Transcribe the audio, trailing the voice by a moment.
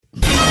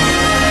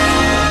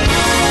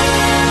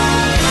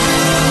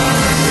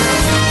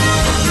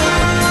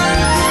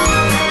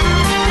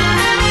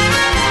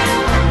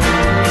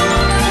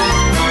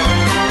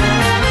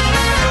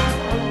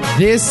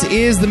This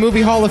is the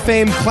Movie Hall of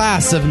Fame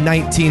class of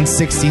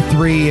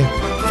 1963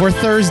 for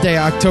Thursday,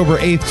 October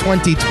 8th,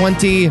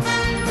 2020.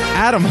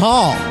 Adam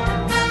Hall.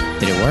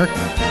 Did it work?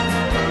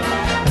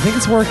 I think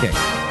it's working.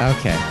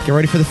 Okay. Get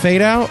ready for the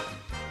fade out.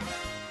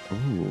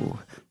 Ooh.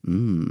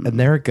 And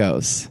there it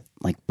goes.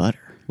 Like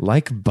butter.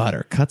 Like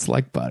butter. Cuts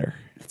like butter.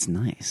 That's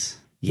nice.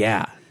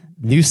 Yeah.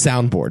 New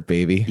soundboard,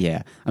 baby.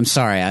 Yeah. I'm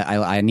sorry.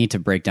 I need to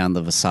break down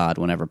the facade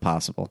whenever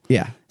possible.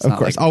 Yeah, It's of not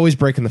course. like- Always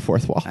breaking the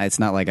fourth wall. It's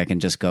not like I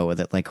can just go with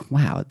it. Like,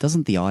 wow,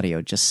 doesn't the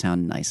audio just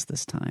sound nice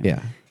this time?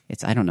 Yeah.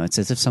 I don't know. It's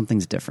as if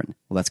something's different.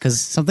 Well, that's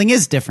because something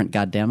is different,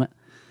 goddammit.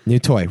 New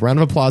toy. Round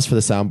of applause for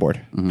the soundboard.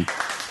 I'm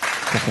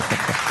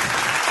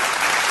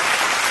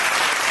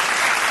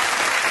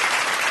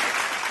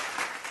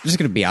just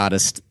going to be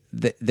honest.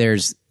 There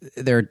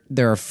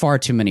are far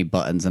too many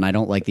buttons, and I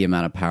don't like the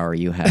amount of power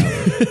you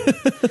have.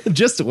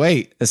 Just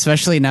wait.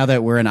 Especially now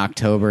that we're in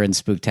October and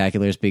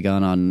Spooktacular's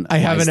begun on. I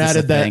haven't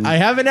added that. I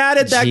haven't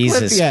added that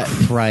Jesus clip yet.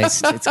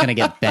 Christ, it's going to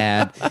get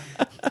bad.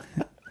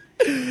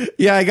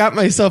 Yeah, I got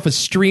myself a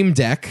Stream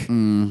Deck,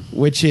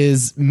 which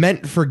is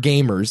meant for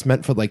gamers,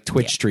 meant for like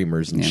Twitch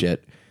streamers and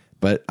shit.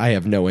 But I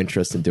have no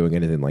interest in doing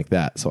anything like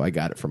that, so I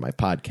got it for my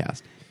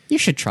podcast. You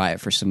should try it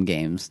for some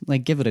games.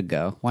 Like, give it a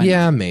go. Why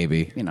Yeah, not?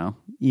 maybe. You know,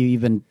 you've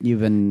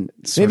been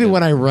sort Maybe of-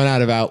 when I run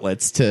out of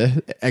outlets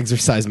to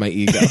exercise my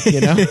ego,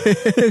 you know?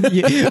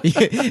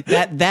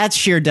 that's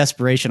sheer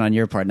desperation on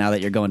your part. Now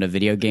that you're going to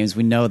video games,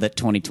 we know that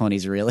 2020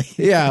 is really.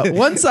 Yeah,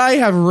 once I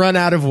have run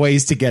out of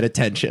ways to get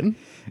attention,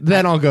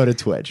 then I'll go to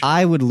Twitch.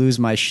 I would lose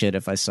my shit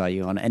if I saw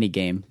you on any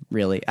game,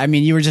 really. I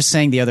mean, you were just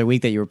saying the other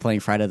week that you were playing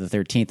Friday the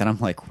 13th, and I'm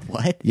like,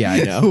 what? Yeah,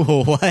 I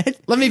know. What?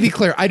 Let me be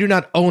clear. I do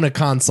not own a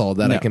console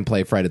that I No. can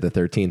play Friday the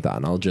 13th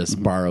on. I'll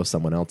just borrow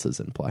someone else's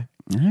and play.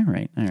 All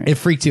right. It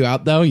freaked you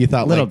out, though? You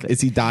thought, Little like, bit.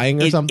 is he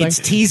dying or something? It's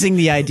teasing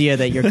the idea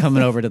that you're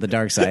coming over to the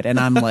dark side, and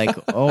I'm like,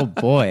 oh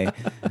boy,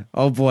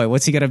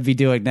 what's he gonna be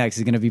doing next?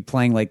 He's gonna be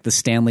playing like the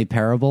Stanley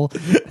Parable.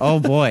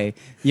 Oh boy,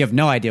 you have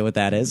no idea what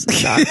that is.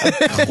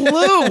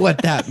 Clue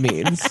what that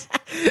means.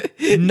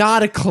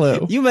 Not a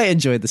clue. You may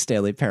enjoy the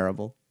Stanley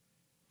Parable.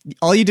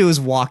 All you do is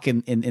walk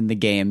in the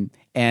game,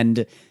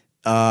 and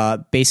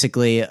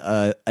basically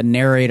a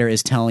narrator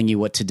is telling you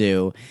what to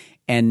do,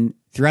 and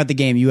throughout the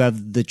game, you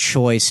have the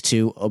choice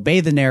to obey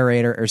the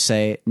narrator or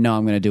say, no,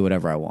 I'm going to do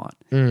whatever I want.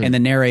 And the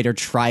narrator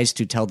tries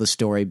to tell the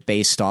story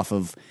based off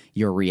of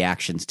your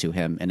reactions to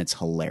him, and it's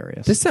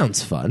hilarious. This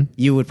sounds fun.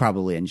 You would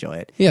probably enjoy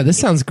it. Yeah, this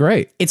sounds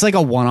great. It's like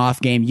a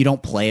one-off game. You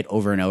don't play it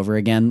over and over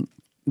again,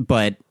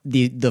 but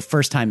the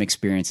first-time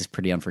experience is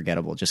pretty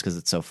unforgettable just because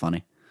it's so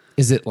funny.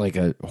 Is it like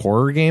a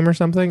horror game or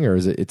something, or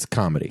is it's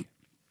comedy?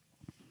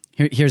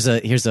 Here's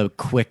a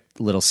quick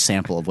little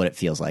sample of what it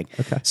feels like.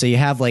 Okay. So you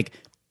have like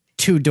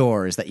two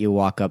doors that you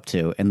walk up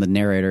to, and the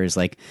narrator is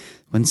like,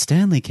 when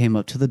Stanley came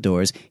up to the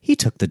doors, he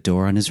took the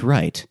door on his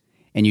right.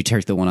 And you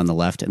take the one on the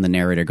left, and the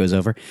narrator goes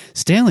over,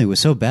 Stanley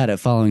was so bad at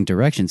following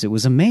directions, it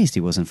was amazed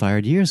he wasn't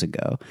fired years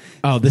ago.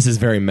 Oh, this is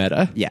very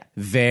meta. Yeah,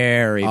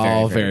 very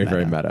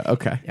meta.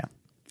 Okay. Yeah.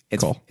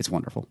 It's Cool. It's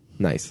wonderful.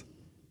 Nice.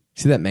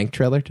 See that Mank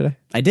trailer today?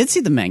 I did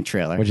see the Mank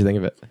trailer. What'd you think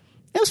of it?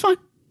 It was fun.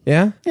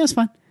 Yeah? It was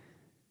fun.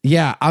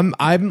 Yeah, I'm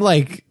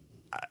like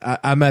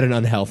I'm at an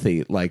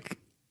unhealthy like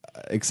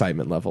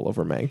excitement level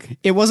over Mank.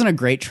 It wasn't a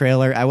great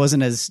trailer. I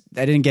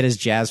didn't get as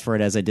jazzed for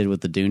it as I did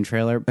with the Dune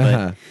trailer,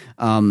 but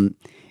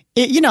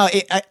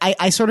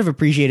I sort of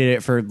appreciated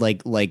it for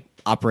like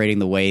operating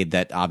the way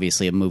that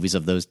obviously movies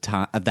of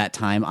that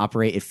time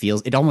operate.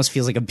 It almost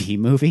feels like a B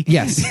movie.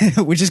 Yes.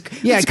 which is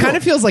It kind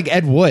of feels like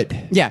Ed Wood.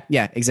 Yeah,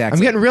 exactly.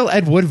 I'm getting real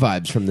Ed Wood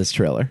vibes from this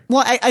trailer.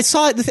 Well, I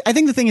saw it. I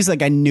think the thing is,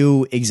 like, I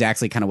knew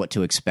exactly kind of what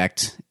to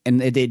expect,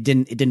 and it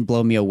didn't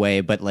blow me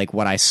away. But like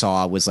what I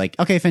saw was like,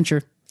 okay,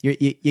 Fincher,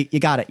 you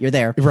got it. You're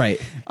there, Right.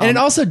 And it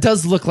also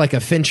does look like a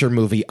Fincher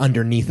movie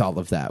underneath all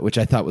of that, which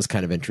I thought was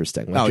kind of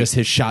interesting. Like just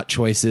his shot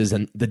choices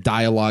and the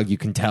dialogue, you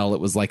can tell it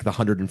was like the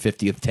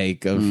 150th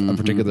take of a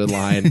particular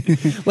line.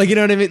 Like, you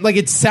know what I mean? Like,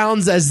 it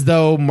sounds as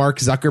though Mark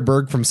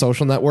Zuckerberg from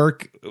Social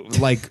Network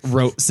like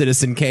wrote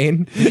Citizen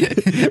Kane,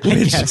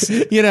 which,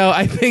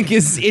 I think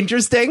is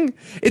interesting.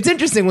 It's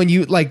interesting when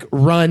you like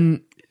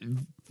run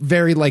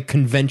very like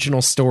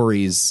conventional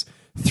stories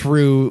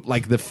through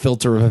like the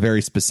filter of a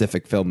very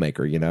specific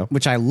filmmaker,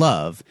 which I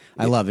love.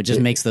 It just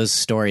makes those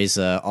stories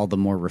all the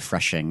more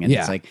refreshing. And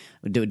it's like,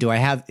 do I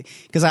have?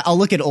 Because I'll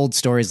look at old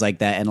stories like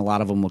that, and a lot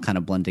of them will kind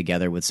of blend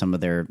together with some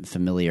of their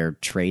familiar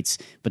traits.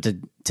 But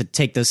to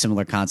take those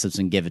similar concepts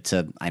and give it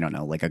to, I don't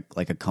know, like a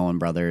Coen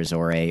Brothers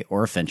or a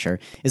Fincher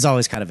is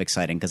always kind of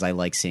exciting because I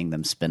like seeing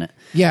them spin it.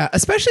 Yeah,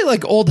 especially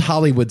like old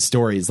Hollywood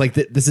stories. Like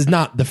this is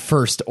not the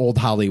first old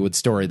Hollywood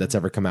story that's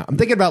ever come out. I'm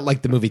thinking about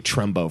like the movie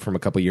Trumbo from a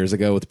couple years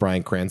ago with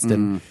Bryan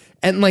Cranston.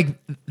 And like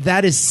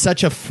that is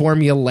such a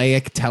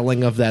formulaic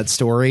telling of that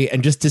story,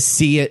 and just to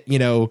see it,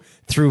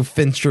 through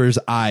Fincher's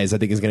eyes, I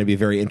think is going to be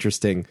very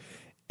interesting.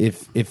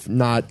 If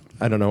not,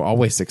 I don't know,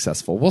 always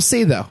successful. We'll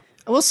see though.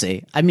 We'll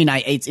see. I mean,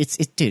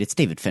 dude, it's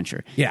David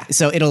Fincher. Yeah.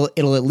 So it'll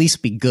at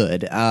least be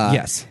good.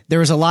 Yes. There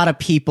was a lot of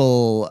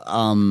people,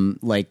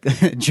 like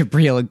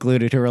Jabril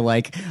included, who were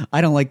like,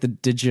 I don't like the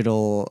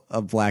digital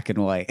black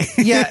and white.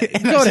 Yeah,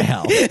 go to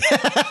hell.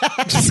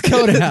 Just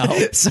go to hell.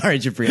 Sorry,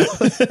 Jabril.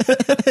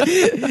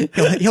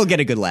 he'll get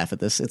a good laugh at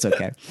this. It's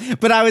okay.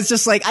 But I was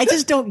just like, I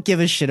just don't give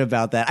a shit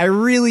about that. I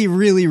really,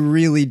 really,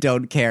 really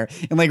don't care.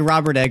 And like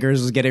Robert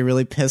Eggers was getting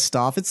really pissed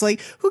off. It's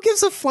like, who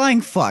gives a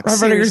flying fuck?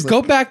 Robert Eggers,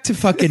 go back to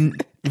fucking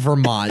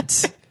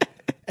Vermont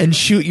and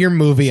shoot your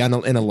movie in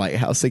a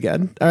lighthouse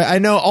again. I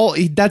know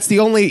he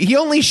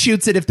only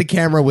shoots it if the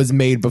camera was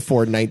made before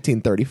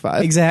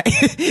 1935. Exactly.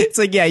 It's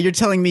like, yeah, you're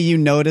telling me you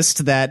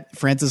noticed that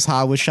Frances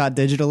Ha was shot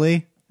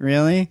digitally?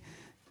 Really?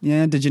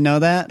 Yeah, did you know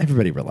that?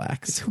 Everybody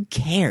relax. Who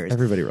cares?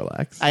 Everybody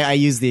relax. I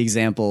use the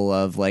example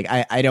of like,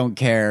 I don't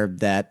care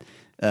that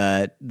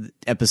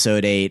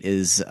episode 8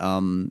 is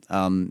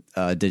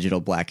digital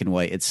black and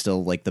white. It's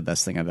still like the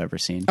best thing I've ever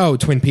seen. Oh,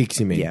 Twin Peaks,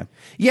 you mean? Yeah.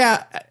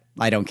 Yeah.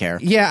 I don't care.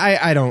 Yeah,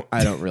 I don't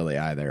really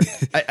either.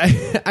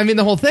 I mean,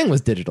 the whole thing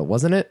was digital,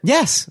 wasn't it?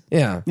 Yes.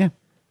 Yeah. Yeah.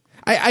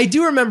 I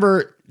do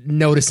remember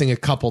noticing a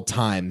couple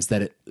times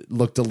that it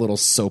looked a little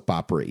soap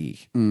opera-y.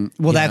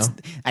 Well,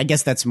 I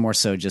guess that's more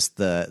so just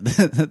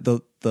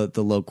the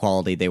low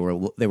quality they were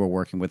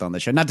working with on the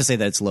show. Not to say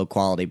that it's low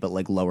quality, but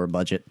like lower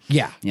budget.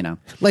 Yeah. You know,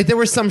 like there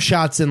were some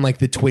shots in like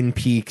the Twin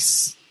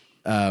Peaks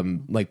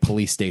like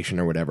police station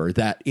or whatever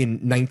that in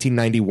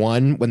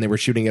 1991 when they were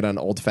shooting it on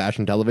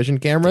old-fashioned television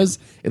cameras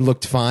it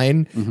looked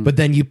fine, but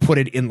then you put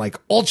it in like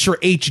ultra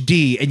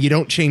HD and you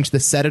don't change the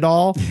set at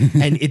all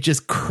and it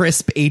just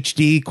crisp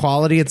HD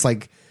quality. It's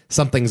like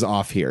something's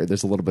off here.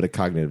 There's a little bit of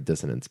cognitive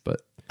dissonance,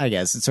 but I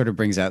guess it sort of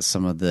brings out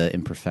some of the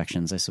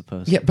imperfections, I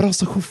suppose. yeah, but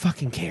also who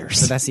fucking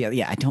cares? So that's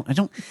I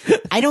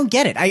don't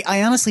get it.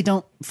 I honestly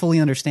don't fully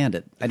understand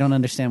it. I don't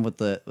understand what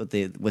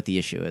the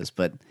issue is,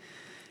 but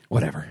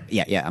whatever.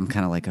 Yeah, I'm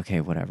kind of like,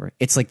 okay, whatever.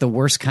 It's like the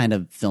worst kind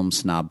of film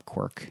snob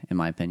quirk, in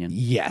my opinion.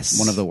 Yes.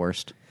 One of the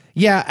worst.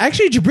 Yeah,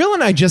 actually, Jabril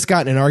and I just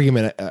got in an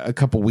argument a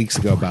couple weeks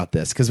ago about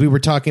this because we were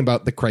talking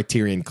about the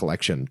Criterion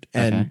Collection.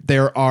 And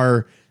there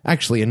are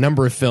actually a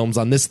number of films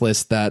on this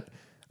list that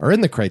are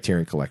in the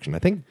Criterion Collection. I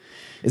think,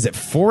 is it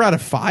 4 out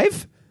of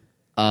 5?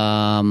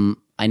 I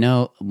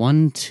know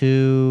 1,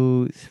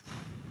 2...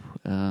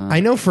 I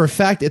know for a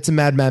fact it's a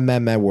Mad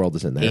World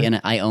is in there. And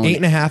I own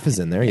 8.5 is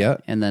in there. Yeah,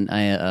 and then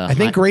I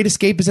think Great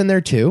Escape is in there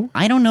too.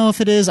 I don't know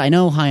if it is. I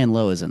know High and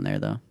Low is in there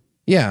though.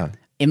 Yeah,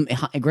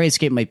 Great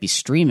Escape might be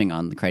streaming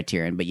on the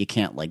Criterion, but you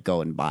can't like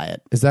go and buy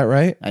it. Is that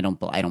right? I don't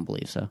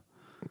believe so.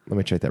 Let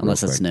me check that.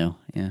 Unless real it's quick. new.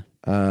 Yeah.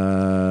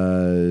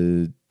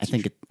 I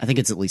think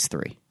it's at least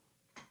 3.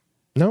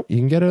 No, you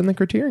can get it in the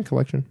Criterion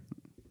Collection.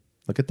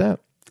 Look at that.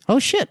 Oh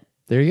shit!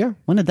 There you go.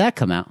 When did that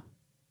come out?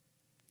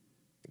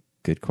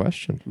 Good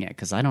question. Yeah,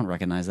 because I don't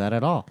recognize that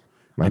at all.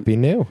 Might be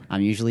new.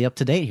 I'm usually up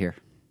to date here.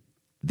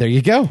 There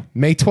you go.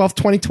 May 12th,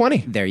 2020.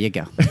 There you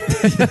go.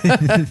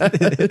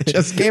 It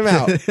just came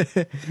out.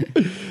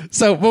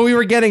 So, well, we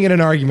were getting in an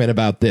argument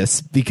about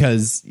this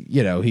because,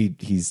 you know,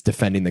 he's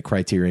defending the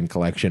Criterion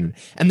Collection.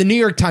 And the New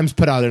York Times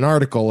put out an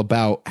article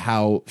about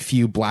how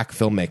few black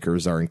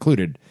filmmakers are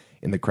included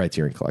in the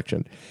Criterion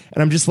Collection.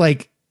 And I'm just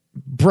like,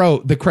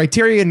 bro, the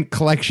Criterion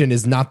Collection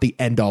is not the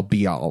end-all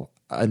be-all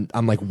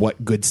on like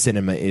what good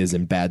cinema is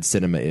and bad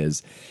cinema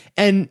is.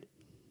 And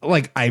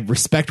like, I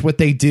respect what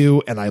they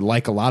do and I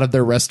like a lot of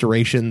their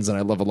restorations and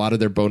I love a lot of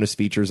their bonus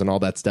features and all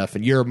that stuff.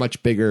 And you're a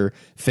much bigger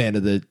fan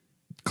of the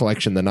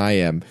collection than I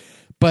am,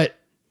 but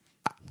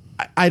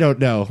I don't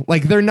know.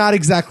 Like, they're not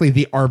exactly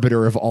the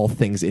arbiter of all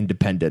things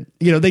independent.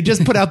 You know, they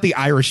just put out The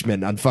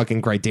Irishman on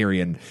fucking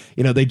Criterion.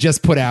 You know, they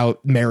just put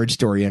out Marriage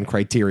Story on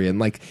Criterion.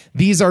 Like,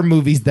 these are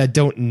movies that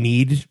don't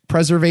need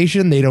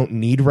preservation. They don't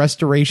need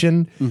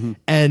restoration. Mm-hmm.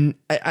 And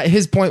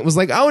his point was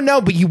like, oh no,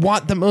 but you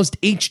want the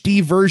most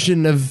HD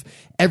version of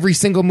every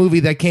single movie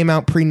that came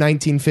out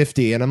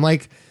pre-1950. And I'm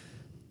like,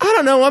 I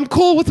don't know. I'm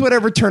cool with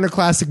whatever Turner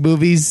Classic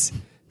Movies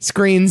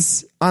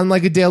screens on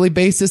like a daily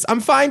basis.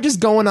 I'm fine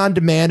just going on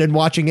demand and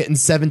watching it in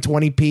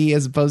 720p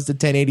as opposed to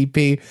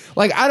 1080p.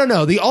 Like, I don't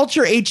know. The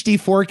Ultra HD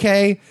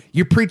 4K,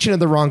 you're preaching to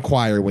the wrong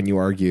choir when you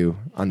argue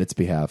on its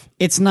behalf.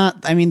 It's not,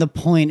 I mean, the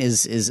point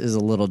is a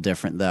little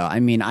different though. I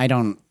mean,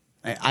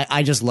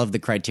 I just love the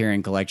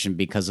Criterion Collection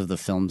because of the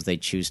films they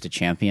choose to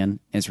champion.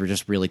 It's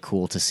just really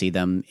cool to see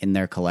them in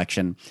their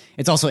collection.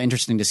 It's also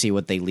interesting to see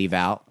what they leave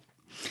out.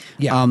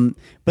 Yeah.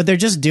 But they're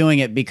just doing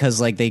it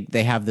because like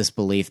they have this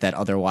belief that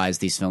otherwise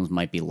these films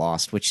might be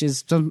lost, which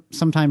is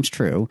sometimes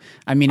true.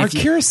 I mean, are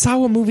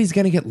Kurosawa movies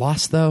going to get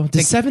lost though?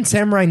 Does Seven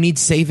Samurai need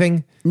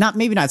saving?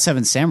 Maybe not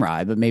Seven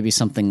Samurai, but maybe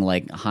something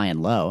like High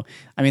and Low.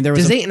 I mean,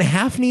 does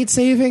 8.5 need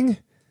saving?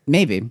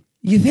 Maybe.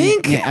 You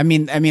think? Yeah, I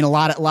mean, a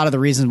lot of the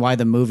reason why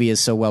the movie is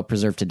so well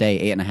preserved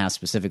today, 8.5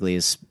 specifically,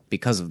 is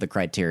because of the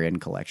Criterion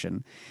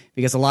Collection,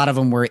 because a lot of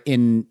them were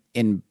in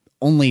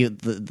only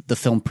the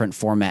film print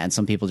format, and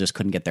some people just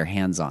couldn't get their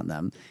hands on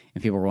them,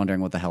 and people were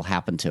wondering what the hell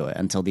happened to it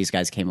until these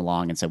guys came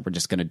along and said, we're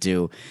just going to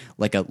do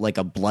like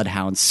a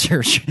bloodhound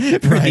search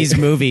for these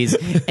movies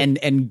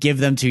and give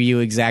them to you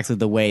exactly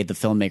the way the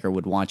filmmaker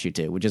would want you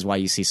to, which is why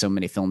you see so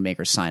many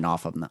filmmakers sign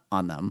off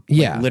on them.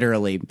 Yeah. Like,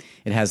 literally,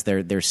 it has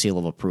their seal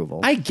of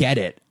approval. I get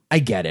it. I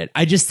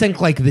just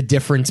think like the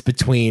difference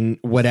between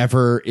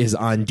whatever is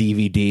on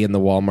DVD in the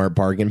Walmart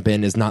bargain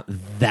bin is not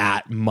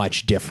that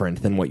much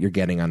different than what you're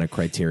getting on a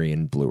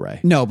Criterion Blu-ray.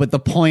 No, but the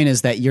point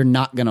is that you're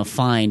not going to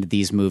find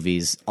these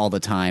movies all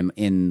the time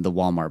in the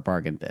Walmart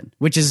bargain bin,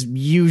 which is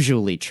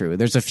usually true.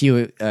 There's a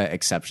few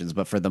exceptions,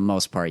 but for the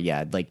most part,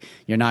 yeah. Like,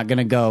 you're not going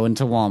to go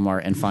into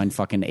Walmart and find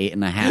fucking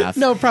 8.5.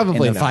 No,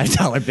 probably in the not.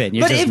 $5 bin.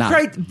 You're But just if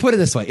not. put it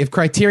this way, if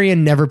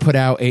Criterion never put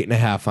out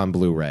 8.5 on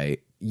Blu-ray,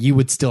 you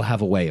would still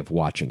have a way of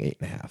watching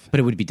 8.5.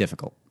 But it would be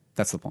difficult.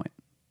 That's the point.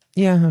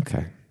 Yeah,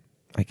 okay.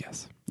 I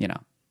guess. You know,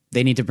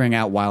 they need to bring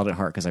out Wild at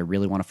Heart because I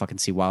really want to fucking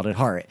see Wild at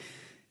Heart.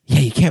 Yeah,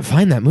 you can't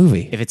find that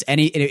movie. If it's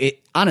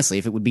honestly,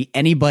 if it would be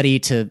anybody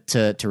to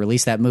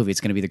release that movie, it's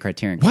going to be the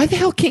Criterion. Why the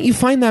hell can't you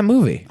find that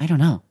movie? I don't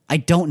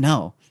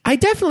know. I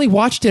definitely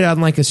watched it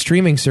on like a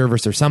streaming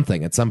service or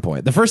something at some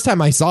point. The first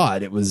time I saw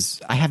it, it was...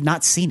 I have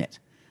not seen it.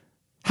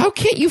 How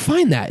can't you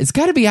find that? It's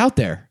got to be out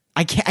there.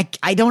 I can't.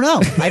 I don't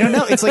know.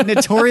 It's like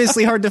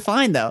notoriously hard to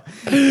find, though.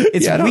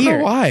 It's I don't weird.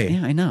 know why.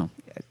 Yeah, I know.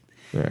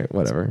 All right,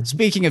 whatever.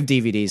 Speaking of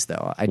DVDs,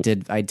 though,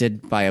 I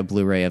did buy a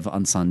Blu-ray of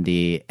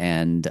Unsandi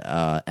and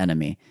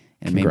Enemy,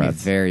 and it made me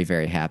very,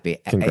 very happy.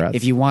 Congrats.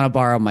 If you want to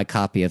borrow my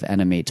copy of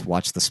Enemy to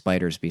watch the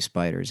spiders be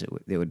spiders,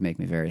 it would make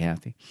me very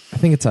happy. I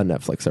think it's on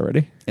Netflix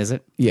already. Is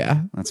it?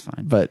 Yeah, That's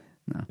fine. but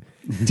No.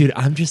 dude,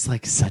 I'm just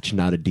like such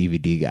not a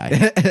DVD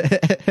guy.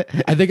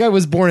 I think I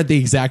was born at the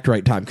exact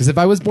right time, because if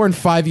I was born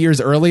 5 years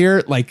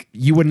earlier, like,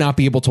 you would not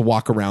be able to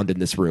walk around in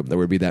this room. There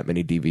would be that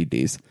many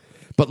DVDs.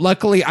 But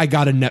luckily, I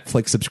got a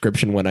Netflix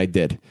subscription when I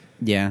did.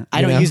 Yeah,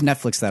 I don't use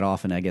Netflix that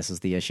often, I guess, is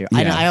the issue.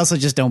 Yeah. I also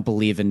just don't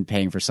believe in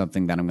paying for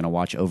something that I'm going to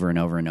watch over and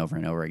over and over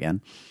and over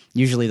again.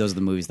 Usually those are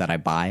the movies that I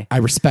buy. I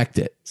respect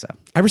it. So,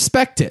 I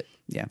respect it.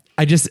 yeah.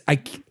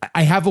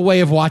 I have a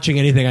way of watching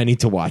anything I need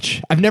to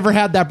watch. I've never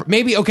had that.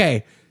 Maybe,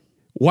 okay,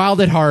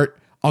 Wild at Heart,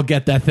 I'll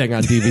get that thing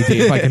on DVD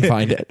if I can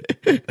find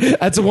it.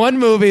 That's one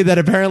movie that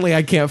apparently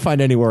I can't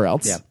find anywhere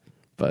else. Yeah.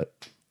 But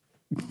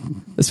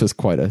this was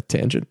quite a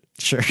tangent.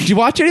 Sure. Did you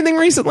watch anything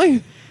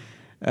recently?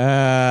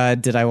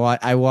 Did I watch?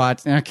 I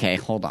watched. Okay,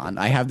 hold on.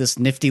 I have this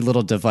nifty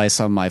little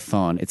device on my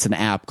phone. It's an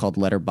app called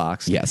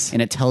Letterboxd. Yes.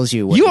 And it tells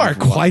you what You are you've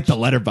quite watched. the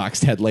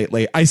Letterboxd head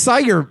lately. I saw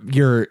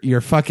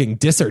your fucking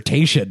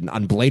dissertation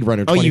on Blade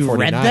Runner 2049.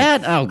 you read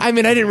that? Oh, I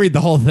mean, I didn't read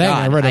the whole thing.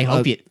 God, I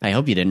hope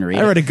you didn't read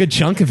I read it. a good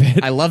chunk of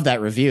it. I love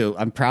that review.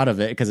 I'm proud of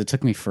it because it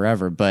took me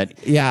forever,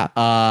 but Yeah.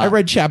 I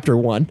read chapter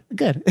 1.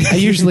 good. I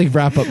usually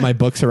wrap up my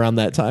books around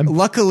that time.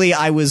 Luckily,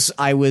 I was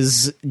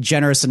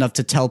generous enough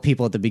to tell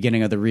people at the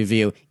beginning of the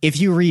review, if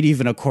you read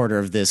even a quarter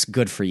of this,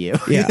 good for you.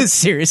 Yeah.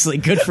 Seriously,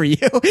 good for you.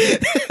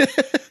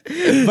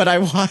 But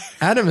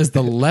Adam is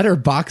the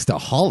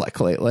Letterboxdaholic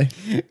lately.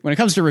 when it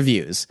comes to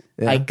reviews,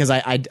 Yeah. because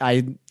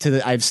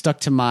I've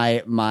stuck to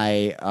my what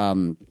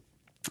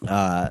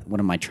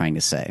am I trying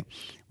to say?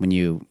 When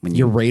you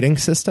Your rating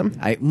system?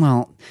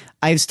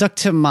 I've stuck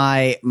to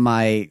my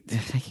I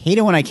hate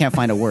it when I can't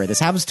find a word. This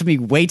happens to me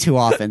way too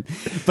often.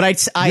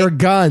 But Your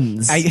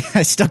guns. I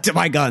stuck to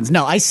my guns.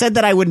 No, I said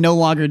that I would no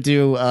longer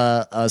do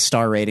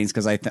star ratings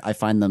because I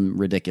find them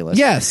ridiculous.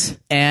 Yes.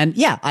 And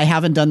yeah, I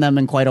haven't done them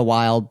in quite a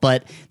while,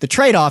 but the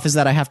trade-off is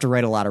that I have to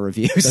write a lot of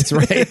reviews. That's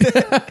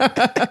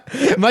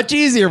right. Much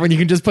easier when you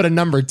can just put a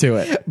number to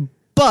it.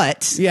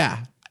 But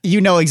Yeah.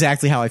 you know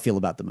exactly how I feel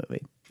about the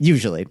movie.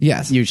 Usually.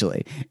 Yes.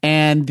 Usually.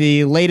 And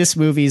the latest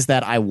movies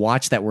that I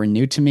watched that were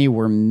new to me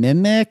were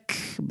Mimic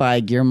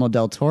by Guillermo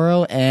del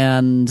Toro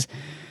and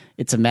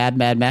It's a Mad,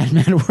 Mad, Mad,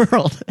 Mad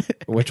World.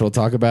 Which we'll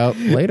talk about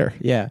later.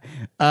 Yeah.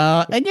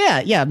 And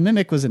yeah,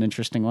 Mimic was an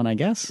interesting one, I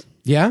guess.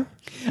 Yeah?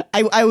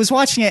 I was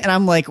watching it and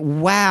I'm like,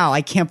 wow,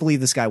 I can't believe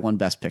this guy won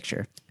Best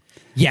Picture.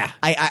 Yeah.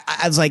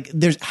 I was like,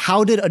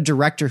 how did a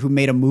director who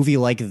made a movie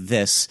like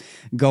this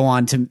go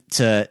on to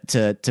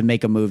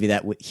make a movie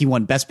that he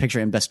won Best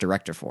Picture and Best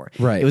Director for?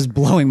 Right. It was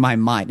blowing my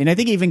mind. And I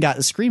think he even got a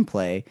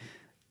screenplay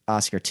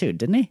Oscar too,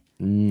 didn't he?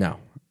 No.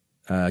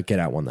 Get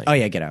Out one night. Oh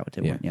yeah, Get Out.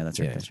 Yeah. Yeah, that's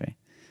right. Yeah. That's right.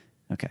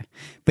 Okay.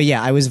 But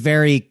yeah, I was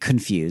very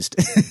confused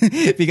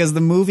because the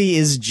movie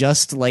is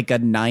just like a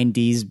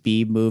 90s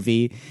B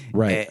movie,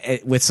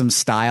 Right. With some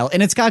style,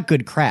 and it's got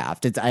good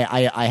craft.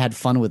 I had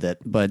fun with it,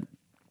 but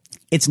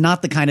it's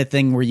not the kind of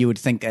thing where you would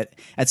think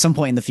at some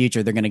point in the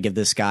future they're going to give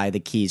this guy the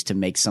keys to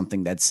make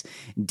something that's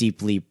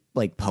deeply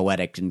like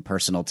poetic and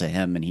personal to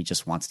him, and he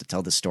just wants to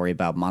tell the story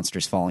about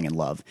monsters falling in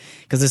love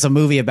because it's a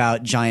movie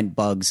about giant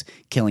bugs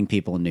killing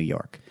people in New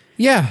York.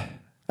 Yeah.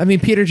 I mean,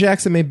 Peter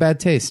Jackson made Bad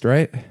Taste,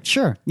 right?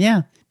 Sure,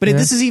 yeah. But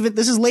this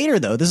is later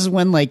though. This is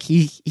when like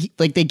he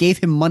like they gave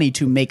him money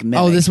to make Mimic.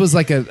 Oh, this was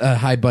like a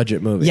high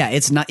budget movie. Yeah,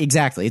 it's not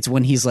exactly. It's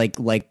when he's like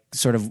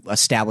sort of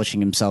establishing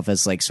himself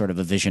as like sort of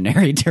a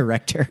visionary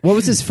director. What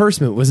was his first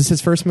movie? Was this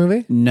his first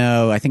movie?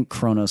 No, I think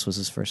Kronos was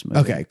his first movie.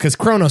 Okay, because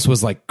Kronos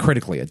was like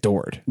critically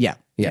adored. Yeah.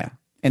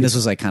 And this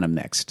was like kind of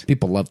mixed.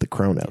 People love the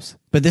Kronos.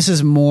 But this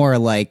is more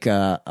like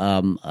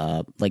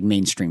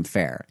mainstream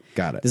fare.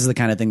 Got it. This is the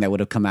kind of thing that would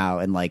have come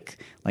out in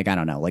like I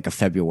don't know, like a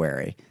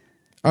February.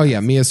 Oh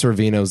yeah, Mia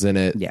Sorvino's in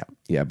it. Yeah.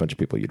 Yeah, a bunch of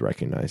people you'd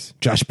recognize.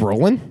 Josh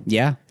Brolin?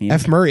 Yeah.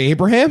 F. Murray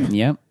Abraham?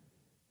 Yep.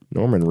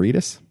 Norman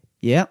Reedus?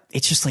 Yeah.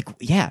 It's just like,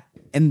 yeah.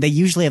 And they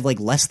usually have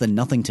like less than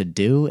nothing to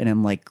do. And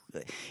I'm like,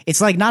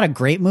 it's like not a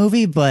great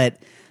movie, but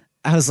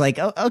I was like,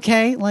 oh,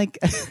 okay. Like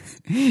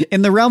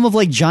in the realm of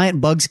like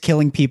giant bugs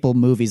killing people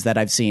movies that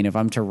I've seen, if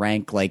I'm to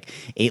rank like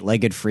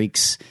Eight-Legged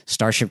Freaks,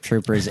 Starship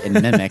Troopers, and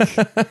Mimic,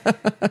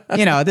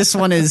 this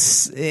one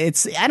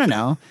it's, I don't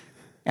know.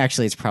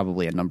 Actually, it's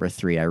probably a number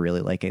 3. I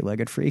really like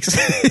Eight-Legged Freaks.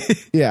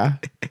 Yeah.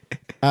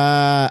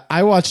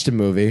 I watched a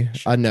movie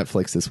on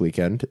Netflix this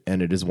weekend,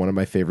 and it is one of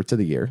my favorites of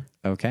the year.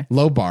 Okay.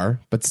 Low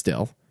bar, but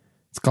still.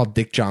 It's called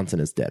Dick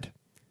Johnson is Dead.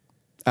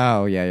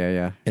 Oh,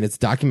 yeah. And it's a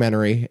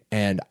documentary,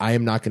 and I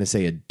am not going to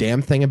say a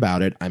damn thing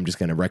about it. I'm just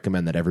going to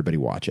recommend that everybody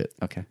watch it.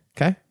 Okay.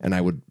 Okay? And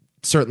I would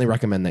certainly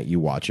recommend that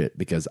you watch it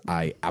because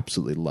I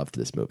absolutely loved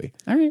this movie.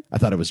 All right. I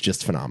thought it was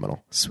just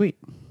phenomenal. Sweet.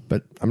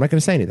 But I'm not going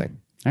to say anything.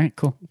 All right,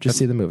 cool. Just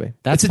see the movie.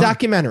 That's it's a fine.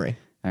 documentary.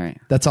 All right.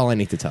 That's all I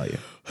need to tell you.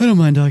 I don't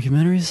mind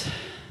documentaries.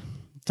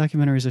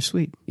 Documentaries are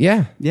sweet.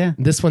 Yeah. Yeah.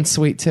 This one's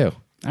sweet too.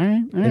 All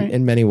right.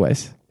 In many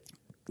ways.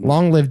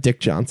 Long live Dick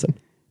Johnson.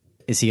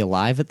 Is he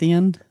alive at the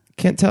end?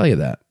 Can't tell you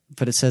that.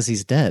 But it says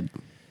he's dead.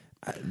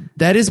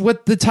 That is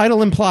what the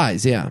title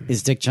implies, yeah.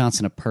 Is Dick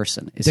Johnson a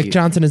person? Dick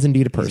Johnson is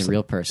indeed a person. He's a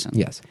real person.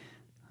 Yes.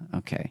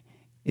 Okay.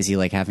 Is he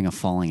like having a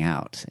falling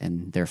out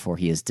and therefore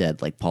he is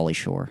dead like Pauly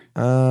Shore?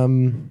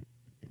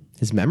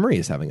 His memory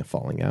is having a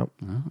falling out.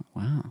 Oh,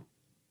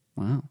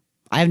 wow.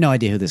 I have no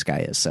idea who this guy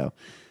is, so.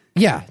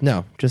 Yeah,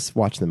 no, just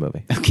watch the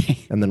movie.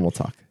 Okay. And then we'll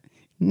talk.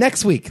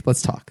 Next week,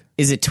 let's talk.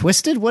 Is it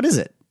twisted? What is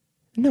it?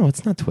 No,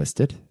 it's not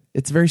twisted.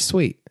 It's very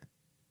sweet.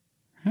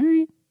 All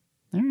right.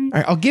 All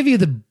right, I'll give you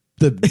the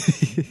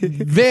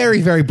very,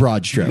 very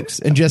broad strokes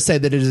and just say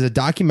that it is a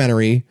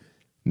documentary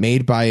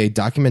made by a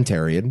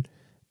documentarian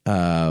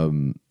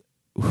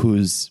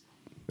who's,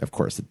 of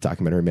course, a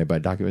documentary made by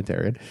a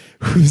documentarian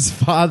whose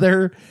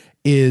father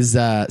is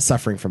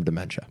suffering from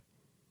dementia.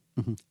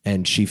 Mm-hmm.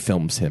 And she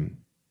films him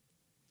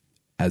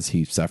as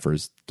he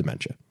suffers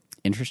dementia.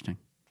 Interesting.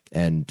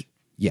 And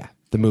yeah,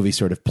 the movie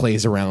sort of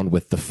plays around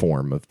with the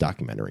form of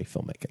documentary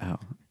filmmaking. Oh.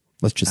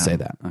 Let's just say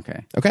that.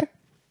 Okay. Okay?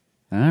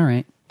 All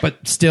right.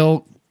 But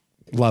still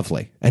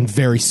lovely and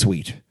very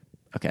sweet.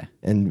 Okay.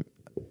 And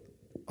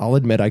I'll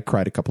admit I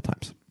cried a couple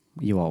times.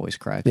 You always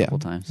cry a couple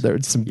times. There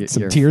some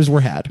tears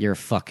were had. You're a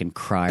fucking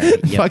crier.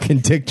 Fucking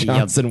Dick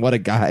Johnson, what a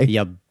guy.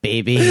 Ya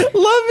baby. Love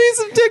me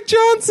some Dick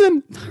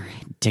Johnson. All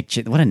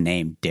right. What a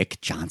name, Dick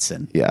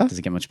Johnson. Yeah. Does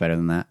it get much better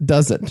than that?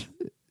 Doesn't.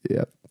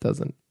 Yeah,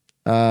 doesn't.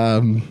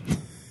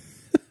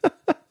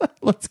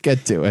 Let's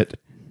get to it.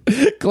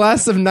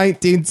 Class of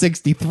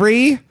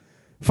 1963.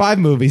 5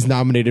 movies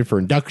nominated for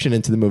induction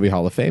into the Movie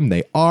Hall of Fame.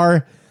 They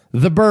are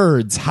The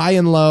Birds, High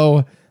and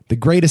Low, The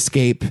Great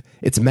Escape,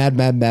 It's a Mad,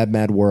 Mad, Mad,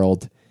 Mad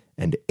World,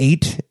 and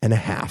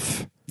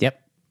 8.5.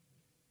 Yep.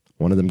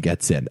 One of them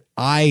gets in.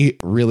 I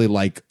really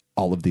like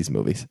all of these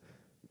movies.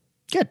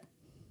 Good.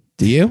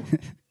 Do you?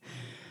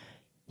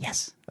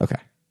 Yes. Okay.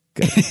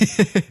 Good.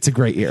 It's a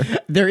great year.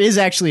 There is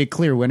actually a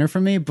clear winner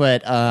for me,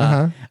 but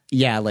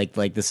yeah, like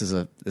this is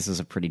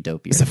a pretty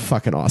dope year. It's a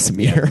fucking awesome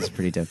year. It's a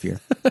pretty dope year.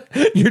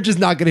 You're just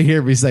not going to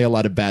hear me say a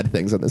lot of bad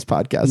things on this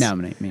podcast. No,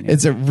 me neither.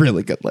 It's a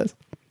really good list.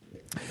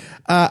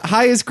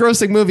 Highest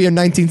grossing movie in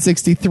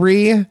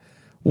 1963.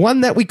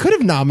 One that we could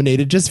have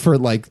nominated just for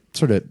like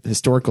sort of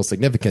historical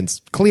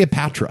significance.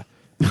 Cleopatra.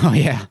 Oh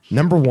yeah,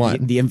 number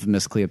 1. The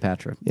infamous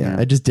Cleopatra. Yeah,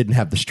 I just didn't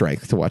have the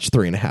strength to watch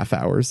 3.5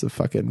 hours of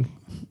fucking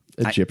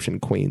Egyptian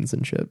queens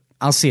and shit.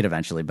 I'll see it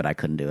eventually, but I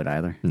couldn't do it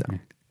either. No.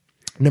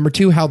 Number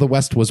 2, How the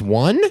West Was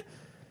Won.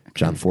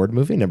 John Ford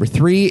movie. Number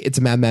 3, It's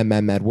a Mad, Mad,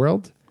 Mad, Mad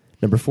World.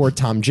 Number 4,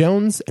 Tom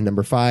Jones. And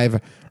number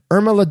 5,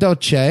 Irma La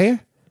Dolce,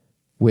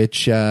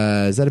 which,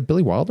 is that a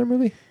Billy Wilder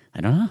movie?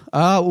 I don't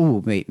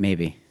know.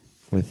 Maybe.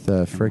 With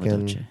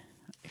friggin'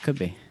 It could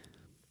be.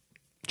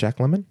 Jack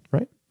Lemmon,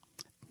 right?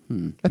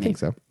 I think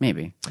so.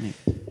 Maybe.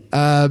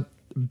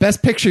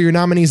 Best Picture, your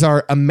nominees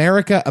are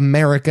America,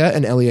 America,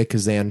 an Elia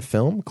Kazan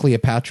film,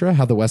 Cleopatra,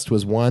 How the West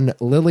Was Won,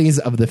 Lilies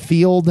of the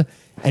Field,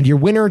 and your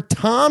winner,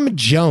 Tom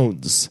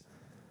Jones,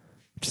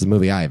 which is a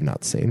movie I have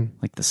not seen.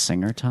 Like the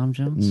singer Tom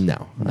Jones?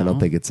 No, I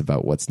don't think it's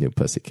about What's New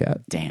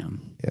Pussycat.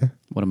 Damn. Yeah.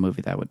 What a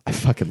movie that would be. I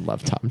fucking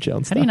love Tom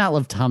Jones. How do you not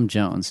love Tom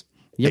Jones?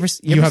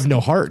 You have no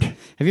heart. Have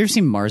you ever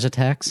seen Mars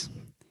Attacks?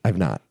 I've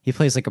not. He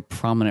plays like a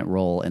prominent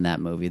role in that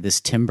movie.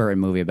 This Tim Burton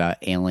movie about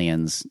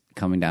aliens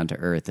coming down to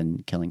Earth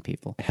and killing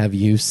people. Have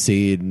you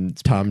seen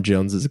Tom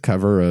Jones's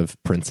cover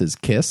of Prince's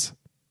Kiss?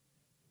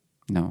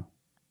 No.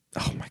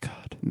 Oh my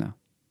God. No.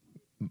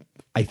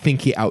 I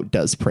think he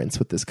outdoes Prince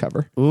with this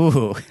cover.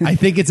 Ooh. I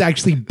think it's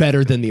actually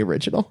better than the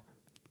original.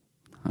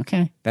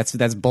 Okay.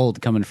 That's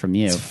bold coming from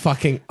you. It's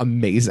fucking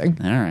amazing.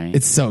 All right.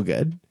 It's so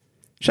good.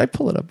 Should I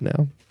pull it up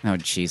now? Oh,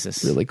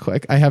 Jesus. Really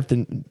quick. I have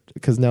to,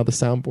 because now the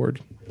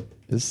soundboard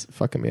is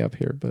fucking me up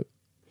here, but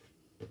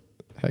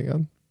hang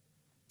on.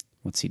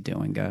 What's he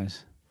doing,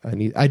 guys?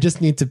 I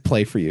just need to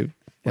play for you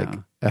like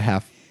Yeah. a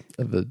half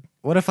of the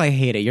What if I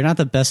hate it? You're not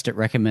the best at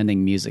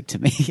recommending music to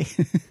me.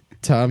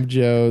 Tom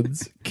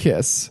Jones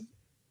Kiss.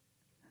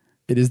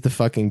 It is the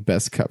fucking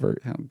best cover.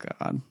 Oh,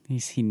 God.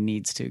 He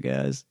needs to,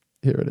 guys.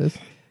 Here it is.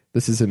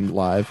 This is him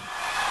live.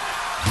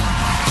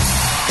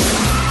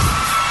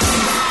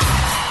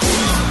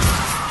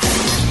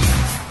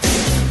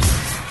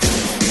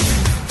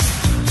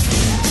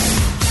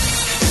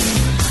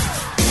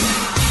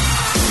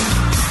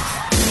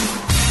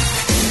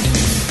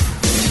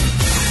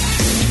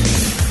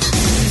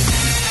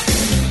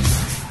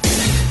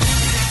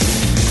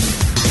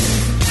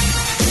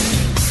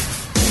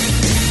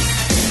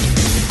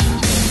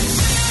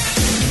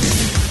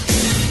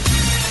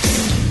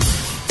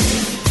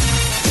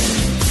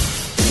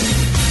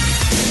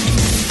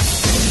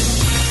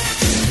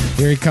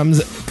 Here he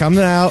comes,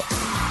 coming out.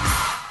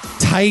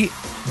 Tight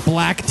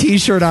black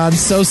t-shirt on,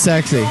 so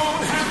sexy.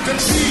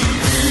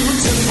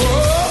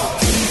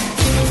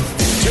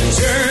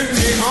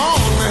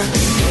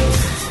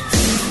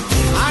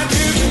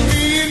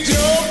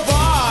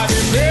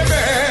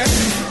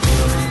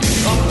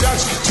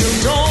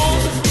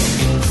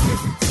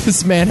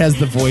 This man has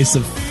the voice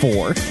of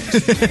 4.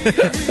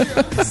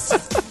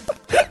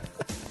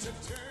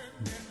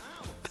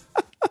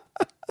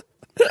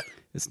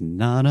 It's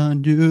not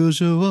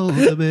unusual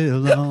to be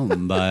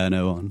alone by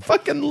anyone.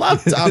 Fucking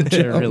love Tom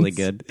Jones. Really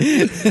good.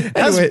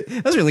 Anyway,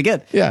 that was really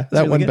good. yeah, that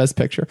really won good. Best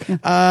Picture.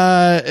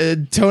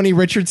 Tony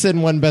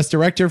Richardson won Best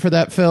Director for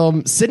that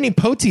film. Sidney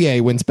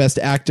Poitier wins Best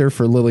Actor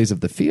for Lilies of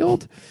the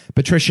Field.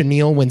 Patricia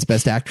Neal wins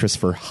Best Actress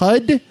for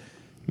HUD.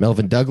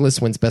 Melvin Douglas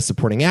wins Best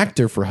Supporting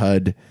Actor for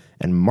HUD.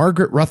 And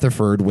Margaret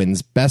Rutherford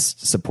wins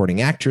Best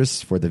Supporting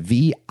Actress for the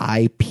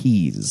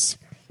VIPs.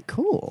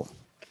 Cool.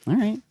 All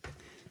right.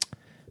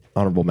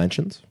 Honorable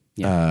mentions.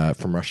 Yeah.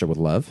 From Russia with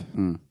Love.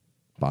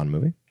 Bond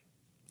movie.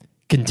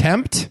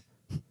 Contempt.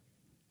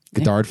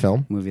 Godard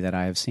film. Movie that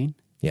I have seen.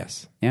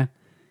 Yes. Yeah.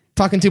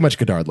 Talking too much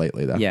Godard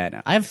lately, though. Yeah.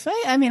 No, I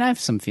have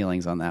some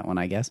feelings on that one,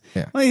 I guess.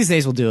 Yeah. One of these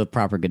days we'll do a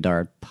proper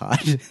Godard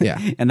pod. Yeah.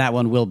 And that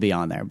one will be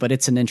on there. But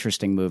it's an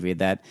interesting movie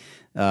that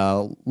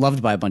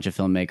loved by a bunch of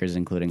filmmakers,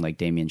 including like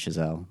Damien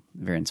Chazelle.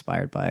 Very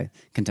inspired by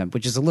Contempt,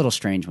 which is a little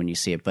strange when you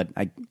see it, but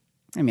I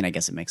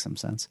guess it makes some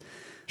sense.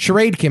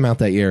 Charade came out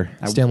that year.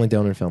 Stanley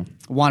Donen film.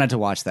 Wanted to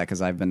watch that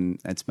because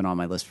it's been on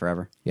my list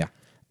forever. Yeah.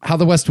 How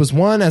the West Was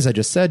Won, as I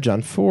just said.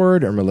 John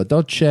Ford, Irma La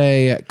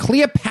Dolce,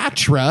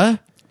 Cleopatra,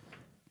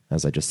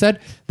 as I just said.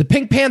 The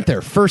Pink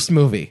Panther, first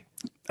movie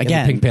in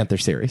Again. the Pink Panther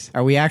series.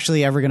 Are we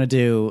actually ever going to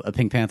do a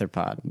Pink Panther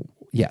pod?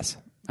 Yes.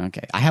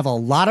 Okay. I have a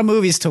lot of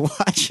movies to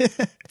watch.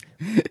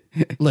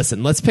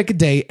 Listen, let's pick a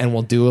date and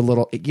we'll do a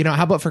little,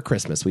 how about for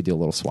Christmas we do a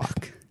little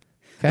swap?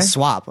 Okay?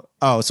 Swap.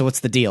 Oh, so what's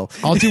the deal?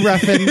 I'll do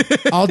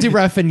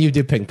Refn, you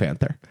do Pink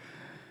Panther.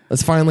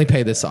 Let's finally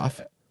pay this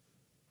off.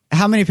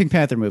 How many Pink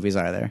Panther movies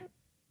are there?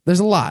 There's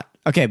a lot.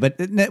 Okay, but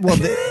no. What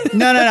do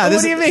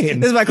you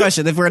mean? This is my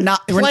question. If we're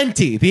not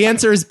Plenty. The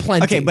answer is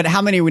plenty. okay, but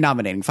how many are we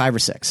nominating? 5 or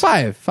 6?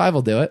 5. 5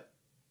 will do it.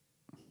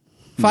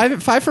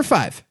 5 for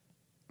 5.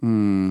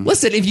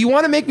 Listen, if you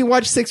want to make me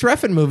watch 6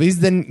 Refn movies,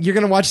 then you're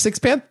going to watch 6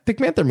 Pink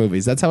Panther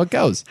movies. That's how it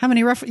goes. How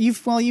many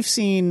you've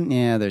seen?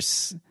 Yeah,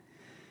 there's.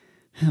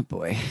 Oh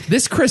boy.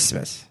 This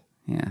Christmas,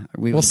 Yeah,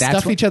 we'll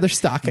stuff each other's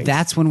stockings.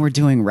 That's when we're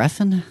doing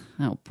Refn.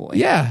 Oh boy.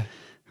 Yeah.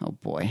 Oh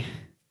boy.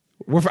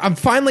 I'm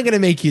finally going to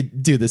make you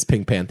do this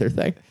Pink Panther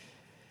thing.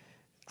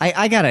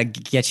 I gotta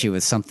get you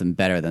with something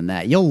better than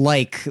that. You'll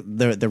like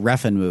the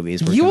Refn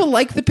movies. You will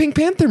like the Pink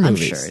Panther I'm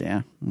movies. sure.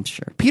 Yeah, I'm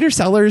sure. Peter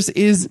Sellers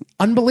is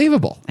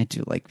unbelievable. I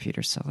do like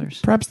Peter Sellers.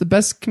 Perhaps the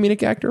best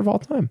comedic actor of all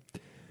time.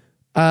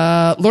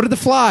 Lord of the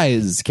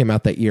Flies came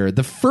out that year.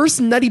 The first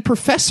Nutty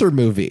Professor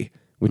movie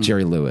with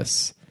Jerry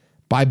Lewis.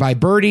 Bye Bye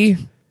Birdie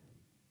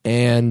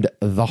and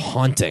The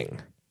Haunting.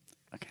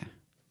 Okay.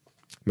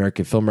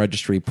 American Film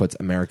Registry puts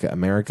America,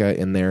 America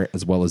in there,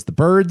 as well as The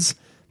Birds.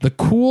 The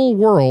Cool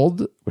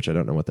World, which I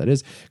don't know what that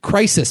is.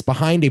 Crisis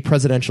Behind a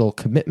Presidential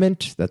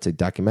Commitment. That's a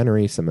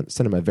documentary,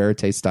 cinema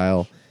verite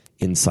style,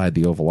 inside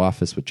the Oval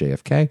Office with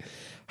JFK.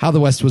 How the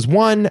West Was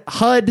Won.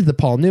 HUD, the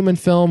Paul Newman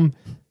film.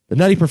 The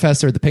Nutty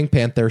Professor, The Pink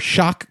Panther,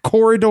 Shock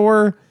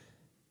Corridor,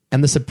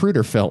 and the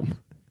Zapruder film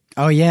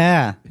Oh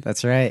yeah,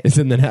 that's right. is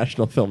in the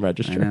National Film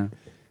Registry. I know.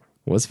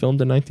 Was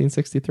filmed in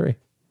 1963.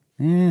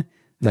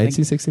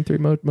 1963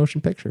 motion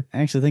picture.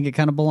 I actually think it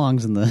kind of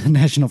belongs in the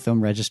National Film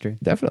Registry.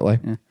 Definitely.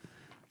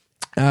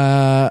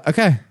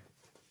 Okay.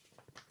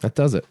 That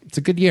does it. It's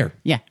a good year.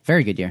 Yeah,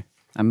 very good year.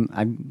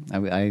 I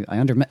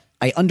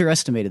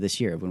underestimated this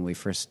year when we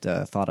first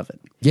thought of it.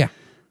 Yeah,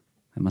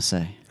 I must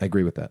say. I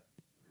agree with that.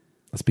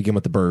 Let's begin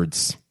with the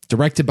birds.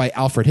 directed by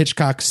Alfred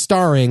Hitchcock,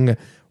 starring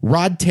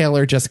Rod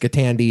Taylor, Jessica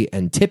Tandy,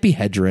 and Tippi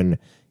Hedren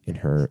in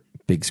her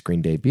big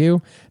screen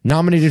debut.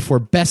 Nominated for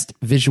Best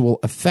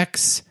Visual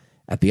Effects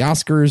at the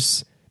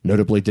Oscars.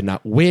 Notably did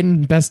not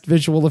win Best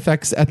Visual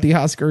Effects at the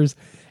Oscars.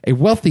 A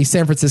wealthy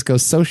San Francisco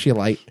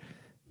socialite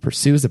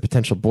pursues a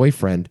potential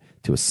boyfriend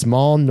to a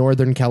small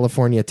Northern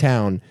California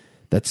town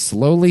that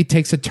slowly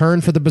takes a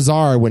turn for the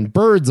bizarre when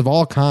birds of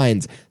all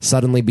kinds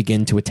suddenly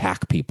begin to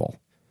attack people.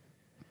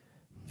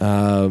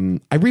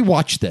 I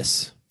rewatched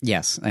this.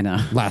 Yes, I know.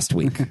 Last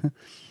week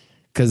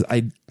because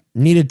I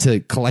needed to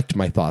collect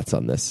my thoughts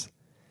on this,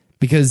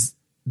 because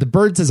The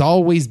Birds has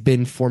always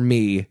been for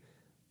me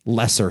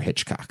lesser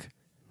Hitchcock.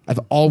 I've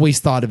always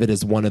thought of it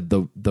as one of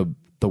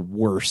the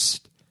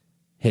worst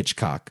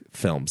Hitchcock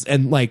films,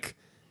 and like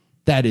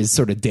that is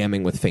sort of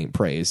damning with faint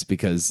praise,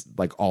 because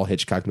like all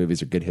Hitchcock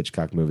movies are good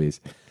Hitchcock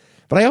movies.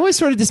 But I always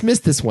sort of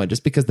dismissed this one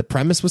just because the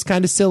premise was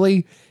kind of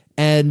silly.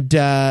 And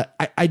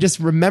I just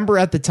remember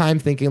at the time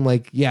thinking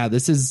like, yeah,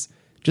 this is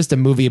just a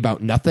movie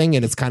about nothing.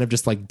 And it's kind of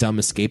just like dumb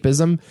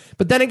escapism.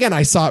 But then again,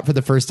 I saw it for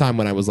the first time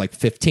when I was like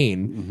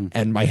 15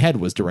 and my head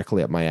was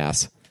directly up my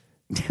ass.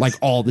 Like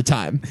all the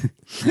time.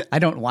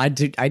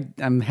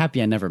 I'm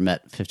happy I never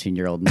met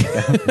 15-year-old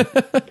Nico.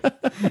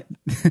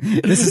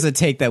 This is a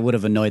take that would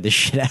have annoyed the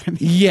shit out of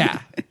me.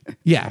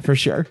 Yeah, for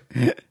sure.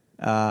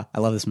 I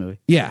love this movie.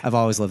 Yeah. I've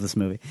always loved this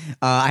movie.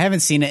 I haven't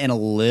seen it in a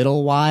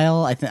little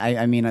while.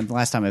 I mean, the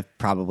last time I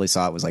probably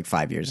saw it was like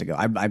 5 years ago.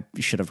 I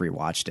should have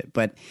rewatched it,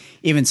 but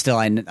even still,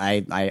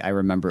 I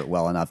remember it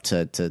well enough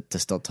to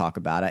still talk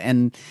about it.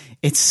 And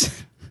it's,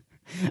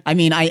 I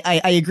mean,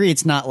 I agree.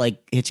 It's not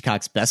like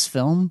Hitchcock's best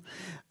film.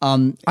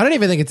 I don't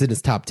even think it's in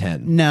his top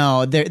 10.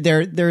 No,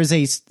 there's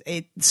a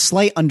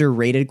slight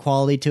underrated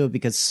quality to it,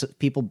 because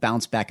people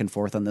bounce back and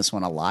forth on this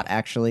one a lot,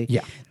 actually.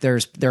 Yeah. There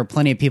are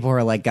plenty of people who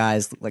are like,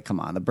 guys, like, come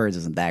on, The Birds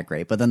isn't that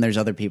great. But then there's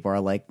other people who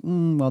are like,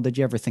 well, did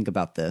you ever think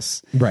about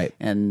this? Right.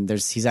 And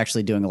he's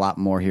actually doing a lot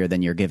more here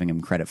than you're giving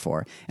him credit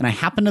for. And I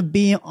happen to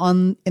be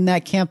in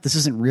that camp. This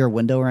isn't Rear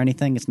Window or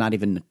anything. It's not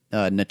even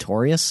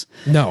Notorious.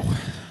 No.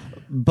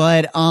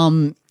 But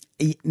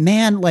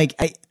man, like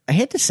I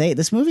hate to say it,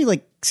 this movie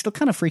like still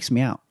kind of freaks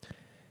me out.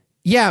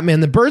 Yeah, man,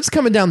 the birds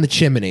coming down the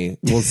chimney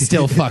will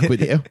still fuck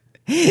with you.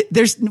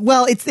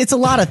 It's a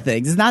lot of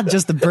things. It's not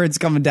just the birds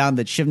coming down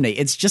the chimney.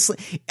 It's just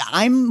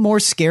I'm more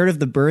scared of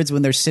the birds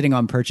when they're sitting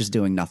on perches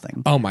doing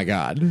nothing. Oh my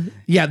God.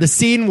 Yeah, the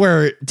scene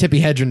where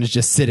Tippi Hedren is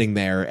just sitting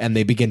there and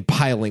they begin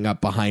piling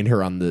up behind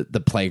her on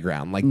the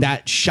playground. Like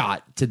that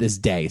shot to this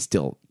day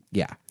still,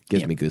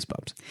 gives me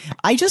goosebumps.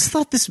 I just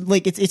thought this,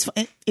 like,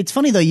 it's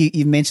funny though.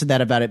 You mentioned that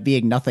about it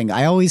being nothing.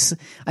 I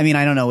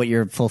don't know what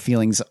your full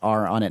feelings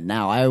are on it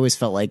now. I always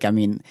felt like, I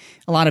mean,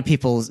 a lot of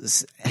people,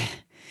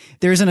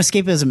 there's an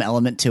escapism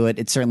element to it.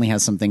 It certainly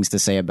has some things to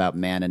say about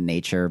man and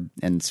nature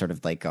and sort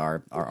of like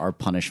our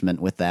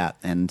punishment with that.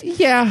 And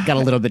got a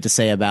little bit to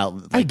say about,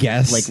 like, I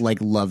guess, like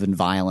love and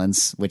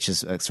violence, which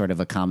is sort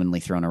of a commonly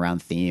thrown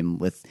around theme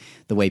with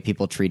the way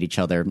people treat each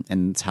other,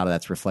 and how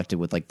that's reflected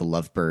with like the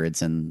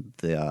lovebirds and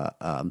the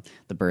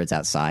birds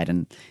outside,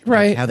 and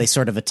how they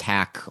sort of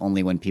attack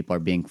only when people are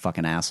being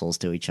fucking assholes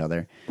to each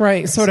other.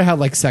 Right. Sort of how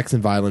like sex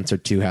and violence are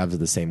two halves of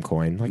the same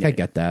coin. Like, I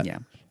get that. Yeah.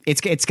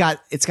 It's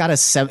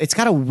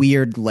got a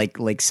weird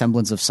like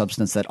semblance of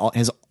substance that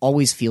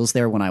always feels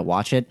there when I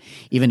watch it,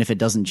 even if it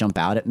doesn't jump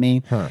out at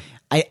me.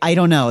 I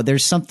don't know.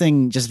 There's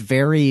something just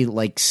very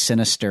like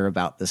sinister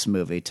about this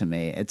movie to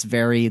me. It's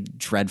very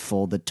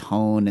dreadful. The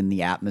tone and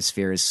the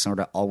atmosphere is sort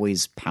of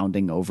always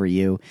pounding over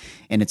you,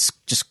 and it's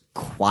just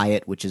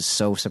quiet, which is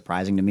so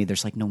surprising to me.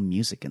 There's like no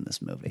music in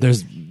this movie.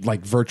 There's like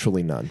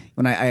virtually none.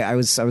 When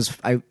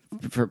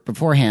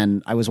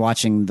beforehand, I was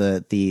watching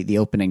the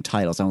opening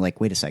titles. I'm like,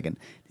 wait a second,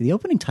 do the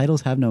opening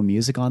titles have no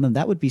music on them?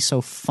 That would be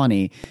so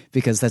funny,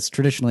 because that's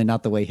traditionally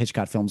not the way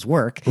Hitchcock films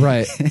work.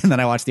 Right. And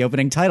then I watched the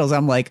opening titles.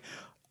 I'm like,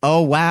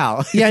 oh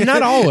wow. Yeah,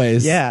 not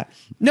always. Yeah.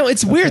 No,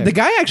 it's weird. The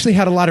guy actually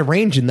had a lot of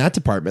range in that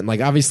department.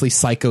 Like, obviously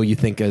Psycho you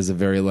think is a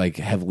very like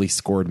heavily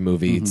scored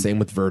movie. Same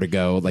with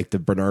Vertigo. Like the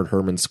Bernard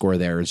Herrmann score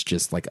there is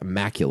just like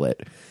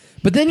immaculate.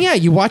 But then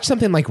you watch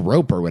something like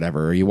Rope or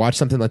whatever, or you watch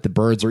something like The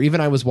Birds, or even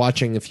I was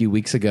watching a few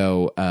weeks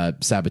ago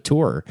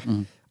Saboteur.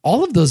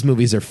 All of those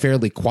movies are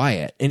fairly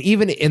quiet, and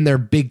even in their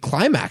big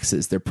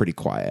climaxes they're pretty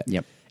quiet.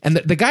 Yep. And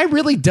the guy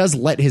really does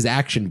let his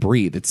action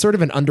breathe. It's sort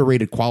of an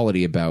underrated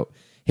quality about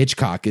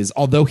Hitchcock, is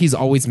although he's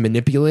always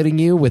manipulating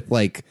you with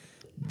like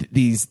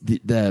the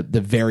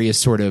various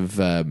sort of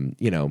the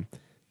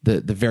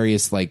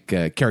various like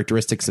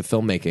characteristics of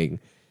filmmaking,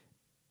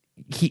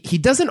 he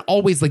doesn't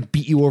always like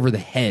beat you over the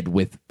head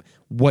with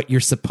what you're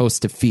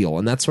supposed to feel,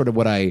 and that's sort of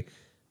what I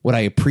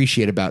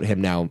appreciate about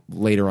him now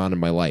later on in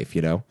my life.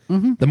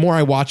 The more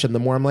I watch him, the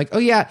more I'm like, oh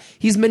yeah,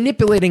 he's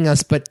manipulating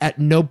us, but at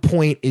no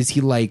point is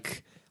he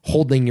like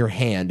holding your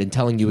hand and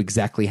telling you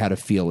exactly how to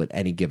feel at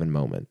any given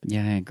moment.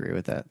 Yeah, I agree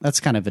with that.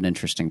 That's kind of an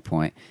interesting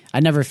point.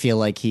 I never feel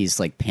like he's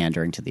like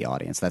pandering to the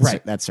audience. That's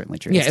right. That's certainly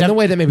true. Yeah, in the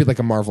way that maybe like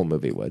a Marvel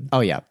movie would. Oh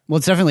yeah. Well,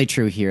 it's definitely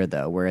true here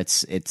though, where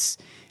it's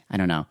I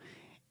don't know.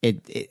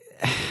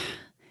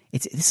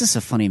 this is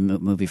a funny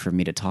movie for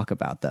me to talk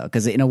about, though,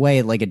 because in a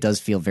way, like, it does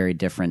feel very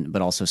different,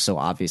 but also so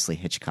obviously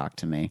Hitchcock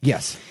to me.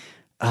 Yes.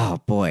 Oh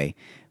boy.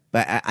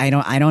 But I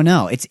don't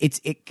know. It's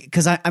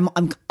because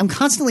I'm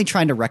constantly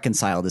trying to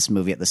reconcile this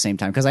movie at the same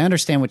time, because I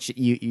understand what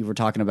you were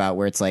talking about,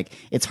 where it's like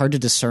it's hard to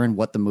discern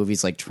what the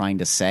movie's like trying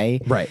to say.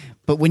 Right.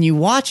 But when you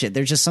watch it,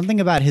 there's just something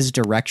about his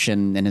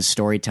direction and his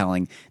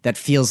storytelling that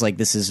feels like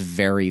this is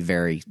very,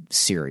 very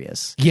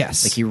serious.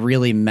 Yes. Like he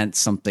really meant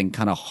something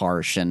kind of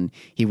harsh, and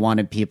he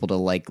wanted people to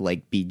like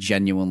be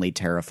genuinely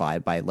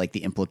terrified by like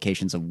the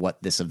implications of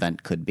what this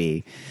event could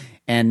be.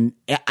 And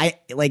I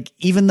like,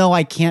 even though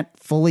I can't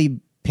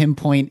fully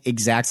pinpoint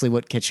exactly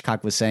what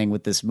Hitchcock was saying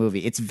with this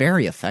movie, it's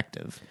very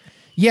effective.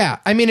 Yeah,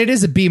 I mean, it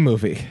is a B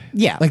movie.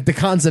 Yeah. Like, the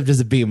concept is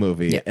a B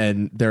movie. Yeah.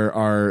 And there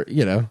are,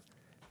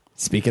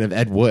 speaking of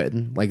Ed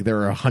Wood, like,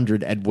 there are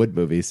 100 Ed Wood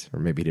movies, or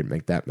maybe he didn't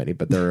make that many,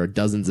 but there are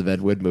dozens of Ed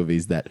Wood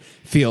movies that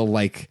feel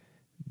like,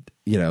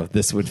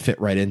 this would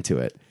fit right into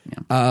it.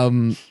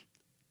 Yeah.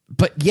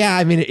 But yeah,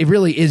 I mean, it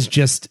really is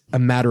just a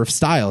matter of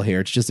style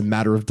here. It's just a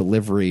matter of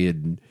delivery,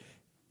 and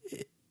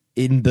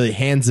in the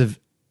hands of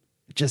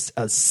just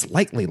a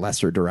slightly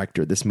lesser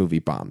director, this movie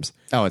bombs.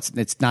 Oh,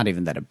 it's not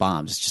even that it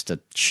bombs. It's just a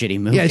shitty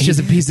movie. Yeah, it's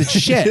just a piece of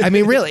shit. I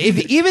mean, really,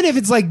 even if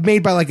it's like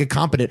made by like a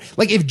competent,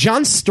 like if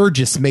John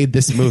Sturges made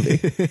this movie,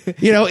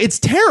 it's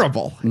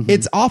terrible. Mm-hmm.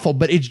 It's awful,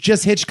 but it's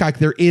just Hitchcock.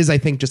 There is, I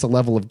think, just a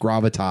level of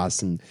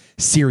gravitas and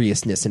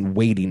seriousness and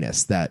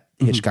weightiness that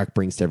Hitchcock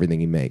brings to everything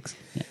he makes.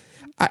 Yeah.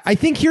 I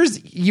think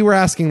you were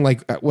asking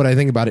like what I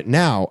think about it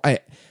now.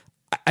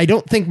 I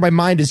don't think my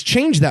mind has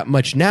changed that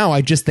much now.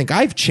 I just think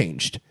I've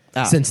changed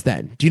since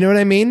then. Do you know what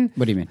I mean?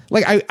 What do you mean?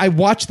 Like, I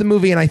watch the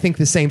movie and I think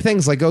the same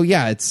things. Like, oh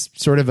yeah, it's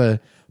sort of a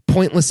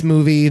pointless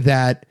movie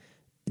that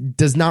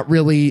does not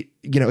really,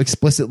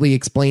 explicitly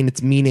explain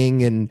its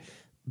meaning, and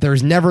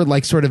there's never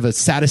like sort of a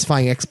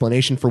satisfying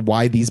explanation for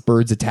why these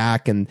birds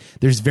attack, and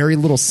there's very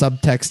little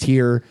subtext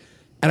here.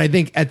 And I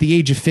think at the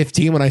age of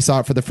 15, when I saw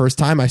it for the first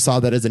time, I saw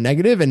that as a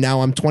negative, and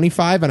now I'm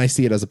 25 and I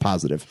see it as a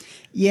positive.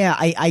 Yeah,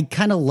 I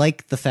kind of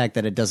like the fact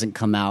that it doesn't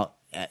come out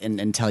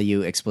and tell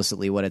you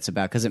explicitly what it's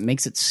about, because it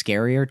makes it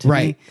scarier to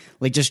me.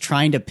 Like, just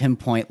trying to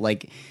pinpoint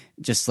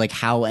just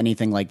how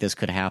anything like this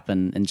could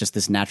happen, and just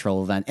this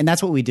natural event. And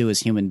that's what we do as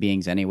human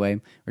beings anyway.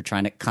 We're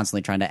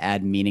constantly trying to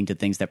add meaning to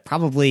things that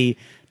probably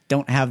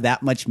don't have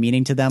that much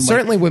meaning to them.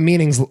 Certainly with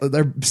meanings,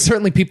 there are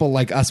certainly people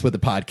like us with the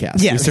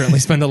podcast. Yeah. We certainly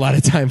spend a lot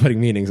of time putting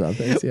meanings on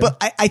things. Yeah.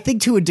 But I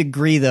think to a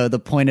degree, though, the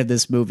point of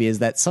this movie is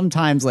that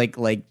sometimes with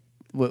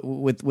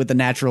the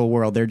natural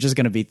world, there are just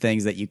going to be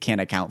things that you can't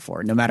account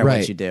for, no matter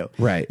what you do.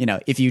 Right.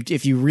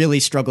 If you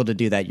really struggle to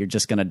do that, you're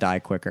just going to die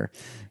quicker.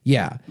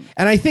 Yeah.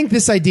 And I think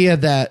this idea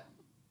that,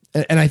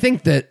 and I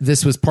think that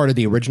this was part of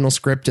the original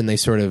script, and they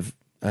sort of,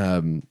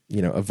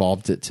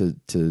 evolved it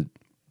to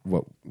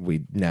what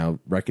we now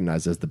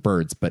recognize as the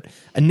birds. But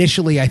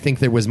initially, I think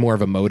there was more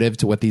of a motive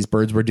to what these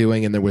birds were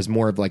doing, and there was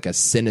more of like a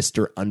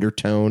sinister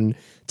undertone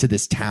to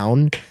this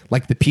town.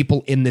 Like, the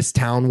people in this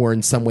town were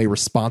in some way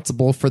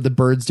responsible for the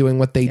birds doing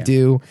what they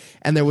do.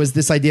 And there was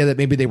this idea that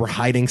maybe they were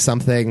hiding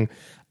something.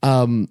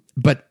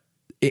 But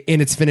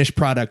in its finished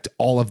product,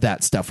 all of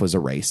that stuff was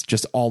erased.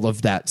 Just all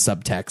of that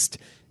subtext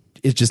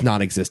is just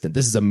non-existent.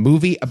 This is a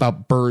movie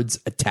about birds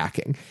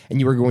attacking,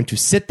 and you are going to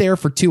sit there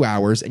for 2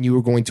 hours and you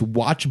are going to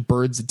watch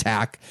birds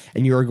attack,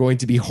 and you are going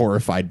to be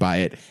horrified by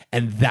it,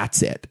 and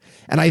that's it.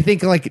 And I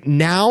think like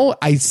now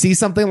I see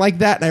something like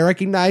that and I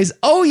recognize,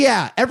 oh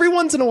yeah, every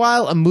once in a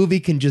while a movie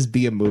can just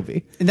be a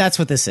movie. And that's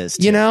what this is,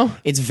 too.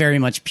 It's very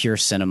much pure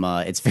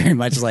cinema. It's very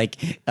much like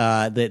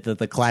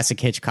the classic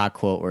Hitchcock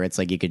quote where it's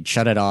like you could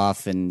shut it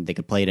off and they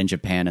could play it in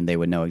Japan and they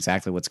would know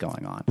exactly what's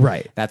going on.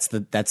 Right. That's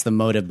the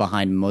motive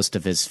behind most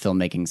of his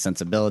filmmaking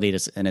sensibility,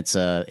 and it's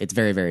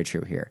very, very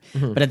true here.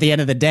 Mm-hmm. But at the end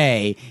of the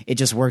day, it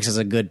just works as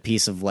a good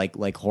piece of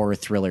like horror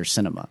thriller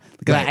cinema.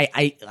 Because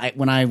I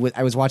when I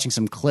was watching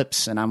some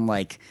clips, and I'm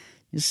like,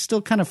 this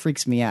still kind of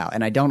freaks me out,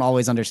 and I don't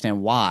always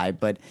understand why,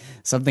 but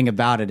something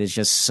about it is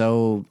just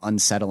so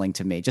unsettling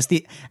to me.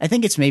 I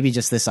think it's maybe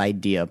just this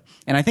idea,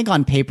 and I think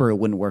on paper it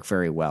wouldn't work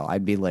very well.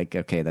 I'd be like,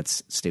 okay,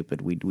 that's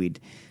stupid.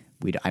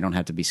 I don't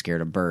have to be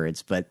scared of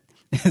birds, but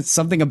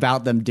something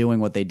about them doing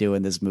what they do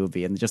in this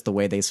movie, and just the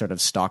way they sort of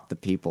stalk the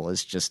people,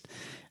 is just,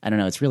 I don't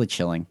know, it's really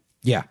chilling.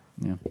 Yeah,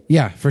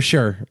 for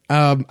sure.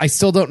 I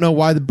still don't know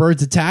why the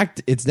birds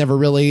attacked. It's never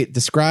really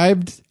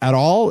described at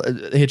all.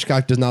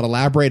 Hitchcock does not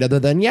elaborate, other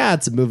than,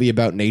 it's a movie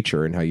about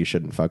nature and how you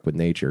shouldn't fuck with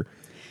nature.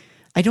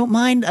 I don't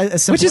mind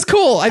which is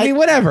cool. I mean,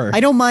 whatever. I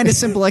don't mind a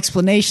simple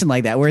explanation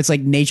like that, where it's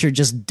like nature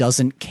just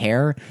doesn't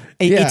care.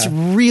 It's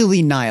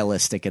really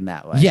nihilistic in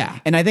that way. Yeah.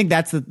 And I think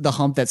that's the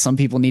hump that some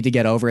people need to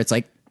get over. It's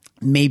like,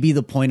 maybe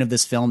the point of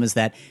this film is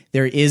that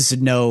there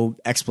is no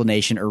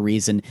explanation or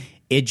reason.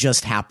 It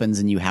just happens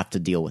and you have to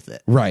deal with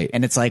it. Right.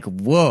 And it's like,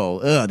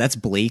 whoa, that's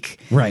bleak.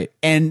 Right.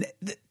 And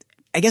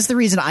I guess the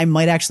reason I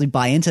might actually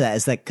buy into that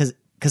is that because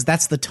because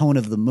that's the tone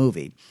of the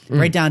movie,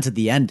 right down to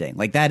the ending.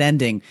 Like that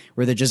ending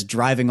where they're just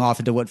driving off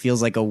into what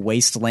feels like a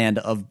wasteland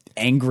of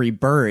angry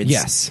birds.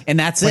 Yes. And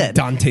that's like it.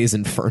 Dante's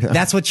Inferno.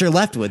 That's what you're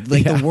left with.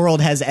 Like the world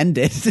has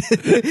ended.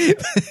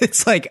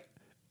 It's like,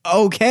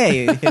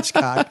 okay,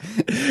 Hitchcock.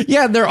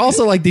 Yeah, and there are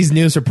also like these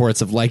news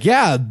reports of like,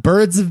 yeah,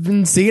 birds have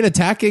been seen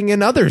attacking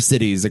in other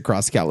cities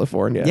across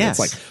California. Yes.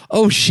 And it's like,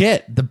 oh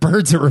shit, the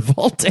birds are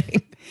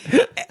revolting.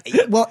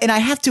 Well, and I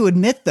have to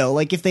admit though,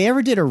 like if they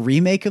ever did a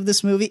remake of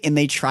this movie and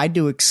they tried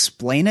to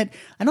explain it,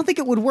 I don't think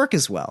it would work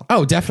as well.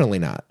 Oh, definitely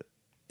not.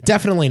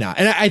 Definitely not.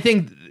 And I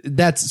think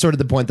that's sort of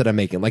the point that I'm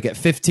making. Like at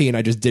 15,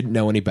 I just didn't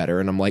know any better.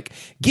 And I'm like,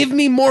 give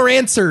me more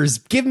answers.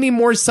 Give me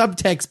more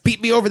subtext.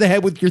 Beat me over the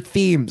head with your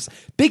themes.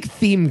 Big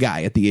theme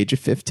guy at the age of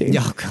 15.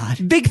 Oh,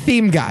 God. Big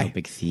theme guy.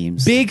 Big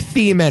themes. Big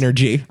theme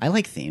energy. I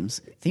like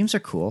themes. Themes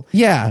are cool.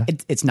 Yeah.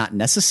 It's not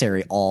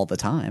necessary all the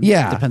time.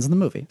 Yeah. It depends on the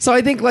movie. So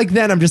I think like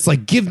then I'm just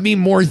like, give me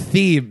more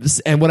themes.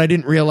 And what I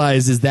didn't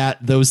realize is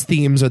that those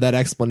themes or that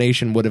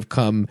explanation would have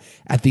come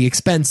at the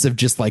expense of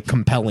just like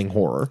compelling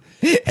horror.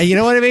 And you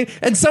know what I mean?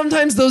 And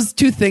sometimes those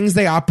two things,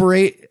 they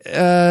operate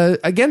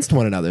against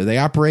one another. They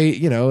operate,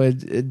 you know,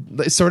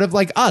 sort of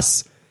like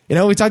Us. You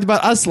know, we talked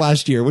about Us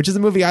last year, which is a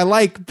movie I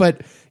like,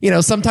 but you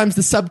know, sometimes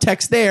the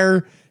subtext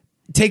there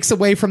takes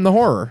away from the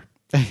horror.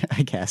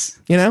 I guess.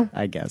 You know?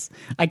 I guess.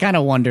 I kind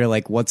of wonder,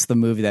 like, what's the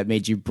movie that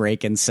made you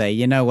break and say,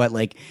 you know what,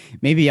 like,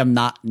 maybe I'm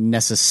not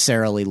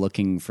necessarily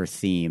looking for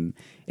theme.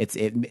 It's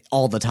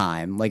all the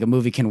time. Like, a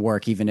movie can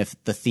work even if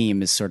the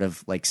theme is sort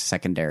of, like,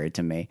 secondary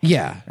to me.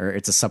 Yeah. Or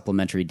it's a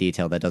supplementary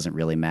detail that doesn't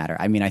really matter.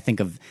 I mean, I think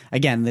of,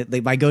 again,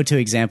 my go-to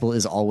example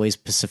is always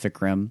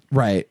Pacific Rim.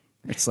 Right.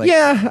 It's like,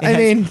 yeah,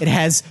 it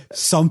has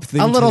something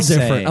a little to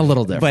different, say. a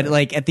little different. But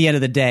like at the end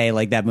of the day,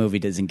 like that movie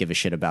doesn't give a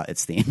shit about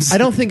its themes. I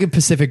don't think of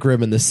Pacific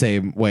Rim in the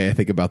same way I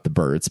think about the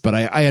birds, but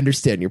I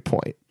understand your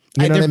point.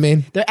 You know what I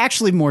mean? They're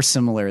actually more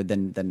similar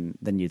than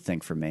you'd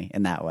think for me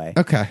in that way.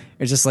 Okay.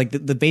 It's just like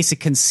the basic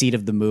conceit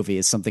of the movie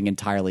is something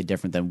entirely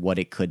different than what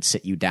it could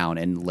sit you down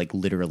and like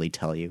literally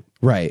tell you.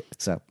 Right.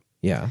 So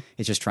yeah,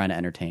 it's just trying to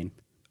entertain.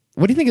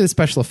 What do you think of the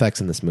special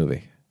effects in this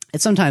movie?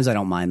 Sometimes I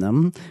don't mind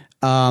them.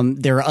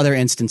 There are other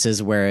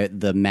instances where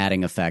the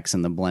matting effects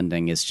and the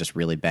blending is just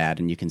really bad,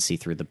 and you can see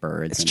through the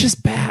birds. It's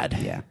just bad.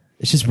 Yeah,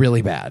 it's just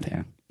really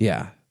bad.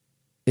 Yeah.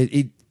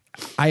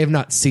 I have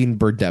not seen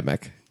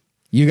Birdemic.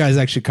 You guys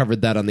actually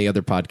covered that on the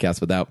other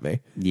podcast without me.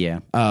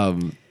 Yeah.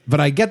 But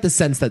I get the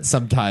sense that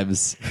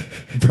sometimes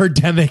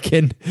Birdemic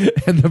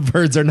and the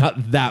birds are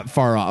not that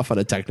far off on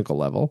a technical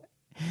level.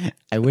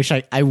 I wish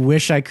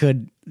I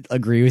could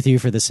agree with you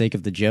for the sake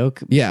of the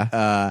joke.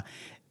 Yeah.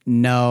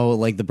 No,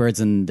 like the birds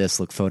in this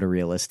look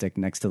photorealistic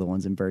next to the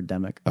ones in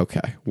Birdemic.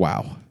 Okay.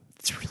 Wow.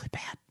 It's really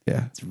bad.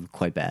 Yeah. It's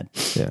quite bad.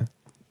 Yeah.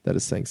 That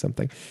is saying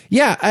something.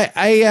 Yeah,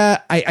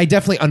 I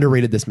definitely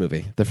underrated this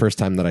movie the first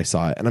time that I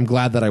saw it, and I'm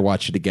glad that I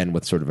watched it again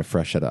with sort of a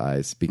fresh set of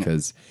eyes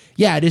because,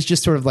 yeah, it is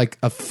just sort of like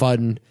a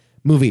fun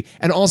movie.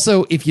 And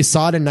also, if you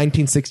saw it in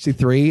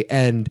 1963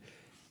 and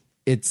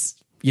it's,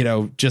 you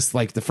know, just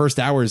like the first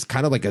hour is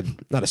kind of like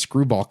not a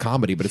screwball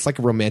comedy, but it's like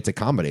a romantic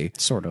comedy,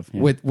 sort of,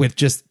 yeah. with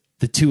just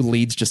the two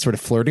leads just sort of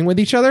flirting with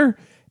each other.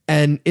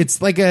 And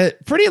it's like a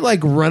pretty like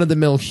run of the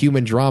mill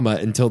human drama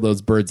until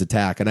those birds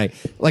attack. And I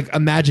like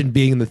imagine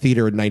being in the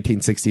theater in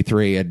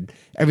 1963 and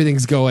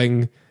everything's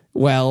going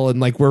well. And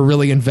like, we're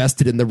really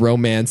invested in the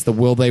romance, the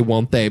will they,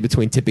 won't they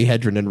between Tippi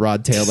Hedren and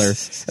Rod Taylor.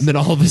 And then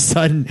all of a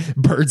sudden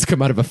birds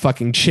come out of a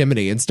fucking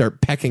chimney and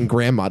start pecking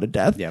grandma to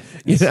death. Yeah.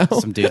 You know,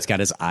 some dude's got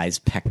his eyes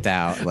pecked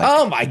out. Like,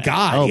 oh my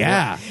God.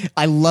 Yeah. Boy.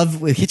 I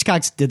love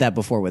Hitchcock did that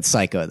before with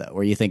Psycho though,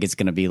 where you think it's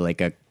going to be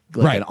like an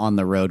on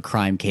the road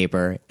crime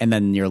caper, and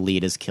then your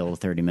lead is killed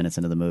 30 minutes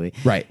into the movie.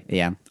 Right.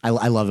 Yeah. I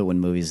love it when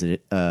movies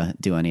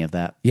do any of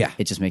that. Yeah.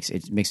 It just makes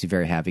me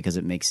very happy because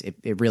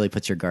it really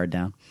puts your guard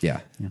down.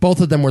 Yeah.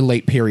 Both of them were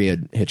late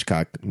period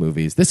Hitchcock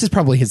movies. This is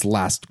probably his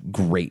last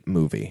great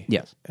movie.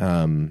 Yes.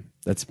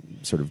 That's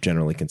sort of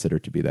generally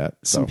considered to be that.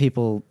 Some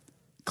people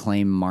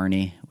claim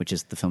Marnie, which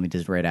is the film he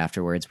did right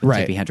afterwards with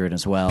Tippi Hedren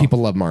as well. People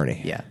love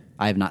Marnie. Yeah.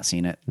 I have not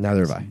seen it.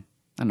 Neither have I. I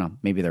don't know.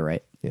 Maybe they're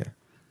right. Yeah.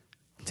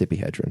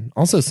 Tippi Hedren.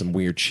 Also, some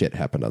weird shit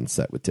happened on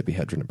set with Tippi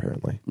Hedren,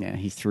 apparently. Yeah,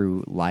 he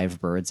threw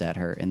live birds at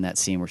her in that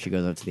scene where she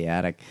goes up to the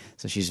attic.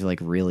 So she's like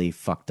really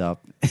fucked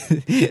up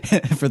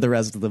for the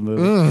rest of the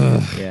movie.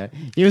 Ugh. Yeah,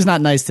 he was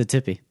not nice to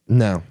Tippi.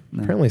 No.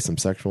 Apparently some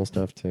sexual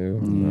stuff, too.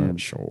 I'm not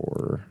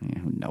sure. Yeah,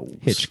 who knows?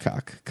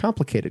 Hitchcock.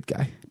 Complicated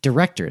guy.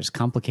 Directors.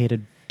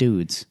 Complicated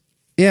dudes.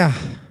 Yeah,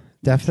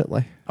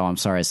 definitely. Oh, I'm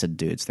sorry I said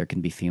dudes. There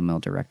can be female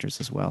directors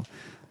as well.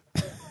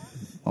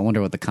 I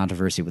wonder what the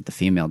controversy with the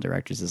female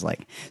directors is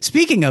like.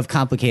 Speaking of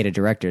complicated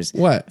directors,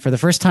 what? For the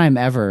first time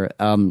ever,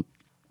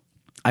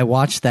 I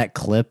watched that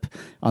clip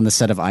on the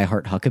set of I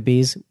Heart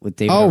Huckabees with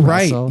David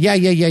Russell. Right.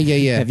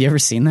 Yeah. Have you ever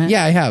seen that?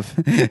 Yeah, I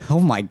have. Oh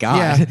my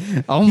God.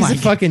 Yeah. Oh He's my a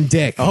fucking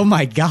dick. Oh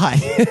my God.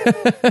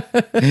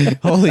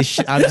 Holy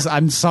shit.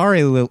 I'm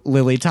sorry,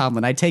 Lily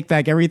Tomlin. I take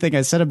back everything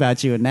I said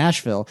about you in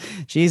Nashville.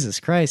 Jesus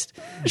Christ.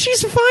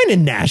 She's fine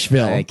in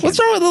Nashville. What's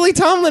wrong with Lily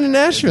Tomlin in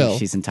Nashville?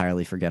 She's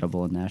entirely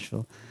forgettable in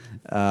Nashville.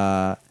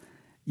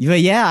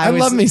 Yeah, I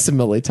love me some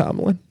Lily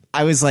Tomlin.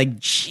 I was like,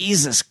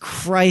 Jesus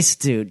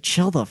Christ, dude,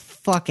 chill the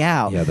fuck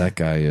out. Yeah, that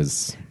guy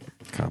is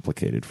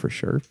complicated for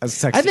sure. I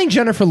think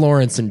Jennifer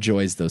Lawrence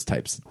enjoys those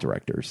types of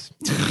directors.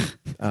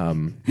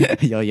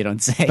 Yo, you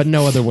don't say. But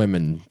no other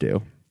women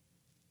do.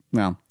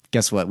 Well,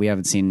 guess what? We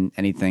haven't seen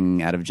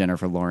anything out of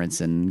Jennifer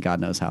Lawrence in God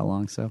knows how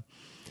long. So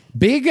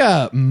big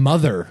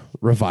Mother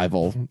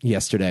revival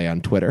yesterday on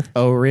Twitter.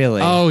 Oh,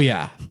 really? Oh,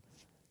 yeah.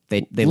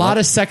 They a lot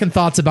of second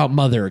thoughts about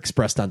Mother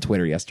expressed on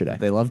Twitter yesterday.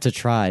 They love to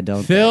try,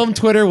 don't Film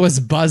Twitter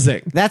was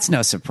buzzing. That's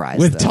no surprise.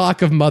 With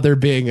talk of Mother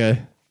being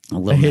a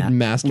hidden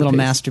masterpiece. Little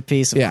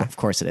masterpiece. Yeah. Of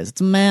course it is.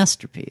 It's a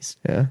masterpiece.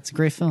 Yeah. It's a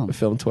great film.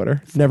 Film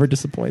Twitter never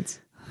disappoints.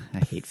 I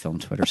hate Film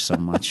Twitter so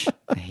much.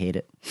 I hate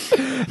it.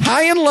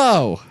 High and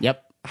Low.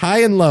 Yep.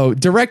 High and Low.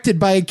 Directed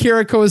by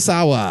Akira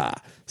Kurosawa.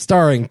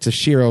 Starring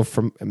Toshiro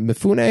from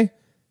Mifune.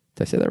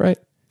 Did I say that right?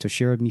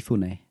 Toshiro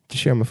Mifune.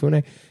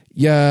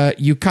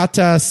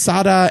 Yukata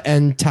Sada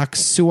and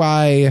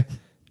Taksuai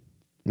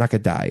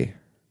Nakadai.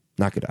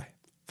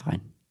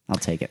 Fine. I'll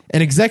take it.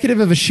 An executive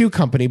of a shoe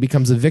company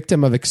becomes a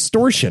victim of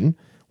extortion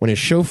when his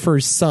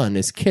chauffeur's son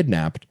is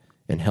kidnapped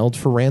and held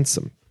for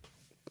ransom.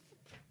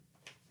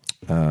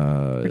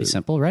 Pretty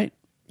simple, right?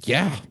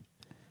 Yeah.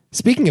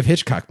 Speaking of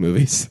Hitchcock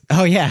movies.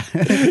 Oh, yeah.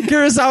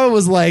 Kurosawa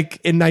was like,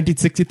 in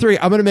 1963,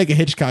 I'm going to make a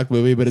Hitchcock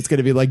movie, but it's going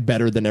to be like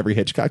better than every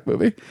Hitchcock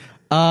movie.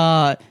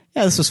 Yeah,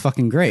 this was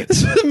fucking great.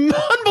 This was an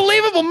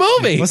unbelievable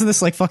movie. Wasn't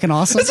this like fucking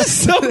awesome? This is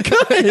so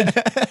good.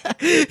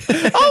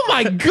 Oh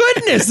my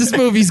goodness, this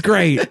movie's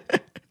great.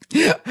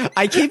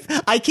 I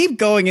keep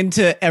going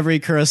into every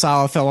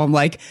Kurosawa film. I'm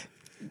like,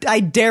 I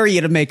dare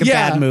you to make a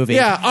bad movie.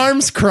 Yeah,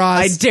 arms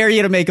crossed. I dare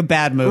you to make a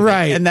bad movie.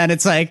 Right. And then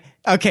it's like,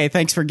 okay,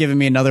 thanks for giving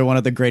me another one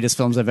of the greatest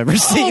films I've ever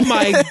seen. Oh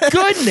my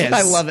goodness.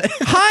 I love it.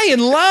 High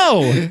and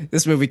Low.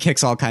 This movie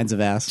kicks all kinds of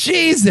ass.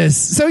 Jesus.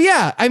 So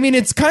yeah, I mean,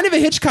 it's kind of a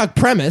Hitchcock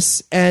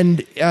premise,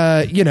 and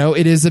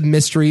it is a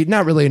mystery,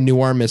 not really a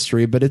noir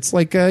mystery, but it's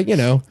like a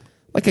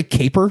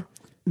caper.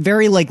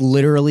 Very like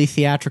literally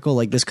theatrical.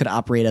 Like this could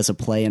operate as a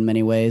play in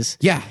many ways.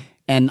 Yeah.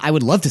 And I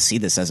would love to see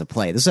this as a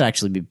play. This would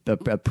actually be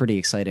a pretty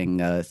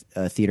exciting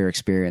theater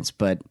experience.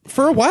 But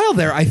for a while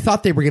there, I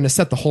thought they were going to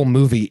set the whole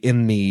movie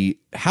in the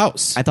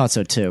house. I thought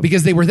so too,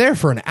 because they were there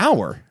for an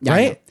hour,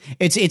 right?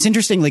 It's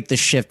interesting, like the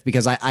shift,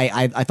 because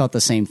I thought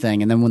the same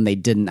thing, and then when they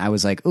didn't, I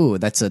was like, ooh,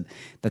 that's a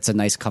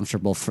nice,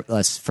 comfortable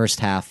first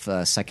half,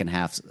 second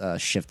half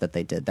shift that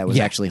they did. That was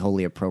actually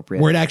wholly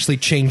appropriate. Where it actually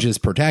changes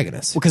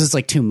protagonists. Because it's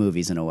like two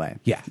movies in a way.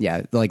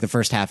 Yeah. Like the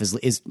first half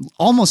is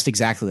almost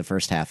exactly the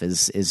first half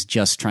is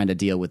just trying to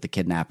deal with the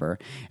kidnapper,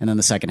 and then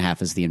the second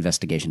half is the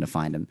investigation to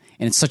find him.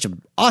 And it's such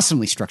an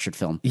awesomely structured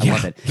film. I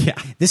love it. Yeah.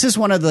 This is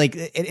one of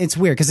the it's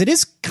weird because it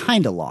is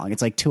kind of long.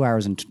 It's like 2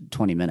 hours and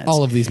 20 minutes.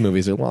 All of these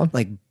movies are long.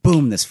 Like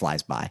boom, this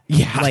flies by.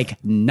 Yeah.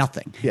 Like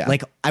nothing. Yeah.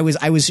 Like I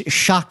was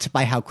shocked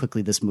by how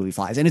quickly this movie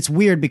flies. And it's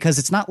weird because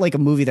it's not like a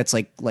movie that's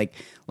like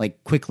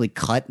quickly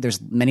cut.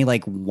 There's many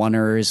like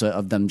oneers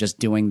of them just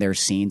doing their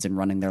scenes and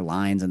running their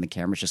lines, and the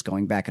camera's just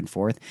going back and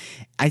forth.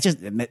 I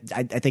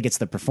think it's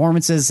the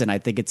performances, and I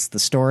think it's the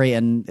story,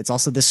 and it's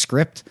also the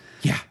script.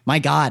 Yeah. My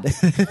God.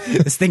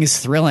 This thing is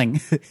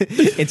thrilling.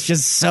 It's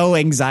just so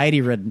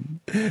anxiety ridden.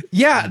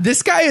 Yeah,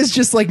 this guy is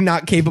just like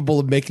not capable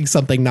of making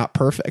something not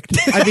perfect.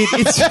 I mean,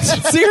 it's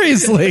just,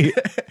 seriously.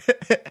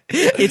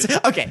 It's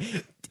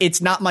okay.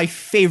 It's not my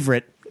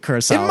favorite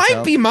Kurosawa. It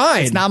might be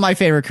mine. It's not my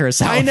favorite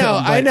Kurosawa.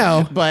 I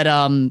know.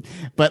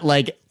 But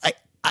like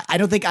I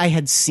don't think I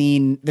had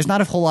seen. There's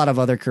not a whole lot of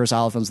other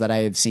Kurosawa films that I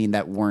have seen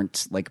that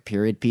weren't like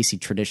period piece. He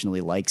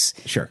traditionally likes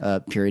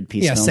period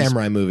piece. Yeah, films.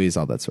 samurai movies,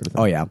 all that sort of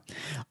thing. Oh yeah,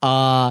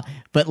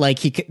 but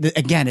like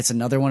again, it's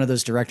another one of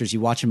those directors.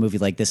 You watch a movie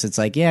like this, it's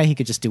like, yeah, he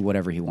could just do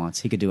whatever he wants.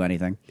 He could do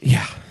anything.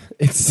 Yeah,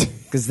 it's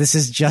because this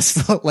is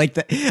just like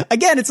the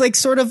again. It's like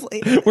sort of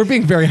we're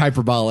being very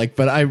hyperbolic,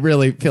 but I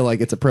really feel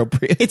like it's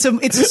appropriate. It's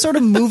a sort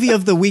of movie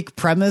of the week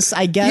premise,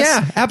 I guess.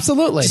 Yeah,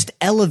 absolutely. Just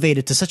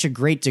elevated to such a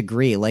great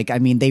degree. Like, I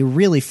mean, they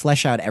really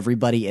flesh out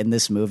everybody in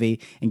this movie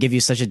and give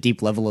you such a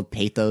deep level of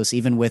pathos,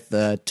 even with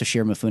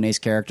Toshiro Mifune's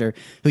character,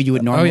 who you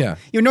would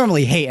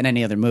normally hate in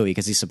any other movie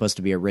because he's supposed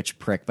to be a rich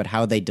prick. But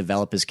how they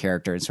develop his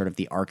character and sort of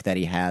the arc that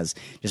he has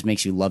just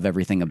makes you love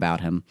everything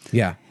about him.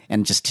 Yeah.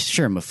 And just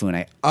Toshiro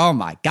Mifune, oh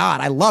my God,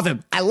 I love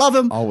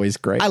him. Always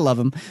great. I love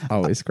him.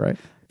 Always great.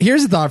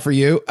 Here's a thought for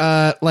you.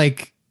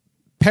 Like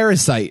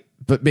Parasite,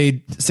 but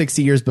made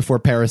 60 years before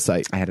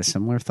Parasite. I had a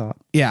similar thought.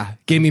 Yeah,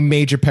 gave me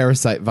major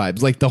Parasite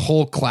vibes, like the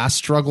whole class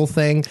struggle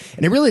thing.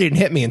 And it really didn't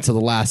hit me until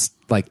the last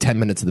like 10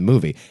 minutes of the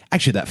movie.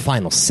 Actually, that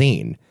final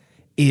scene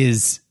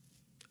is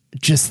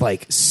just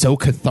like so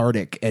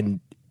cathartic and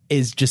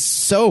is just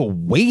so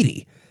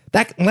weighty.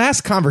 That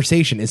last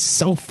conversation is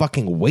so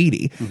fucking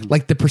weighty. Mm-hmm.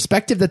 Like the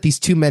perspective that these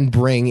two men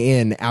bring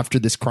in after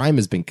this crime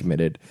has been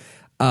committed.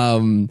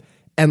 And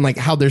like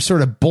how they're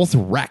sort of both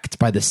wrecked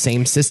by the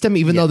same system,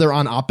 even though they're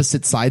on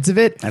opposite sides of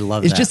it. I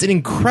love it's that. just an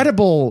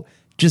incredible,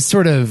 just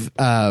sort of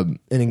an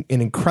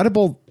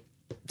incredible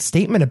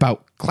statement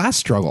about class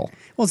struggle.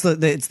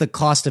 Well, it's the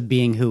cost of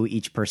being who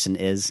each person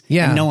is.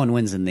 Yeah. And no one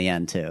wins in the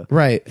end, too.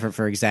 Right.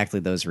 For exactly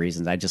those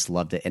reasons. I just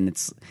loved it. And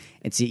it's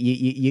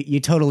you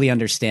totally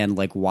understand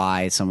like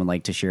why someone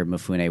like Toshiro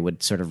Mifune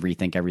would sort of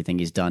rethink everything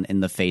he's done in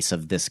the face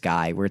of this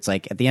guy, where it's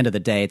like at the end of the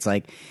day, it's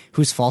like,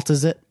 whose fault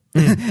is it?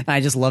 And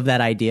I just love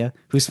that idea.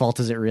 Whose fault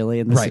is it really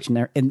in this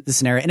scenario?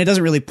 And it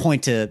doesn't really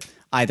point to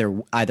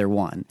either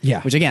one.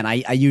 Yeah. Which again,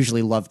 I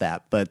usually love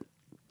that, but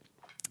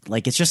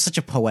like it's just such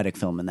a poetic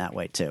film in that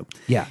way too.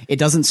 Yeah. It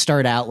doesn't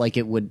start out like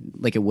it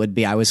would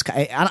be.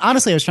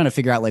 Honestly I was trying to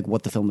figure out like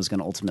what the film was going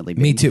to ultimately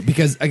be. Me too,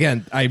 because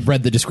again, I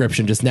read the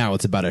description just now.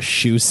 It's about a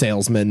shoe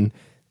salesman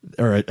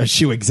or a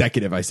shoe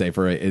executive, I say,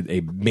 for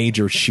a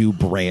major shoe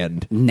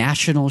brand.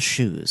 National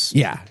Shoes.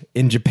 Yeah,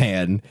 in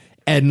Japan.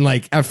 And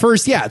like at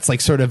first, yeah, it's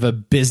like sort of a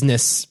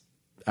business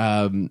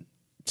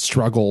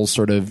struggle,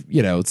 sort of,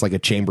 it's like a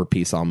chamber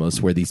piece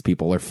almost, where these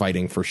people are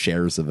fighting for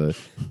shares of a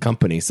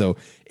company. So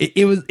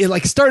it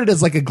like started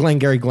as like a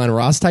Glengarry Glen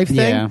Ross type thing.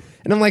 Yeah.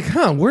 And I'm like,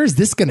 where is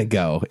this gonna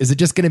go? Is it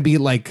just gonna be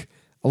like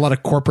a lot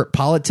of corporate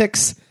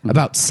politics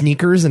about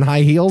sneakers and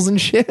high heels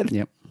and shit?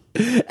 Yep.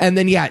 And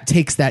then it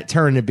takes that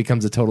turn and it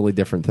becomes a totally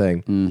different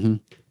thing. Mm-hmm.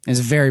 It's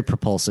very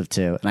propulsive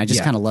too, and I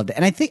just kind of loved it.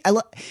 And I think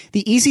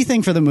the easy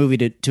thing for the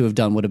movie to have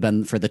done would have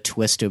been for the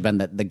twist to have been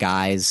that the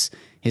guys,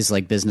 his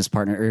like business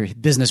partner or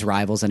business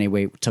rivals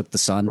anyway, took the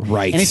son.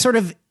 Right. And they sort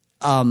of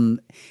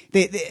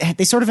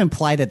they sort of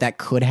imply that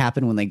could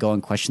happen when they go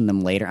and question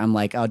them later. I'm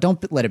like, oh,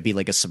 don't let it be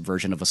like a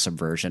subversion of a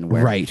subversion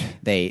where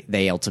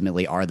they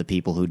ultimately are the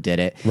people who did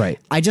it. Right.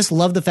 I just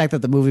love the fact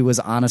that the movie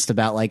was honest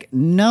about like,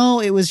 no,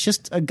 it was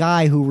just a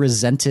guy who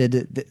resented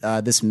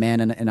this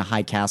man in a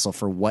high castle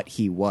for what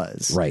he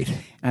was. Right.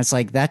 And it's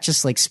like that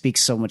just like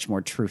speaks so much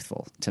more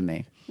truthful to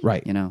me.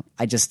 Right.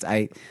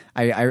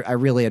 I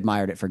really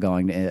admired it for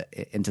going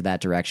into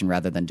that direction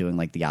rather than doing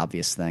like the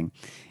obvious thing.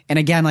 And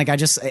again, like I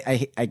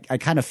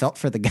kind of felt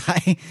for the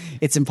guy.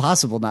 It's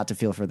impossible not to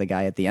feel for the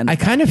guy at the end. I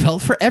kind of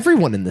felt for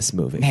everyone in this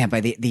movie. Man,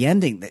 by the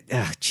ending,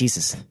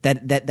 Jesus,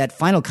 that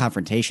final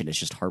confrontation is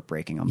just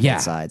heartbreaking on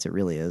both sides. It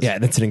really is. Yeah,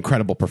 that's an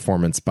incredible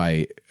performance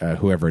by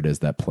whoever it is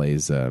that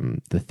plays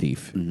the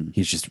thief. Mm-hmm.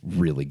 He's just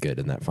really good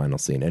in that final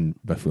scene. And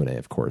Mifune,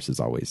 of course, is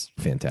always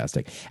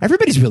fantastic.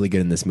 Everybody's really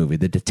good in this movie.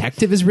 The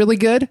detective is really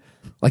good.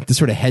 Like the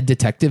sort of head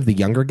detective, the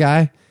younger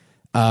guy.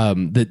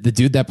 The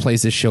dude that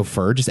plays his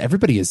chauffeur, just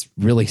everybody is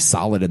really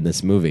solid in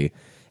this movie.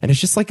 And it's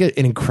just like an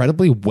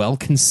incredibly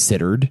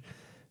well-considered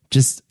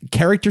just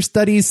character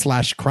studies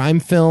 /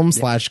 crime film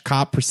 /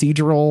 cop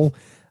procedural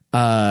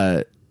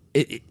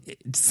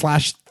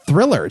 /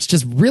 thriller. It's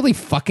just really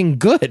fucking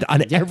good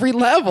on every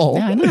level.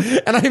 Yeah, I know.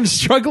 And I'm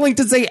struggling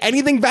to say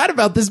anything bad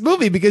about this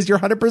movie because you're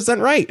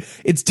 100% right.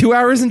 It's 2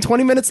 hours and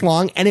 20 minutes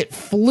long and it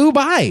flew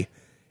by.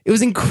 It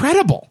was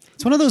incredible.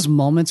 It's one of those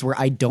moments where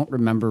I don't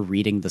remember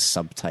reading the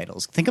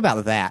subtitles. Think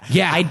about that.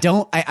 Yeah. I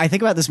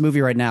think about this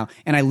movie right now,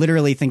 and I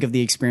literally think of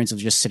the experience of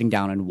just sitting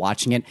down and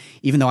watching it,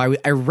 even though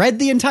I read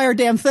the entire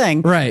damn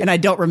thing, right? And I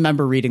don't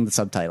remember reading the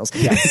subtitles.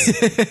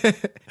 Yes.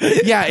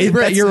 Yeah,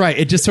 you're right.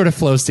 It just sort of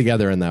flows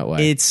together in that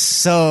way. It's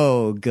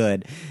so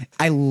good.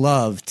 I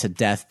love to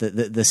death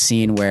the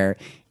scene where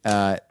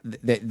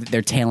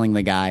they're tailing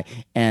the guy,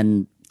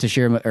 and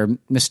Toshiro or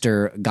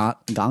Mr.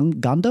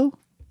 Gondo?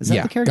 Is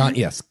that the character?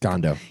 Yes,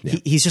 Gondo. Yeah.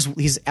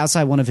 He's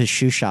outside one of his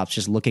shoe shops,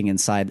 just looking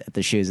inside at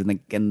the shoes, and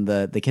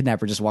the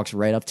kidnapper just walks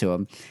right up to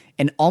him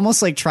and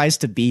almost like tries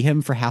to be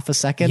him for half a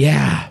second.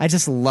 Yeah, I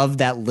just love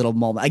that little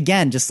moment.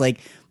 Again, just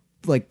like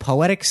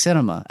poetic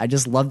cinema. I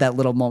just love that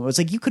little moment. It's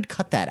like you could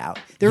cut that out.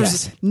 There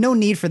was no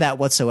need for that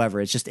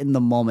whatsoever. It's just in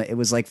the moment. It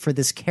was like for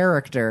this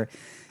character,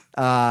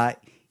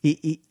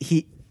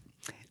 he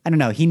I don't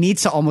know. He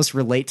needs to almost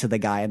relate to the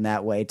guy in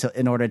that way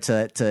in order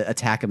to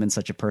attack him in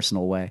such a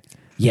personal way.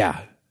 Yeah.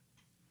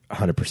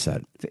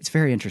 100%. It's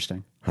very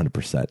interesting.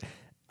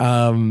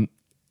 100%.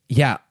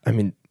 Yeah, I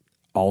mean,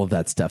 all of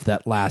that stuff.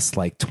 That last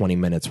like 20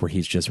 minutes where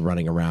he's just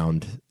running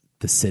around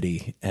the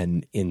city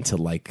and into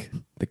like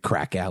the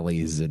crack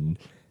alleys, and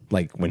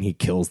like when he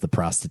kills the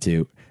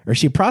prostitute. Or is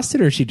she a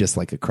prostitute or is she just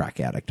like a crack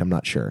addict? I'm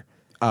not sure.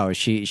 Oh,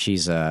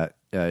 she's a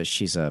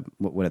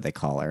what do they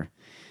call her?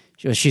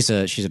 She's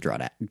a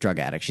drug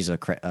addict. She's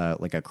like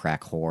a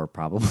crack whore,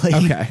 probably.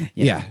 Okay,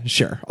 yeah,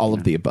 sure, all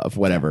of the above,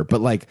 whatever. But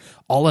like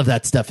all of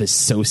that stuff is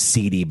so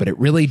seedy, but it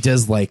really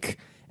does like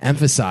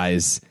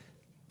emphasize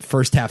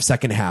first half,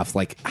 second half,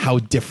 like how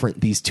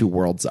different these two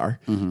worlds are.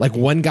 Mm-hmm. Like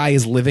one guy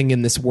is living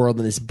in this world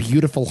in this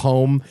beautiful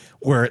home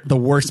where the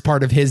worst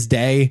part of his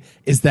day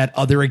is that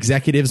other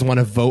executives want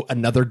to vote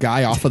another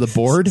guy off of the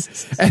board,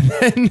 and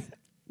then.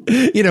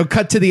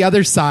 Cut to the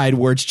other side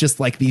where it's just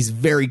like these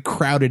very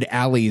crowded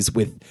alleys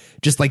with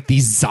just like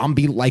these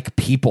zombie-like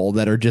people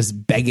that are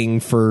just begging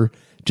for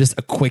just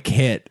a quick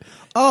hit.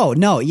 Oh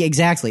no, yeah,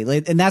 exactly,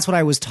 and that's what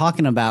I was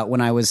talking about when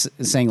I was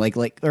saying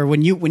or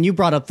when you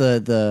brought up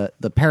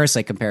the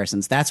Parasite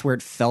comparisons. That's where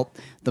it felt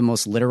the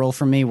most literal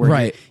for me. Where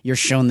Right. you're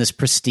shown this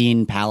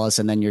pristine palace,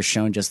 and then you're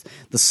shown just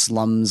the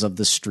slums of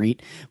the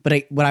street.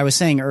 But what I was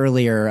saying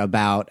earlier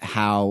about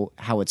how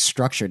it's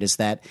structured is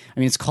that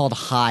it's called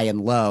high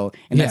and low,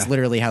 and that's Yeah.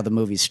 literally how the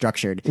movie's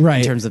structured Right.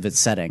 in terms of its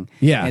setting.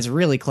 Yeah. And it's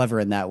really clever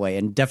in that way,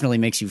 and definitely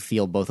makes you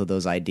feel both of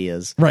those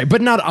ideas. Right,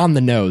 but not on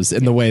the nose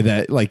in the way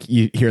that like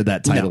you hear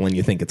that title No. and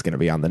you think it's going to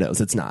be on the nose.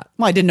 It's not.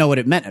 Well, I didn't know what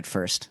it meant at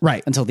first,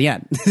 Right. until the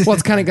end. Well,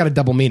 it's kind of got a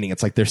double meaning.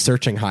 It's like they're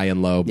searching high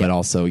and low, but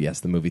also, yes,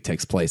 the movie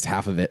takes place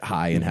half of it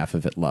high and half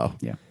of it low.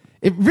 Yeah.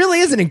 It really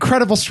is an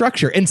incredible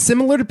structure. And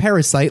similar to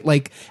Parasite,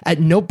 like at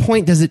no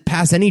point does it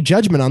pass any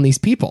judgment on these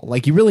people.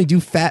 Like you really do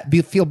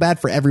feel bad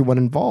for everyone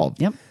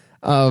involved. Yep.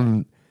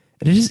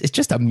 It's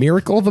just a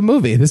miracle of a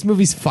movie. This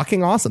movie's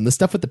fucking awesome. The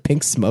stuff with the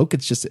pink smoke,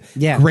 it's just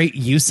great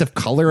use of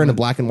color in a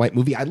black and white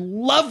movie. I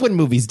love when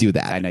movies do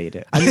that. I know you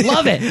do. I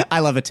love it. I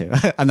love it too.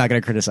 I'm not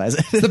going to criticize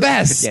it. It's the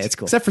best. Yeah, it's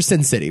cool. Except for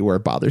Sin City, where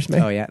it bothers me.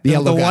 Oh, yeah. The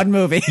The one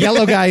movie.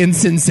 Yellow guy in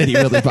Sin City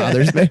really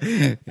bothers me.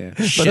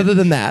 But other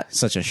than that,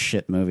 Such a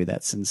shit movie,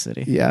 that Sin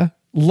City. yeah.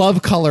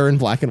 Love color in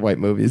black and white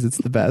movies. It's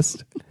the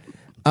best.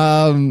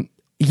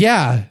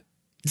 Yeah.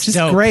 It's just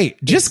Dope.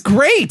 great. Just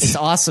great. It's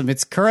awesome.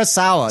 It's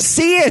Kurosawa.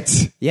 See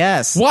it.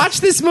 Yes.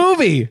 Watch this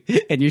movie.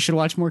 And you should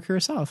watch more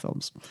Kurosawa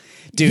films.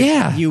 Dude,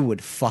 Yeah. you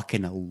would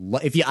fucking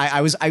love if you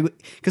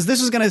because this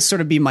was going to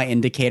sort of be my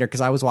indicator,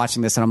 because I was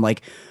watching this and I'm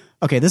like,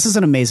 okay, this is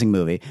an amazing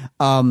movie.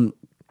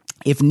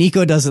 If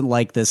Nico doesn't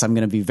like this, I'm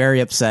going to be very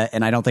upset,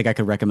 and I don't think I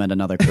could recommend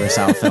another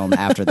Kurosawa film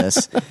after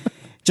this.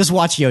 Just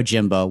watch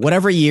Yojimbo.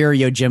 Whatever year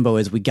Yojimbo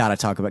is, we got to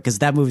talk about, because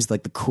that movie's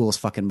like the coolest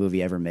fucking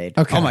movie ever made.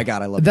 Okay. Oh my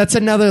God, I love it. That's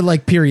another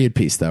like period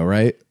piece though,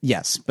 right?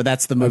 Yes, but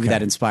that's the movie Okay.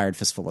 that inspired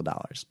Fistful of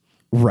Dollars.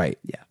 Right.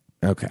 Yeah.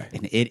 Okay.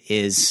 And it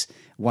is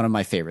one of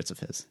my favorites of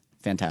his.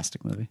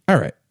 Fantastic movie. All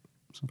right.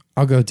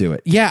 I'll go do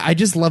it. Yeah, I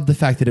just love the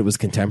fact that it was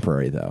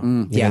contemporary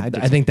though. yeah,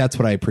 I think that's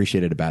what I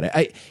appreciated about it.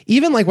 I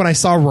even like when I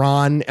saw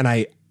Ron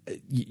and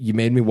you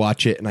made me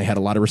watch it, and I had a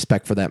lot of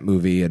respect for that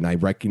movie, and I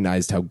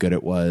recognized how good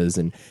it was.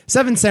 And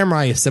Seven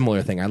Samurai, a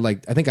similar thing. I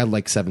think I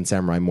like Seven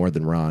Samurai more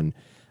than Ron.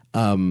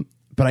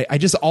 But I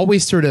just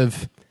always sort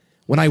of,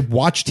 when I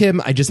watched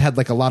him, I just had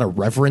like a lot of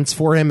reverence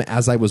for him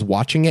as I was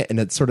watching it, and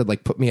it sort of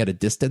like put me at a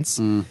distance.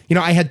 You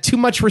know, I had too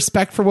much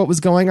respect for what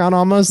was going on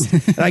almost,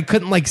 and I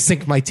couldn't like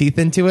sink my teeth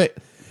into it.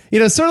 You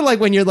know, sort of like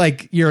when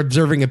you're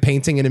observing a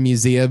painting in a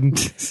museum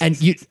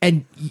and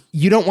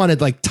you don't want to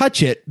like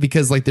touch it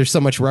because like there's so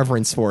much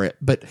reverence for it,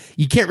 but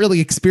you can't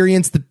really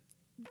experience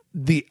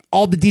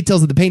all the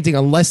details of the painting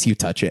unless you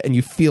touch it and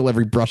you feel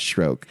every brush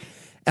stroke.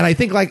 And I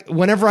think like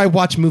whenever I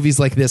watch movies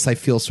like this, I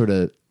feel sort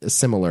of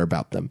similar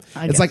about them.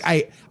 It's like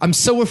I'm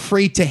so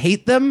afraid to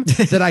hate them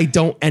that I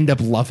don't end up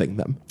loving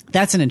them.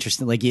 That's an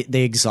interesting, like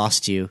they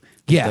exhaust you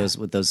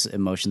with those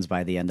emotions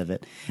by the end of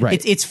it.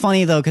 Right. It's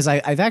funny though, because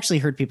I've actually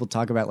heard people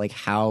talk about like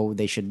how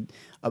they should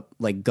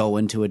like go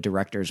into a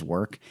director's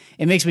work.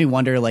 It makes me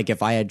wonder like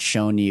if I had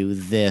shown you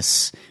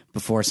this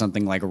before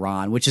something like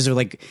Ron, which is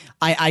like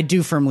I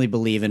do firmly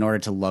believe in order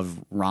to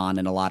love Ron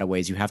in a lot of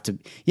ways, you have to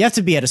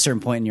be at a certain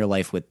point in your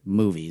life with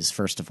movies,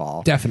 first of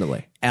all.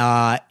 Definitely.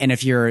 And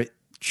if you're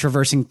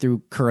traversing through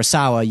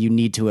Kurosawa, you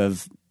need to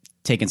have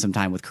taken some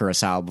time with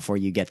Kurosawa before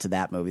you get to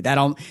that movie.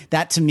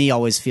 That to me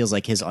always feels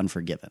like his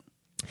Unforgiven.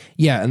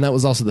 Yeah, and that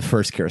was also the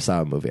first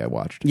Kurosawa movie I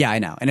watched. Yeah, I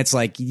know. And it's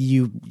like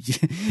you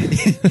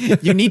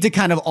need to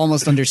kind of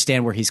almost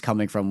understand where he's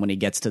coming from when he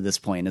gets to this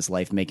point in his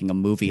life making a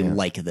movie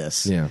like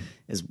this. Yeah.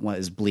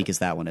 As bleak as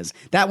that one is.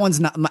 That one's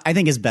not, I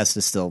think his best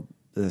is still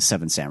The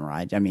Seven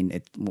Samurai. I mean,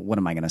 what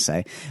am I going to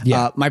say?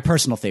 Yeah. My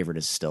personal favorite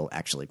is still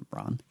actually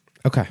Ron.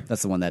 Okay.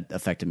 That's the one that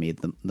affected me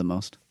the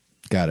most.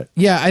 Got it.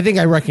 Yeah, I think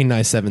I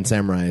recognize Seven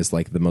Samurai as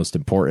like the most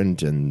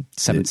important and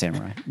Seven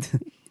Samurai.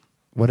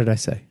 What did I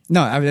say?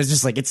 No, I was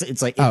just like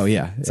it's like Oh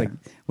yeah, it's yeah. like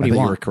what do you I thought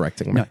want? You were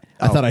correcting me. No.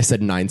 I thought I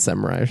said 9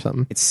 samurai or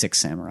something. It's 6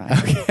 samurai.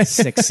 Okay.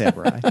 6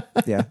 samurai.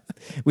 Yeah,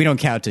 we don't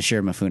count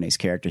Toshiro Mifune's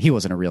character. He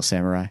wasn't a real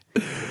samurai.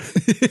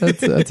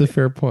 That's a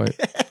fair point.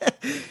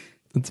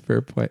 That's a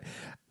fair point.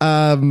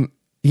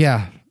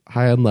 Yeah,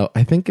 High and Low.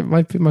 I think it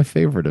might be my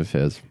favorite of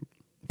his,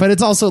 but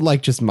it's also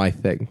like just my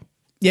thing.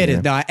 Yeah, it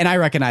is. No, and I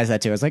recognize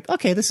that too. I was like,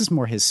 okay, this is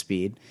more his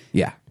speed.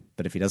 Yeah,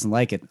 But if he doesn't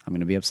like it, I'm going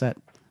to be upset.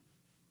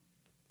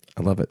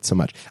 I love it so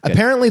much.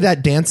 Apparently,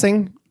 that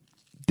dancing,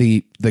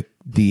 the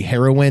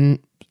heroine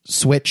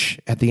switch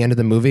at the end of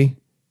the movie,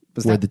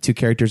 where the two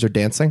characters are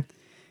dancing.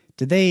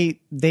 Did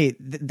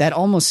that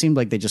almost seemed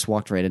like they just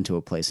walked right into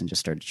a place and just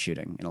started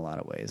shooting in a lot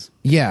of ways.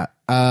 Yeah,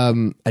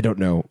 I don't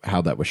know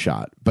how that was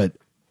shot, but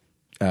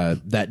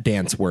that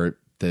dance where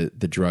the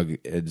drug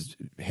is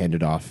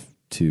handed off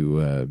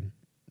to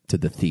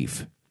the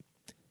thief,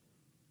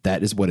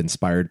 that is what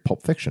inspired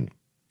Pulp Fiction.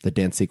 The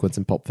dance sequence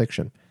in Pulp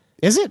Fiction.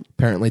 Is it?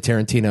 Apparently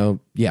Tarantino,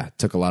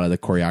 took a lot of the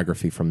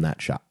choreography from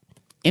that shot.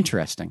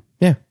 Interesting.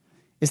 Yeah.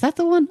 Is that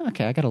the one?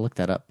 Okay, I got to look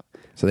that up.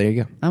 So there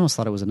you go. I almost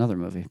thought it was another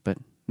movie, but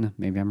no,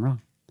 maybe I'm wrong.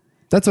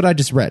 That's what I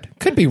just read.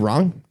 Could be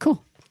wrong.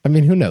 Cool. I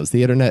mean, who knows?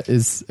 The internet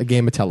is a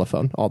game of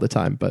telephone all the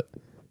time, but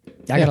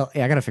I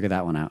gotta figure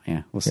that one out.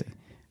 Yeah, we'll see.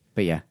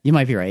 But yeah, you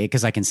might be right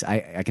because I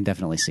can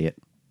definitely see it.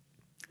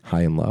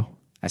 High and low.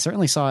 I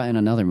certainly saw it in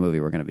another movie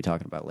we're going to be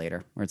talking about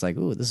later, where it's like,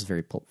 ooh, this is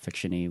very Pulp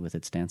Fiction-y with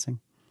its dancing.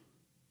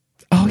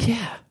 Oh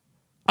yeah.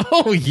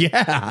 Oh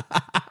yeah.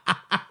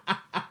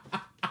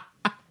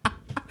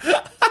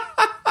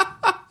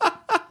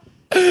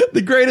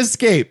 The Great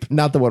Escape,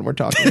 not the one we're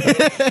talking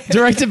about.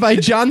 Directed by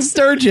John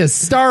Sturges,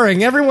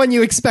 starring everyone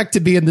you expect to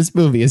be in this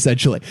movie,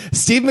 essentially.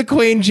 Steve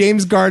McQueen,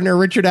 James Gardner,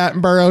 Richard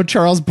Attenborough,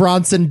 Charles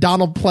Bronson,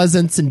 Donald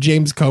Pleasance, and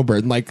James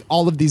Coburn. Like,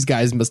 all of these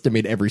guys must have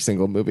made every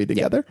single movie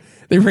together.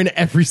 Yep. They were in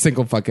every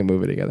single fucking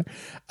movie together.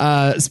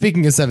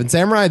 Speaking of Seven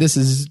Samurai, this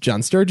is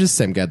John Sturges,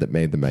 same guy that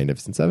made The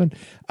Magnificent Seven.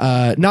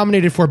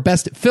 Nominated for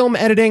Best Film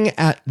Editing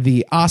at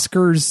the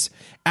Oscars.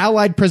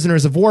 Allied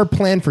prisoners of war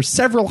planned for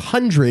several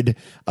hundred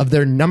of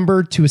their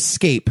number to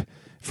escape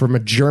from a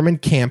German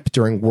camp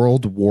during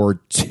World War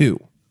II.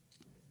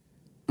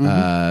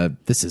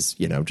 This is,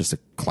 just a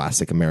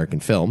classic American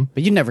film.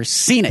 But you've never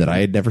seen it. That I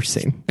had never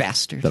seen.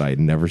 Bastard. That I had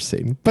never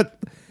seen. But,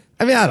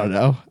 I mean, I don't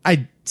know.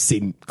 I'd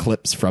seen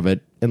clips from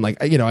it. And,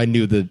 I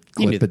knew the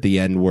clip at the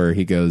end where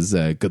he goes,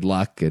 good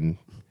luck. And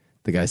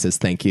the guy says,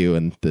 thank you.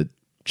 And the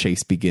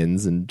chase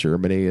begins in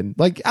Germany. And,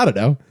 I don't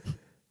know.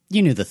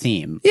 You knew the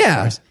theme.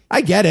 Yeah,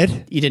 I get it.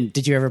 You didn't?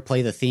 Did you ever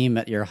play the theme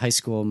at your high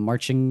school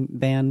marching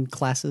band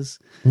classes?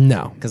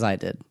 No, because I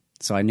did.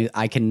 So I knew.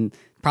 I can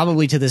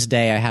probably to this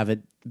day I have it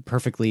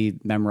perfectly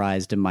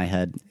memorized in my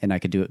head, and I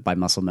could do it by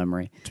muscle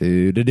memory.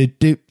 Gonna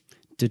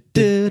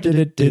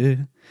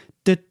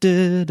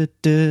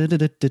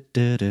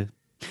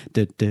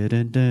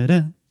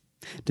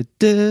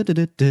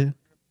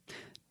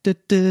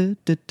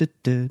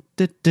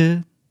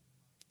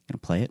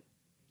play it.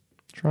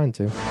 Trying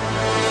to.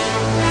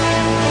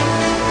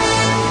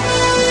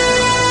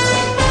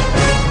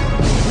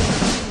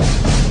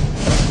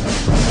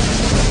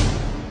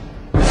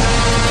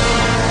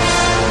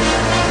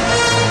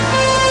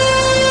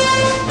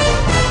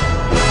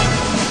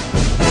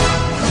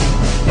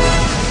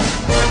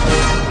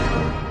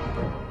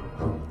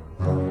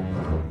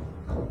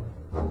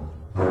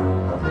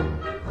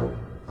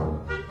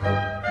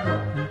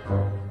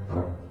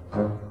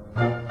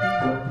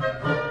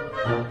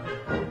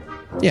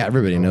 Yeah,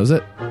 everybody knows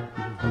it.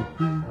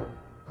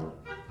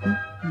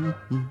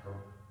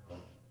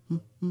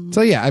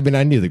 So yeah, I mean,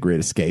 I knew The Great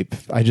Escape.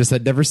 I just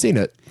had never seen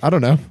it. I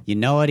don't know. You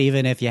know it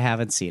even if you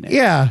haven't seen it.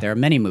 Yeah. There are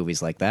many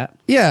movies like that.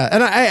 Yeah,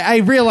 and I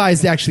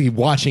realized actually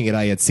watching it,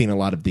 I had seen a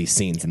lot of these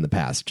scenes in the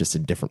past, just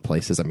in different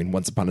places. I mean,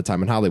 Once Upon a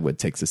Time in Hollywood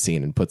takes a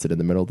scene and puts it in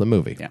the middle of the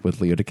movie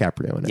with Leo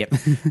DiCaprio in it.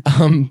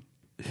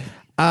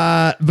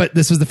 Yep. But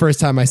this was the first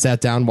time I sat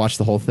down, watched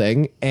the whole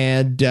thing,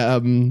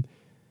 and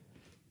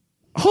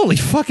holy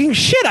fucking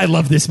shit, I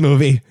love this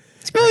movie.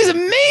 This movie's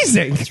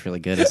amazing. It's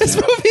really good. This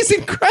movie's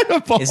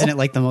incredible. Isn't it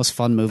like the most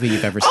fun movie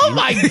you've ever seen? Oh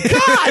my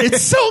God,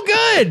 it's so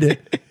good.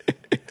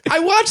 I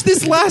watched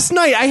this last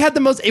night.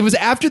 It was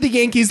after the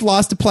Yankees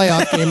lost a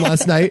playoff game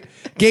last night.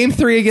 Game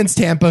 3 against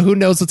Tampa. Who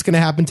knows what's going to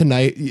happen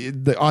tonight?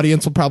 The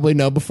audience will probably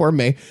know before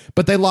me.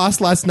 But they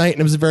lost last night, and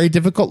it was a very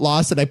difficult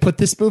loss. And I put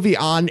this movie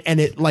on, and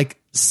it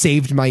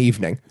saved my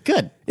evening.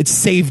 Good. It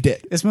saved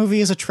it. This movie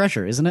is a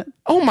treasure, isn't it?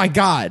 Oh my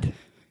God.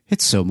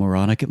 It's so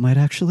moronic it might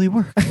actually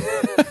work.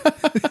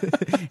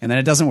 And then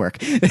it doesn't work.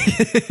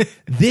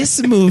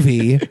 This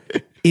movie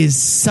is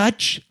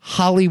such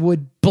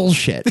Hollywood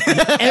bullshit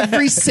on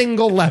every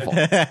single level.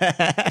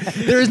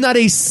 There is not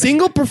a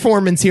single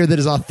performance here that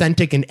is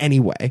authentic in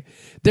any way.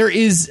 There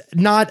is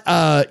not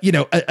a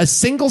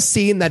single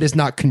scene that is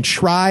not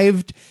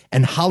contrived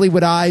and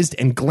Hollywoodized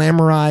and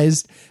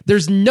glamorized.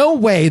 There's no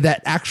way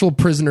that actual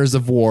prisoners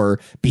of war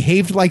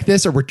behaved like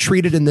this or were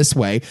treated in this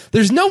way.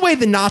 There's no way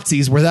the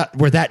Nazis were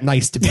that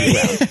nice to be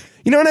around.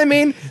 You know what I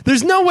mean?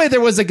 There's no way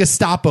there was a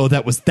Gestapo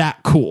that was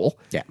that cool.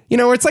 Yeah.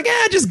 Where it's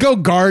just go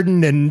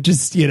garden and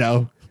just,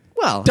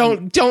 well,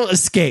 don't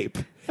escape.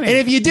 I mean, and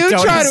if you do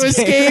try to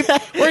escape,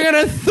 we're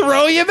going to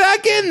throw you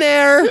back in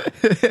there.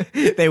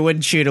 They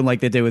wouldn't shoot him like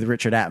they did with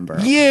Richard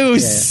Attenborough. You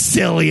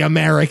silly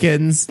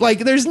Americans.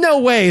 There's no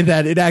way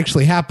that it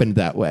actually happened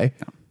that way.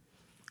 No.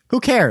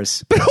 Who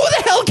cares? But who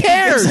the hell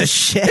cares? Who gives a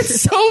shit?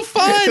 It's so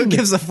fun. Who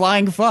gives a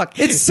flying fuck?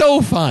 It's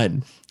so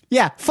fun.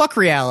 Yeah, fuck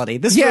reality.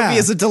 This movie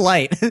is a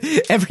delight.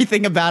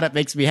 Everything about it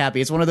makes me happy.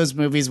 It's one of those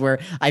movies where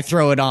I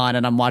throw it on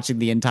and I'm watching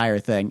the entire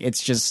thing.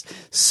 It's just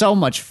so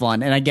much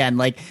fun. And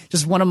again,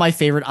 just one of my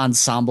favorite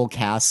ensemble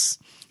casts.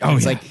 Oh,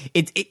 it's yeah.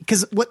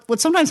 Because what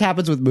sometimes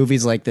happens with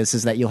movies like this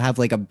is that you'll have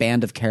a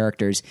band of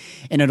characters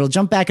and it'll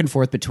jump back and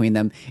forth between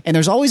them. And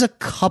there's always a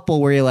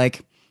couple where you're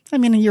like, I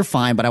mean, you're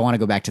fine, but I want to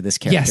go back to this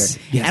character.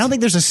 Yes. I don't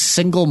think there's a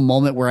single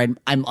moment where I'm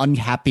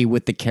unhappy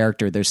with the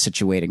character they're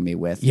situating me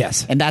with.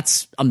 Yes. And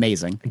that's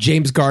amazing.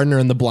 James Gardner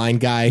and the blind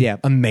guy, Yeah.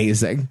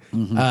 amazing.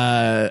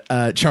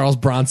 Charles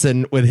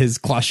Bronson with his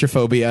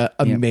claustrophobia,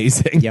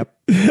 amazing. Yep.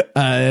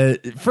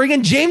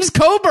 Friggin' James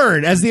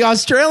Coburn as the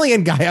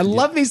Australian guy. I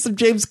love me some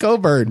James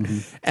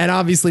Coburn. And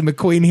obviously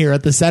McQueen here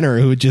at the center,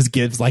 who just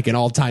gives like an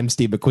all-time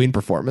Steve McQueen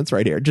performance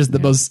right here. Just the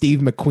most Steve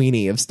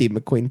McQueeny of Steve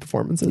McQueen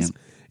performances.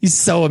 Yeah. He's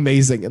so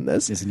amazing in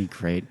this. Isn't he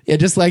great? Yeah,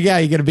 just like, yeah,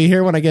 you going to be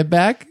here when I get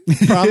back?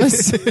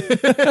 Promise?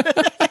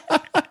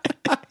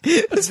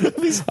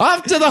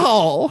 Off to the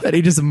hole. And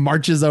he just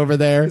marches over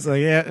there. It's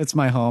like, yeah, it's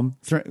my home.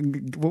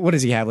 What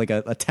does he have? Like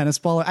a tennis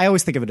ball? I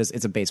always think of it as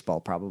it's a baseball,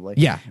 probably.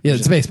 Yeah,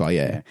 it's baseball,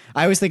 yeah.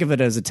 I always think of it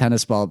as a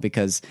tennis ball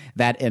because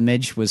that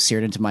image was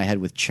seared into my head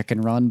with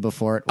Chicken Run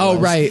before it was. Oh,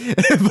 right.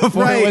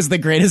 before Right. it was The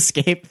Great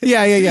Escape.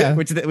 Yeah.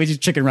 which is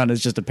Chicken Run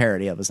is just a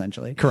parody of,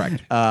 essentially.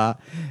 Correct.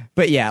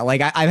 But yeah,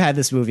 like I've had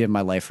this movie in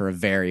my life for a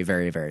very,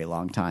 very, very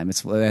long time.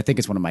 I think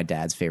it's one of my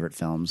dad's favorite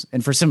films,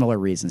 and for similar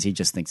reasons, he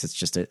just thinks it's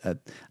just a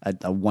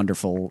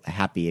wonderful,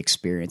 happy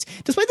experience.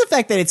 Despite the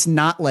fact that it's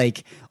not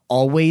like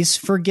always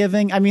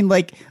forgiving. I mean,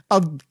 like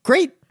a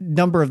great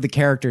number of the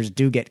characters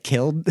do get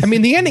killed. I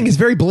mean, the ending is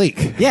very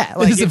bleak. Yeah,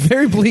 like it's a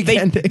very bleak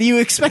ending. You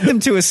expect them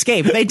to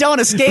escape. They don't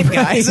escape,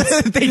 guys.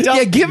 They don't.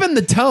 Yeah, given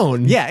the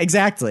tone. Yeah,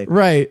 exactly.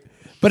 Right.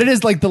 But it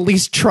is like the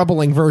least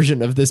troubling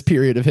version of this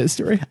period of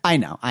history. I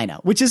know.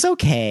 Which is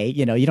okay.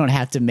 You know, you don't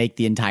have to make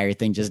the entire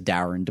thing just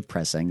dour and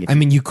depressing. I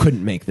mean, you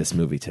couldn't make this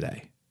movie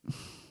today.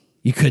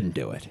 You couldn't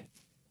do it.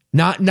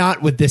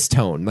 Not with this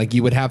tone. Like,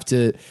 you would have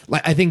to,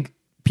 like, I think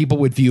people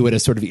would view it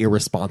as sort of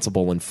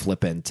irresponsible and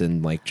flippant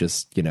and like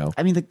just, you know,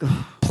 I mean,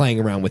 playing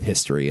around with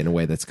history in a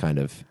way that's kind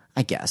of,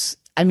 I guess.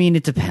 I mean,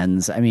 it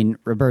depends. I mean,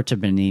 Roberto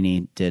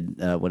Benigni did,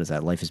 what is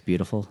that? Life is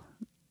Beautiful.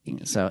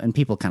 So, and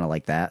people kind of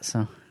like that.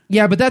 So,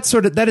 yeah, but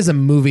that is a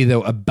movie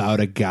though about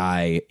a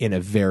guy in a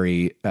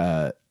very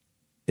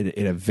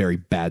in a very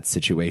bad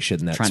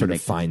situation that sort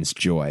of finds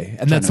joy,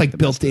 and that's like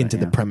built into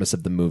the premise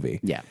of the movie.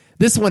 Yeah,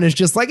 this one is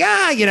just like,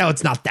 you know,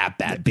 it's not that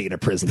bad being a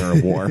prisoner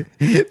of war.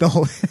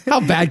 How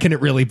bad can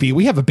it really be?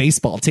 We have a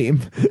baseball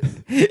team.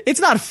 It's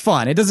not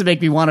fun. It doesn't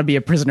make me want to be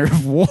a prisoner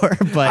of war.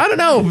 But I don't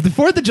know. The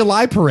 4th of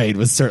July parade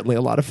was certainly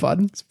a lot of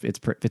fun. It's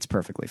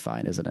perfectly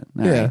fine, isn't it?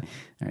 All right.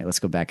 All right, let's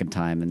go back in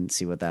time and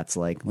see what that's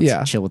like.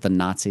 Let's chill with the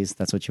Nazis.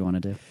 That's what you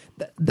want to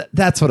do.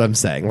 That's what I'm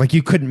saying. Like,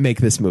 you couldn't make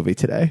this movie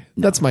today.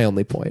 No. That's my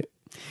only point.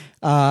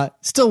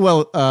 Still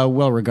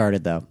well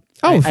regarded though.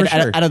 Oh, for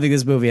sure. I don't think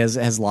this movie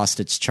has lost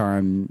its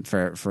charm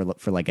for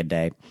like a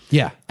day.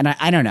 Yeah, and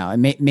I don't know.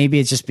 Maybe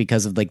it's just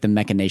because of like the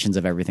machinations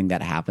of everything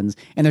that happens,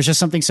 and there's just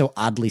something so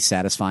oddly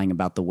satisfying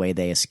about the way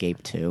they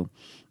escape too.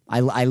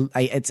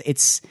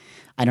 It's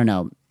I don't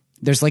know.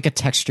 There's like a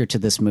texture to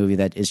this movie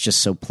that is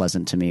just so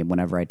pleasant to me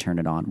whenever I turn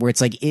it on. Where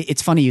it's like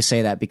it's funny you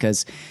say that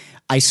because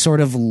I sort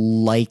of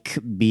like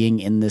being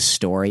in this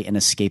story and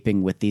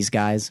escaping with these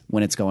guys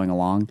when it's going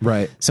along.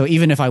 Right. So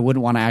even if I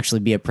wouldn't want to actually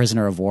be a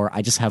prisoner of war,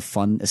 I just have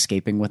fun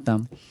escaping with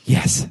them.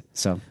 Yes.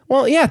 So,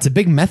 well, yeah, it's a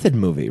big method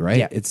movie, right?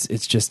 Yeah.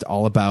 It's just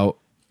all about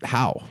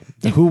how.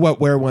 The who, what,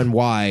 where, when,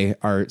 why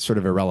are sort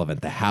of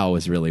irrelevant. The how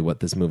is really what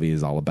this movie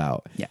is all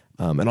about. Yeah.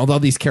 And although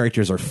these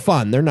characters are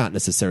fun, they're not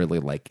necessarily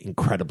like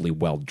incredibly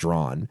well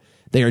drawn.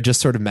 They are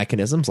just sort of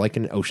mechanisms like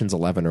in Ocean's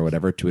 11 or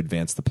whatever to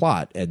advance the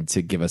plot and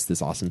to give us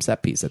this awesome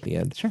set piece at the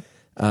end. Sure.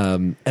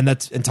 And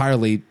that's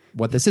entirely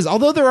what this is.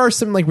 Although there are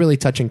some like really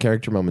touching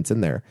character moments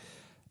in there.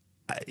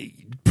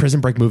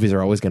 Prison Break movies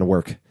are always going to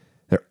work.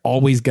 They're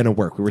always going to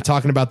work. We were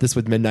talking about this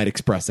with Midnight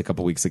Express a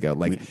couple weeks ago.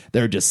 Like,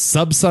 there are just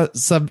some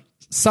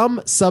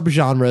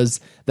subgenres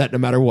that no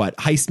matter what,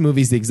 heist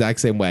movies the exact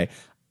same way.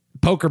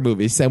 Poker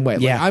movies, same way.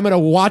 Yeah. Like, I'm going to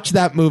watch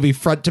that movie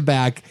front to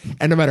back,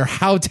 and no matter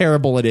how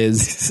terrible it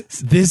is,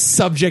 this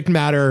subject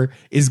matter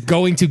is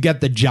going to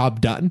get the job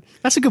done.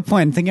 That's a good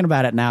point. Thinking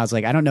about it now, it's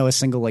like I don't know a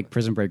single like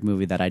Prison Break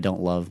movie that I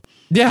don't love.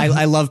 Yeah.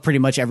 I love pretty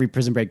much every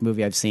Prison Break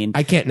movie I've seen.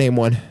 I can't name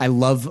one. I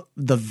love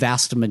the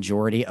vast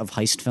majority of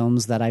heist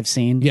films that I've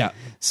seen. Yeah.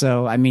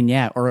 So, I mean,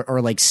 yeah,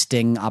 or like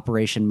Sting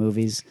Operation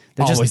movies.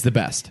 They're Always just the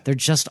best. They're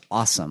just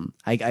awesome.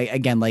 I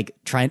again, like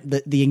trying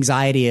the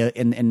anxiety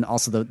and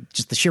also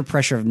the sheer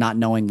pressure of not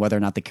knowing whether or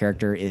not the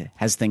character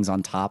has things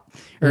on top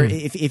or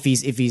if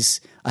he's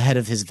ahead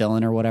of his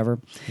villain or whatever.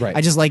 Right. I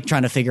just like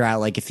trying to figure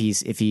out like if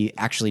he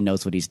actually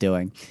knows what he's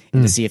doing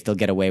and to see if they'll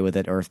get away with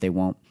it or if they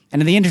won't.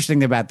 And the interesting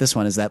thing about this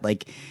one is that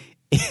like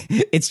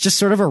it's just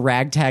sort of a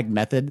ragtag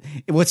method.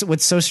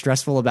 What's so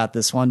stressful about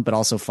this one, but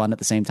also fun at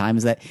the same time,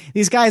 is that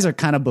these guys are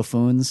kind of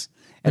buffoons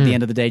at the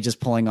end of the day, just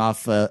pulling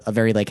off a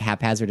very like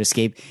haphazard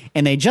escape,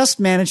 and they just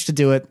managed to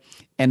do it.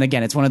 And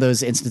again, it's one of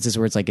those instances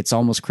where it's like it's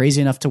almost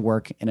crazy enough to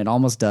work, and it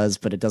almost does,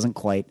 but it doesn't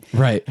quite.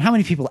 Right. How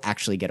many people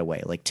actually get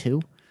away? Like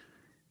 2?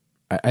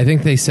 I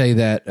think they say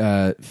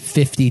that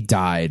 50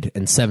 died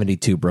and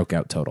 72 broke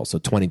out total. So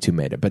 22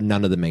 made it, but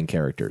none of the main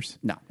characters.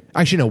 No.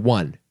 Actually, no,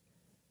 one.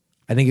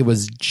 I think it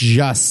was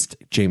just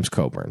James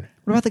Coburn.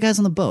 What about the guys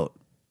on the boat?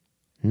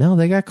 No,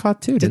 they got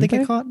caught too. Did they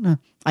get caught? No.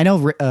 I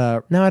know.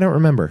 No, I don't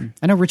remember.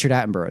 I know Richard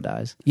Attenborough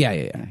dies.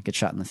 Yeah. Gets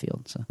shot in the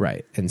field. So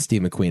Right. And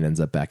Steve McQueen ends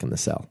up back in the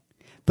cell.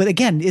 But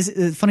again, is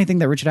the funny thing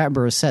that Richard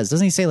Attenborough says,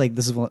 doesn't he say like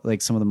this is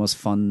like some of the most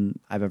fun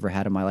I've ever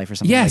had in my life or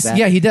something like that?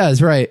 Yeah, he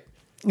does, right.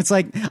 It's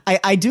like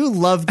I do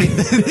love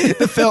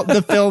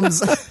the films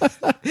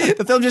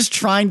the film just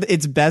trying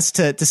its best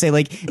to say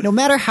like no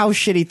matter how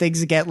shitty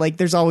things get, like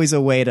there's always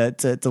a way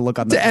to look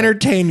on the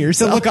entertain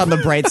yourself. To look on the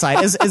bright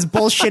side. As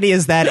bullshitty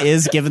as that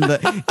is given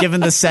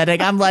the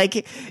setting, I'm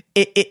like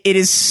it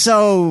is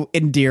so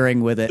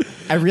endearing with it.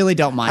 I really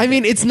don't mind. I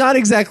mean, it's not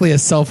exactly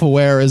as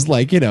self-aware as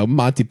like,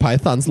 Monty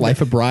Python's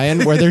Life of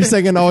Brian, where they're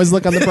singing always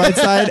look on the bright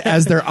side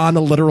as they're on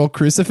a literal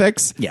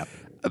crucifix. Yeah.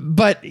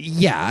 But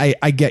yeah,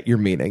 I get your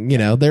meaning.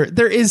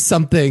 There is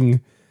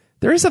something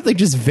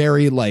just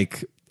very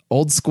like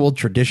old school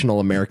traditional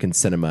American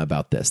cinema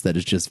about this that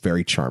is just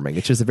very charming.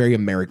 It's just a very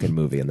American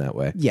movie in that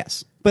way.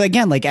 Yes. But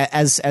again, like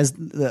as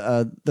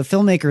the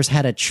filmmakers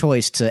had a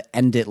choice to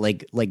end it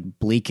like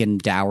bleak and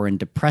dour and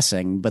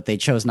depressing, but they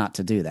chose not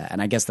to do that.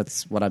 And I guess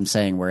that's what I'm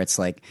saying, where it's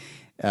like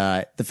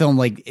the film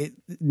like it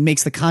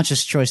makes the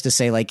conscious choice to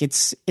say like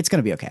it's going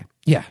to be okay.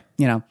 Yeah.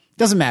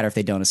 Doesn't matter if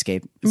they don't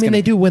escape.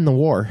 They do win the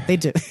war. They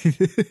do.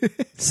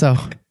 So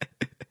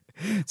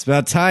it's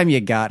about time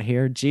you got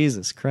here.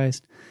 Jesus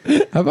Christ.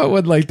 How about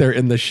when like they're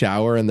in the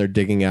shower and they're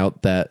digging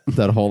out that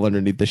hole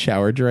underneath the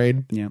shower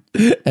drain? Yeah.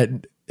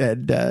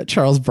 And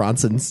Charles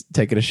Bronson's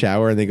taking a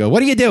shower and they go,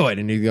 "What are you doing?"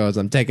 And he goes,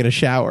 "I'm taking a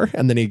shower."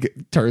 And then he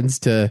turns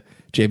to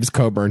James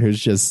Coburn, who's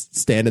just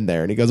standing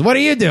there, and he goes, "What are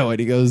you doing?"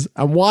 He goes,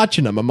 "I'm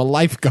watching him. I'm a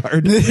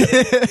lifeguard."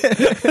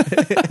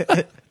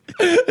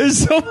 There's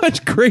so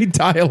much great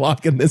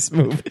dialogue in this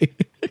movie.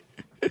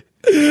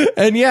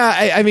 And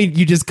yeah, I mean,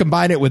 you just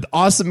combine it with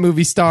awesome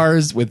movie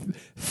stars, with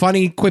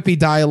funny, quippy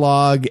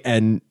dialogue,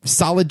 and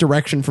solid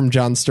direction from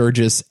John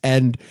Sturges,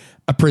 and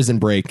a prison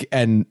break,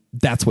 and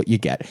that's what you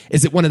get.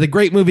 Is it one of the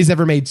great movies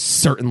ever made?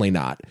 Certainly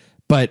not.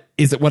 But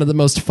is it one of the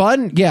most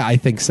fun? Yeah, I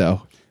think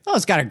so. Oh,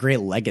 it's got a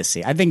great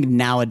legacy. I think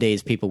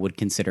nowadays people would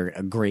consider it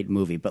a great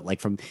movie, but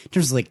like in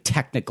terms of like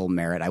technical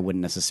merit, I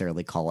wouldn't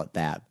necessarily call it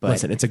that. But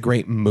listen, it's a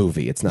great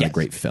movie. It's not a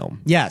great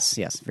film. Yes,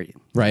 for you.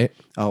 Right?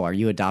 Oh, are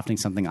you adopting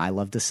something I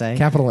love to say?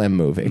 Capital M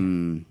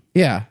movie.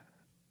 Yeah.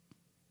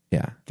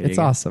 It's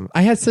awesome.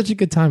 I had such a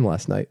good time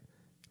last night.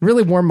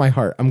 Really warmed my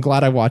heart. I'm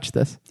glad I watched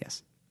this.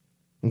 Yes.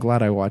 I'm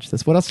glad I watched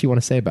this. What else do you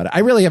want to say about it? I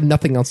really have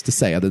nothing else to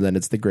say other than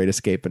it's the great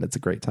escape and it's a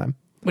great time.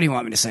 What do you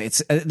want me to say?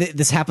 It's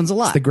this happens a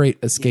lot. It's the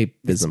great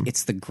escapism.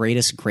 It's the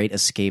greatest great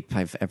escape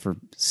I've ever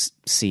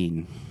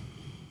seen.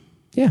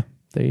 Yeah,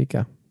 there you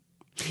go.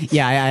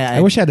 Yeah,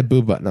 I wish I had a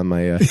boo button on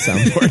my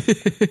soundboard.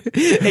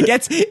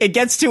 It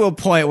gets to a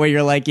point where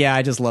you're like, yeah,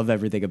 I just love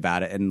everything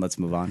about it, and let's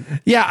move on.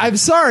 Yeah, I'm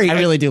sorry. I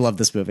really do love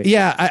this movie.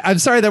 Yeah, I'm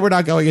sorry that we're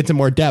not going into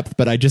more depth,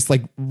 but I just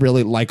like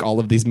really like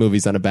all of these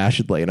movies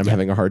unabashedly, and I'm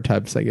having a hard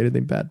time saying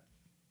anything bad.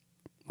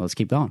 Well, let's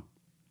keep going.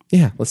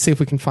 Yeah, let's see if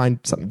we can find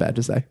something bad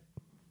to say.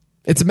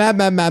 It's a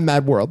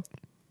mad world.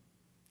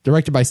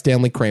 Directed by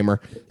Stanley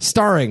Kramer,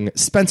 starring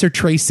Spencer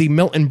Tracy,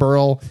 Milton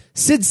Berle,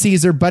 Sid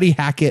Caesar, Buddy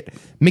Hackett,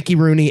 Mickey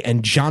Rooney,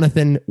 and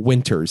Jonathan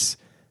Winters.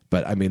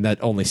 But I mean,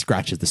 that only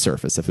scratches the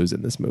surface of who's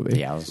in this movie.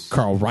 Yeah,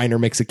 Carl Reiner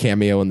makes a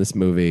cameo in this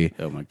movie.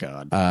 Oh my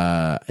god!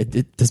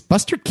 Does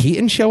Buster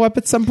Keaton show up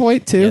at some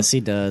point too? Yes, he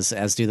does.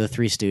 As do the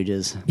Three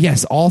Stooges.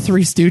 Yes, all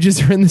Three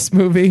Stooges are in this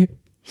movie.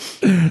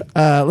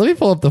 Let me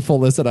pull up the full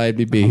list at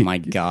IMDb. Oh my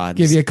god!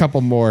 Give you a couple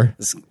more.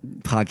 This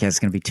podcast is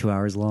going to be 2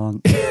 hours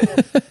long.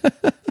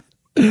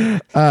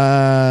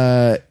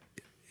 Yeah,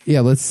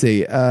 let's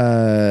see.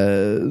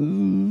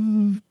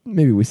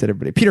 Maybe we said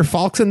everybody. Peter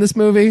Falk's in this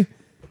movie.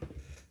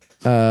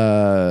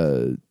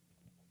 Don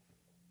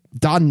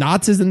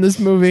Knotts is in this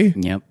movie.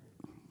 Yep.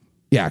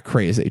 Yeah,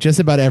 crazy. Just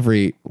about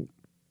every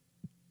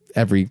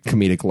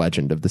comedic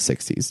legend of the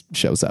 60s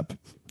shows up.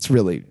 It's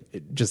really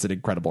just an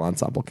incredible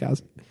ensemble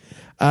cast.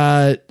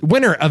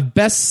 Winner of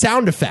Best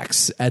Sound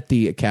Effects at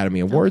the Academy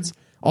Awards.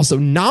 Also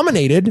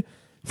nominated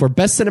for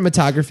Best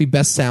Cinematography,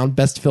 Best Sound,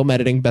 Best Film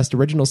Editing, Best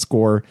Original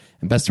Score,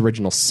 and Best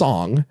Original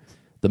Song.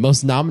 The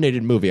most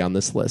nominated movie on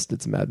this list.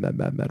 It's Mad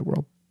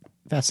World.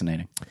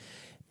 Fascinating.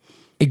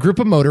 A group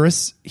of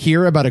motorists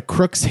hear about a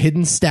crook's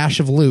hidden stash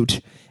of loot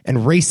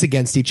and race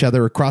against each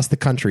other across the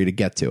country to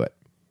get to it.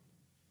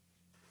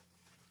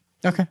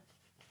 Okay.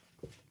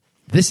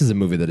 This is a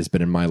movie that has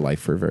been in my life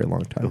for a very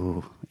long time.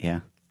 Ooh, yeah.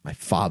 My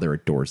father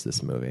adores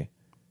this movie.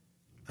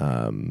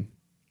 And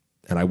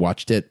I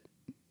watched it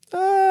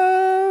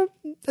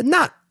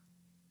not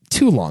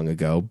too long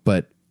ago,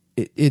 but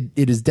it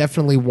is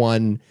definitely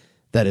one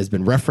that has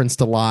been referenced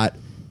a lot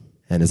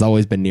and has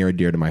always been near and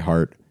dear to my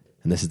heart.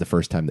 And this is the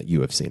first time that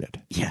you have seen it.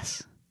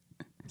 Yes.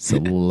 So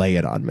lay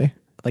it on me.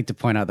 I'd like to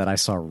point out that I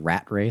saw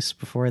Rat Race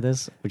before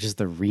this, which is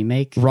the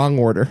remake. Wrong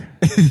order.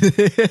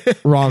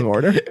 Wrong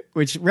order.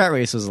 Which Rat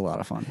Race was a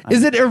lot of fun.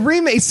 Is it a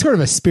remake? It's sort of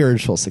a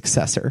spiritual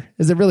successor.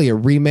 Is it really a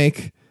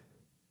remake?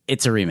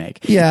 It's a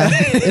remake. Yeah,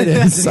 it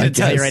is. I'm going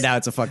to tell you right now,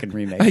 it's a fucking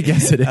remake. I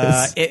guess it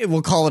is.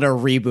 We'll call it a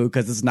reboot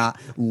because it's not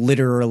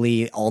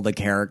literally all the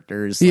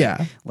characters.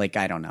 Like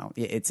I don't know.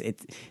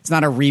 It's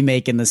not a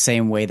remake in the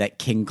same way that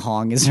King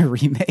Kong is a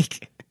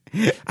remake.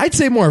 I'd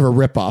say more of a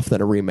ripoff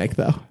than a remake,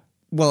 though.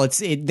 Well,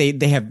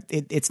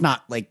 it's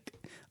not like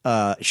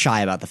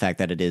shy about the fact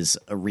that it is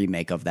a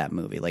remake of that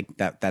movie. Like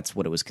that's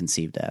what it was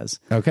conceived as.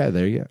 Okay,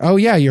 there you go. Oh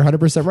yeah, you're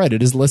 100% right.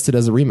 It is listed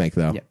as a remake,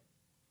 though. Yep.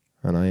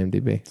 On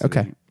IMDb.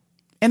 Okay.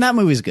 And that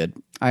movie's good.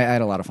 I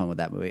had a lot of fun with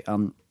that movie.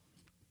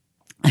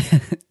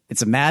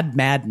 It's a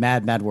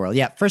mad world.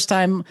 Yeah, first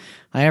time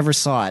I ever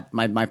saw it.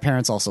 My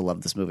parents also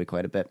loved this movie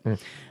quite a bit.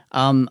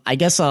 I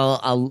guess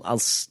I'll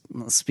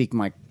speak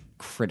my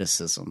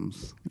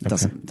criticisms. It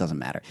doesn't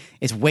matter.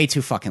 It's way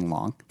too fucking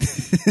long.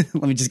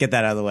 Let me just get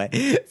that out of the way.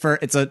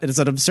 It's an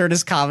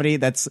absurdist comedy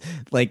that's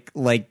like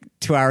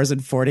 2 hours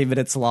and 40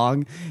 minutes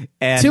long.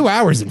 And 2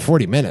 hours and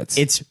 40 minutes.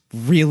 It's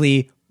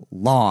really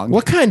long.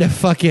 What kind of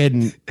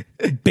fucking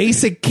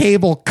basic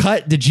cable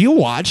cut did you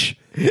watch?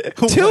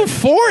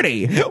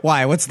 240.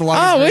 Why? What's the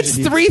longest? Oh,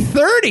 it's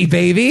 330,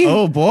 baby.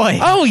 Oh boy.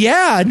 Oh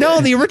yeah.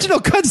 No, the original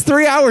cut's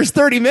 3 hours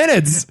 30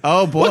 minutes.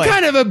 Oh boy. What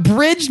kind of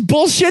abridged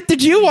bullshit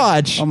did you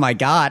watch? Oh my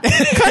god.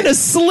 Kind of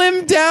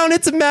slimmed down.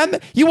 It's a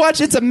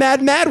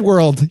Mad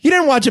World. You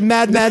didn't watch a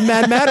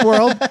Mad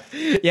World.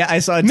 Yeah, I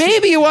saw it.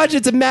 Maybe you watch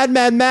It's a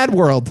Mad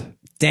World.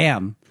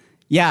 Damn.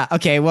 Yeah.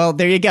 Okay. Well,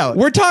 there you go.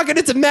 We're talking.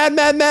 It's a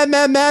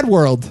Mad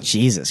World.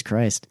 Jesus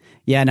Christ.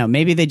 Yeah. No.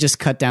 Maybe they just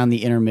cut down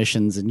the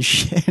intermissions and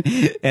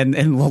shit, and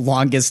the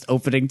longest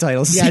opening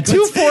title. Yeah.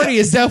 240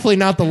 is definitely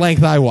not the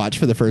length I watched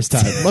for the first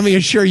time. Let me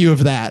assure you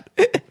of that.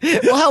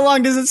 Well, how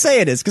long does it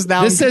say it is? Because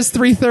now this says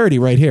 330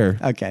 right here.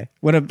 Okay.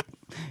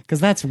 Because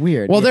that's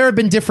weird. Well, there have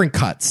been different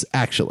cuts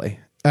actually.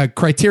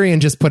 Criterion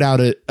just put out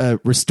a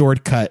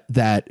restored cut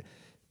that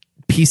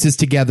pieces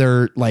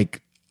together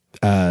like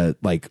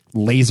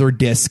laser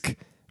disc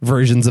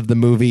versions of the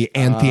movie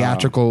and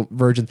theatrical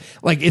versions.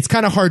 Like it's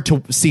kind of hard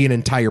to see an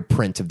entire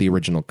print of the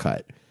original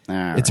cut.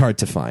 It's hard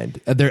to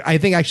find. I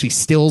think actually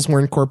stills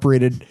were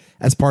incorporated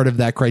as part of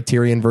that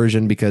Criterion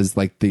version because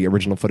like the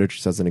original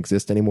footage doesn't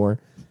exist anymore.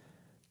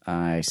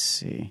 I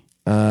see.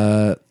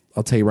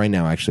 I'll tell you right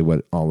now actually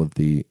what all of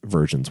the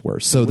versions were.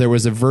 So there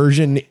was a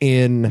version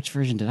in... Which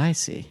version did I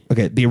see?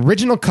 Okay, the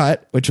original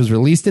cut, which was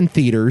released in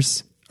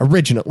theaters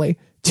originally,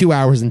 2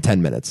 hours and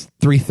 10 minutes.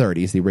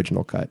 330 is the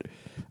original cut.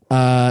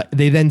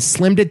 They then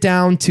slimmed it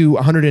down to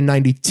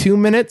 192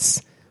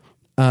 minutes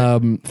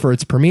for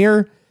its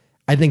premiere.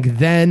 I think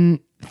then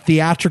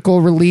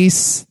theatrical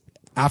release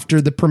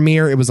after the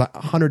premiere, it was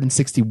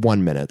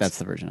 161 minutes. That's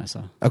the version I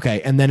saw.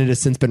 Okay, and then it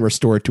has since been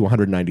restored to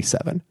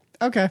 197.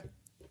 Okay.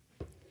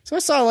 So I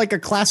saw like a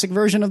classic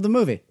version of the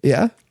movie.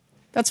 Yeah?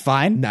 That's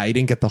fine. No, you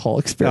didn't get the whole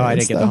experience. No, I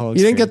didn't get the whole experience.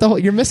 You didn't get the whole...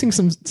 You're missing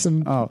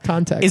some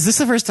context. Is this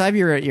the first time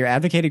you're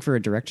advocating for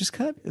a director's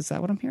cut? Is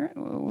that what I'm hearing?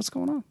 What's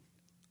going on?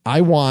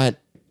 I want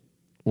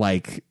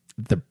like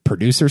the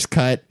producer's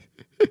cut,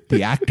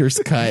 the actor's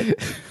cut,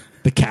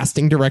 the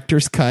casting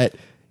director's cut.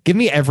 Give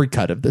me every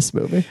cut of this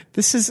movie.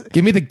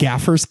 Give me the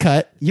gaffer's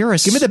cut. Give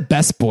me the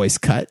best boy's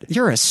cut.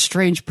 You're a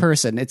strange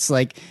person. It's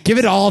like give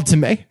it all to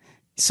me.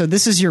 So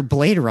this is your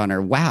Blade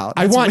Runner. Wow.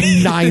 I want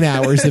 9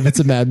 hours if it's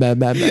a mad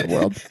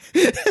world.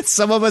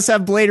 Some of us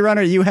have Blade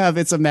Runner. You have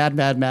it's a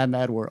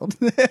mad world.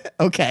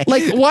 Okay.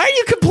 Like, why are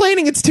you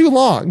complaining it's too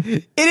long?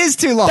 It is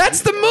too long.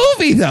 That's the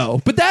movie,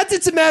 though. But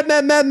it's a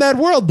mad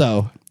world,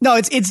 though. No,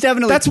 it's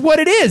definitely... That's what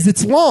it is.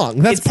 It's long.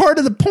 That's part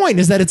of the point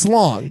is that it's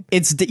long.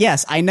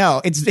 Yes, I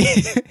know.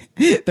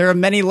 There are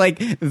many like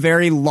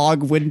very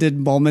long-winded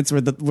moments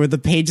where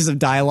the pages of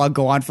dialogue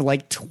go on for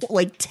like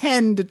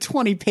 10 to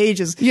 20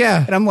 pages.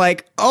 Yeah. And I'm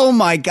like, oh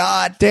my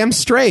God. Damn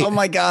straight. Oh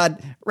my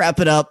God. Wrap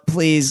it up,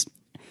 please.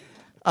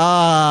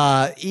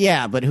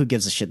 Yeah, but who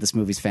gives a shit? This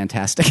movie's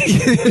fantastic.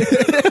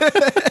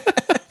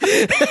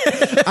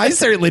 I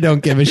certainly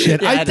don't give a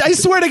shit. Yeah, I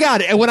swear to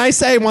God, when I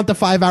say I want the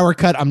 5 hour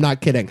cut, I'm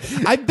not kidding.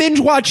 I binge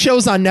watch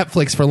shows on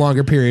Netflix for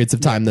longer periods of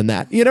time than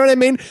that. You know what I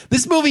mean?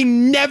 This movie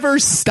never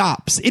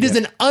stops. It is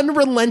an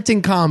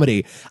unrelenting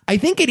comedy. I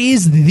think it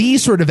is the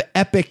sort of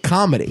epic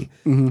comedy.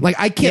 Mm-hmm. Like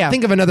I can't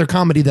think of another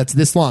comedy that's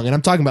this long, and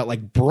I'm talking about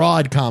like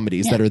broad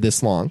comedies that are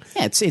this long.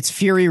 Yeah, it's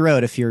Fury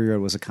Road if Fury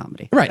Road was a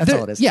comedy. Right. That's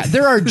all it is. Yeah,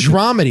 there are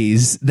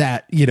dramedies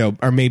that,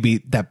 are maybe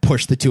that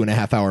push the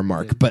 2.5 hour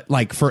mark, but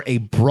like for a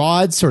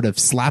broad sort of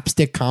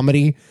slapstick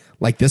comedy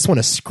like this one,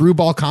 a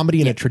screwball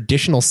comedy in a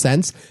traditional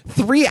sense,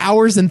 3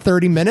 hours and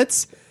 30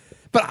 minutes.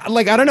 But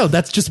like, I don't know,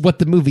 that's just what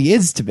the movie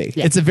is to me.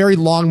 Yeah. It's a very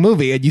long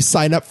movie and you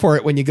sign up for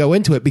it when you go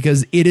into it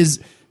because it is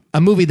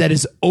a movie that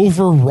is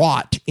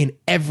overwrought in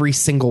every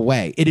single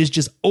way. It is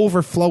just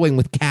overflowing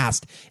with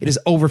cast. It is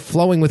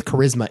overflowing with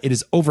charisma. It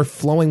is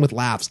overflowing with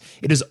laughs.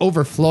 It is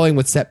overflowing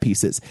with set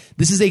pieces.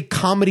 This is a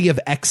comedy of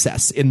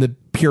excess in the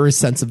purest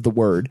sense of the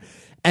word.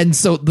 And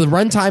so the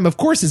runtime, of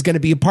course, is going to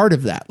be a part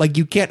of that. Like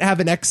you can't have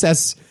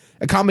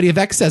a comedy of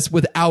excess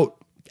without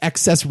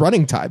excess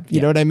running time. You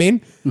know what I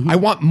mean? Mm-hmm. I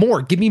want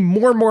more. Give me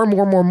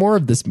more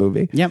of this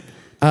movie. Yep.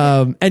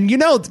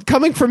 And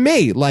coming from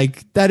me,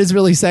 like that is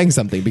really saying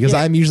something because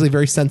I'm usually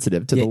very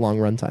sensitive to the long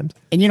run times.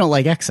 And you don't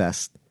like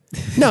excess.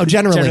 No,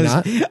 generally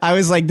not. I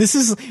was like,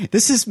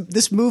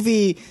 this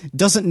movie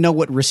doesn't know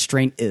what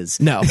restraint is.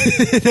 No,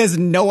 it has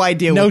no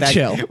idea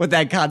chill. What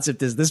that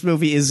concept is. This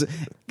movie is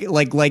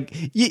like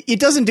it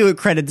doesn't do it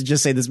credit to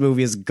just say this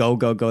movie is go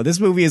go go. This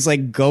movie is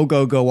like go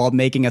go go while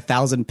making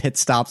 1,000 pit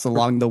stops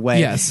along the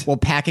way. Yes, while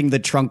packing the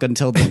trunk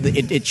until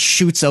it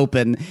shoots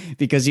open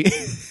because you.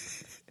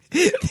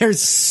 There's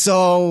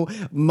so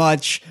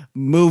much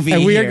movie,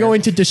 and we here. are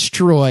going to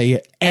destroy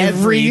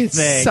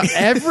everything.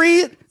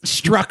 Every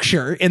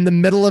structure in the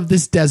middle of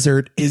this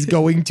desert is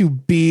going to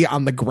be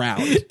on the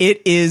ground.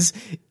 It is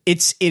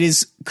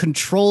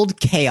controlled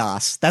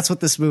chaos. That's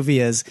what this movie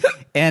is,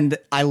 and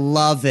I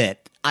love it.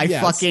 I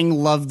fucking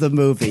love the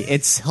movie.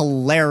 It's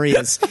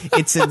hilarious.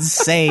 It's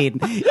insane.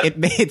 It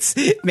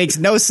makes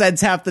no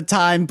sense half the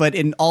time, but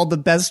in all the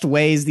best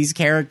ways, these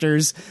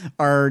characters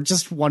are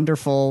just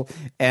wonderful.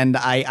 And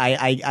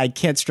I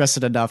can't stress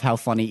it enough how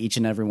funny each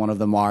and every one of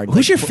them are.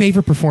 Who's your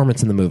favorite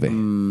performance in the movie?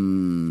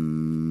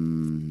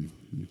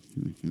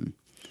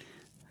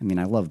 I mean,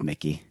 I love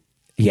Mickey.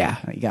 Yeah.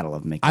 You gotta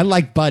love Mickey. I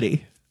like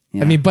Buddy.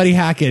 Yeah. I mean, Buddy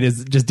Hackett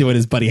is just doing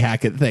his Buddy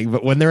Hackett thing,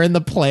 but when they're in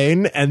the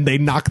plane and they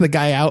knock the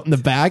guy out in the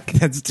back,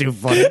 that's too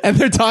funny. And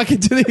they're talking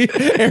to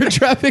the air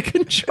traffic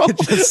control.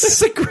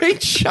 It's a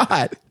great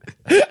shot.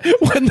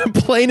 When the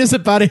plane is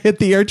about to hit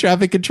the air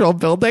traffic control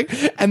building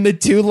and the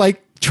two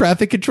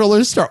traffic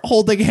controllers start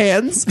holding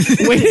hands,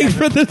 waiting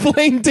for the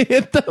plane to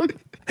hit them.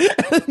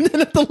 And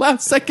then at the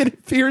last second,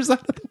 it veers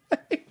out of the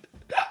way.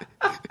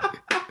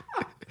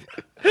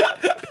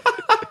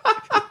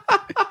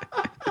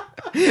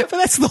 But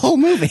that's the whole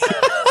movie.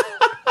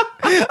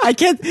 I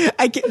can't.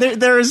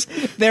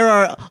 There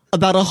are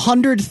about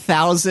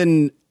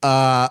 100,000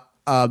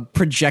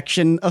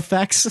 projection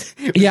effects.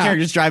 Yeah.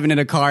 Characters driving in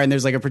a car and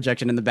there's like a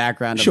projection in the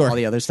background of Sure. all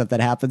the other stuff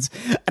that happens.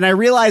 And I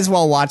realized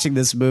while watching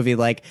this movie,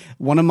 like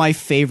one of my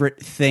favorite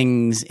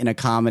things in a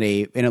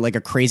comedy, like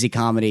a crazy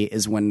comedy,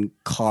 is when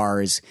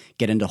cars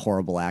get into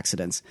horrible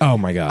accidents. Oh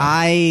my God.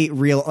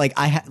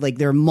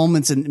 There are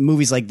moments in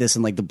movies like this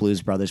and like the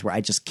Blues Brothers where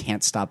I just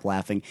can't stop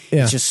laughing.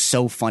 Yeah. It's just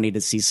so funny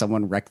to see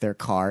someone wreck their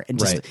car and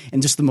just Right.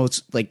 and just the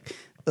most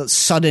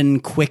sudden,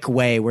 quick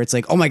way where it's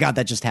like, oh my God,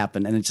 that just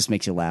happened, and it just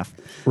makes you laugh.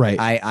 Right.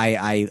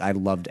 I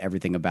loved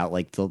everything about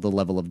like the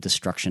level of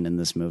destruction in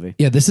this movie.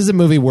 Yeah, this is a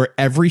movie where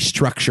every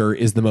structure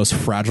is the most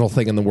fragile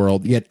thing in the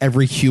world, yet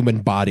every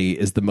human body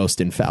is the most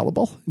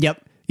infallible.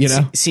 Yep. You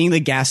know, seeing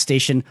the gas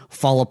station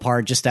fall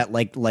apart just at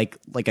like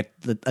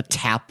a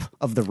tap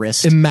of the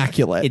wrist.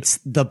 Immaculate. It's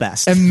the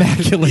best.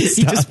 Immaculate He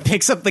stuff. just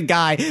picks up the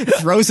guy,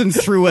 throws him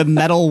through a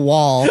metal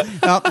wall.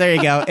 Oh, there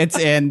you go. It's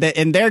in,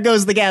 and there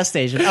goes the gas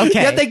station.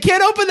 Okay. Yeah, they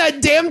can't open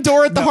that damn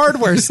door at the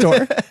hardware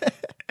store.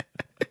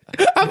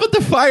 How about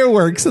the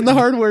fireworks in the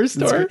hardware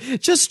store?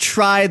 Just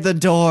try the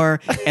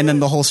door, and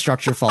then the whole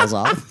structure falls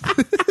off.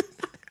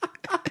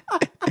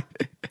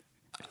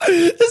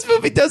 This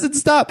movie doesn't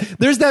stop.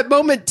 There's that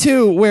moment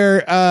too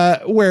where I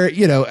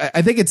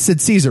think it's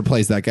Sid Caesar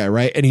plays that guy,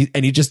 right? And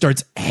he just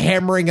starts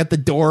hammering at the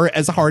door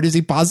as hard as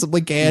he possibly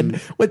can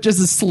with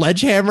just a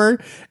sledgehammer.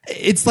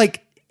 It's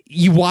like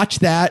you watch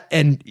that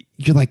and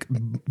you're like,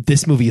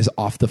 this movie is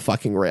off the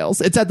fucking rails.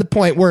 It's at the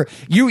point where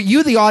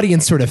you the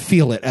audience sort of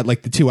feel it at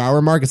like the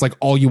 2-hour mark. It's like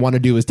all you want to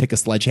do is take a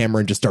sledgehammer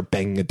and just start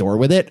banging a door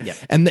with it. Yeah.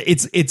 And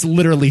it's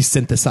literally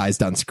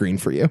synthesized on screen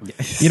for you. Yeah.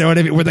 You know what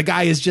I mean? Where the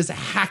guy is just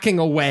hacking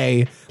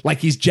away like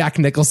he's Jack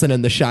Nicholson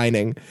in The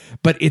Shining.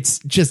 But it's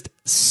just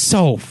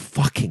so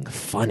fucking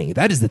funny.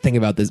 That is the thing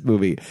about this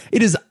movie.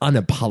 It is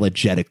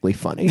unapologetically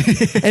funny.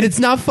 And it's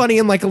not funny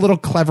in like a little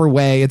clever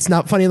way. It's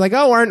not funny like,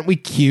 oh, aren't we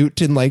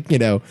cute? And like,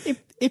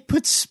 It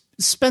puts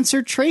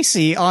Spencer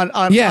Tracy on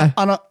a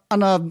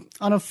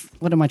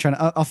what am I trying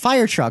to a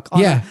fire truck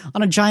on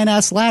a giant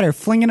ass ladder,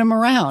 flinging him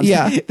around.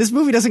 Yeah. This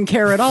movie doesn't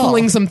care at all.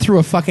 Flings him through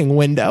a fucking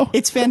window.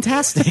 It's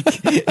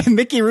fantastic. And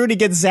Mickey Rooney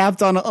gets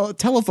zapped on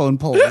telephone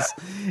poles.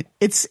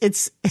 It's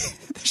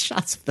the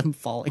shots of them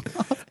falling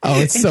off.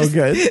 Oh, it's so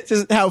good.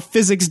 Just how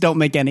physics don't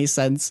make any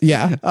sense.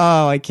 Yeah.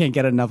 Oh, I can't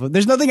get enough of.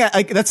 There's nothing.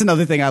 That's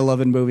another thing I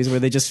love in movies where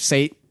they just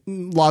say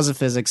laws of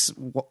physics.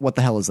 What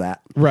the hell is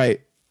that?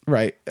 Right.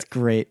 It's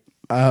great.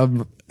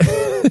 And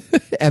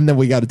then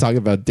we got to talk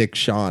about Dick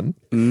Shawn,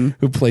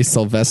 who plays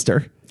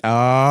Sylvester.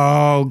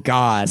 Oh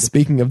God!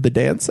 Speaking of the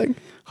dancing,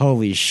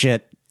 holy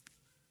shit!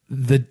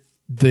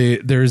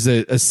 There's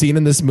a scene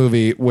in this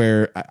movie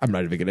where I'm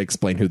not even going to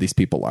explain who these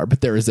people are,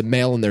 but there is a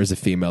male and there's a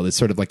female. There's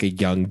sort of like a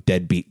young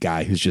deadbeat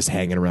guy who's just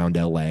hanging around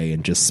LA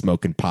and just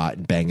smoking pot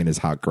and banging his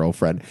hot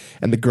girlfriend.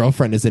 And the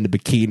girlfriend is in a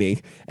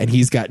bikini and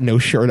he's got no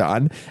shirt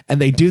on. And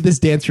they do this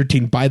dance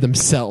routine by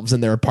themselves in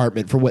their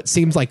apartment for what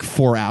seems like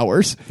 4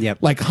 hours. Yep.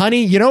 Like,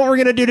 honey, you know what we're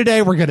going to do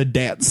today? We're going to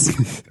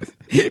dance.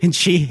 And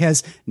she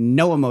has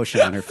no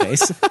emotion on her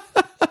face.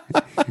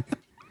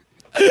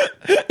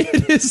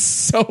 It is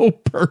so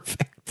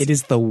perfect. It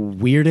is the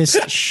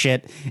weirdest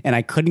shit, and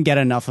I couldn't get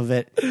enough of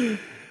it.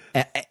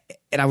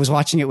 and I was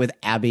watching it with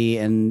Abby,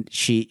 and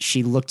she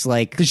looked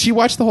like Did she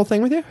watch the whole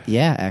thing with you?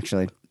 yeah,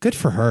 actually. Good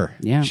for her.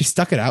 Yeah. She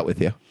stuck it out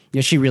with you.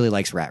 Yeah, she really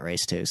likes Rat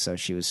Race too, so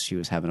she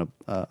was having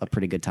a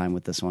pretty good time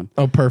with this one.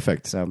 Oh,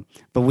 perfect. So,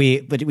 but we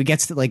get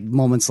to like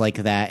moments like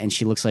that, and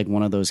she looks like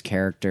one of those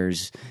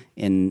characters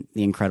in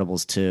The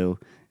Incredibles 2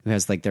 who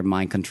has like their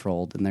mind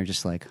controlled, and they're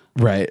just like,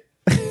 Right.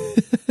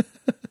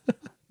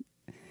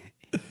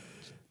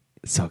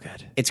 So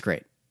good. it's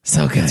great.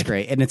 So good. It's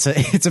great, and it's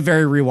a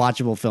very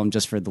rewatchable film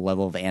just for the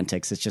level of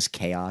antics. It's just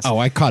chaos. Oh,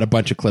 I caught a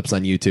bunch of clips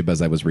on YouTube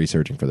as I was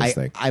researching for this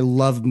thing. I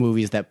love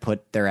movies that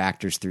put their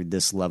actors through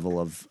this level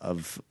of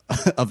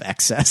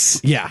excess.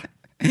 Yeah.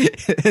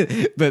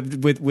 But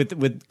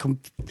with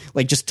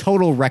like just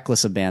total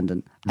reckless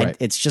abandon. Right.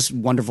 It's just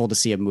wonderful to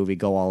see a movie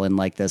go all in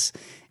like this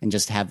and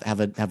just have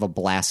a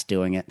blast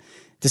doing it.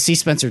 To see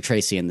Spencer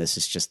Tracy in this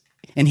is just,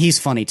 and he's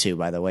funny too,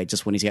 by the way.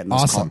 Just when he's getting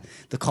those Awesome.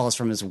 the calls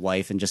from his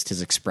wife and just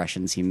his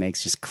expressions he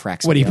makes just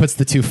cracks. When me he up. puts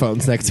the two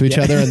phones next to each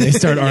other and they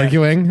start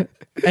arguing,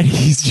 and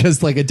he's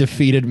just like a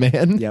defeated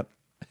man. Yep.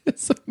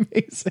 It's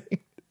amazing.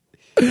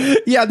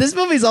 Yeah, this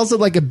movie's also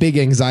like a big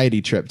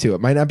anxiety trip too.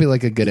 It might not be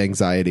like a good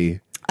anxiety.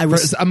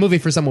 A movie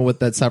for someone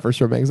that suffers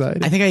from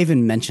anxiety. I think I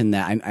even mentioned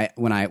that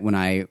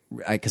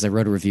because I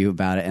wrote a review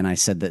about it, and I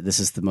said that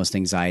this is the most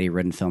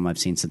anxiety-ridden film I've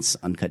seen since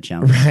Uncut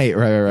Gems. Right.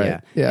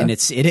 Yeah. And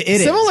it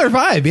is. Similar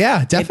vibe.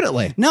 Yeah,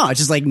 definitely. No, it's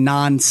just like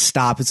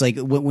nonstop. It's like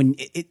when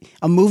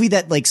a movie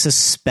that like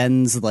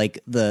suspends like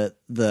the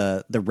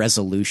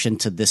resolution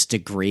to this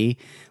degree.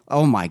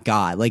 Oh my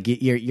God! Like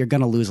you're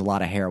gonna lose a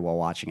lot of hair while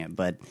watching it,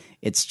 but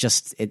it's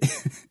just it.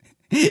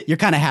 You're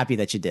kind of happy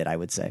that you did. I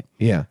would say.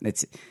 Yeah.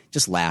 It's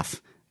just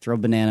laugh. Throw a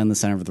banana in the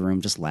center of the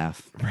room. Just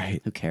laugh.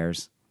 Right. Who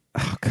cares?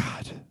 Oh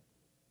God.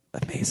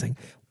 Amazing.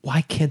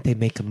 Why can't they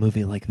make a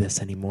movie like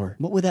this anymore?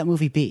 What would that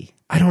movie be?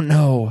 I don't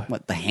know.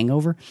 What, The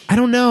Hangover? I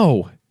don't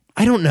know.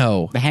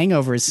 The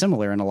Hangover is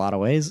similar in a lot of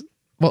ways.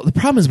 Well, the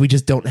problem is we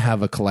just don't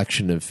have a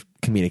collection of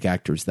comedic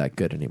actors that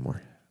good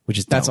anymore.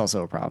 That's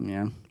also a problem,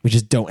 yeah. We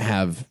just don't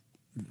have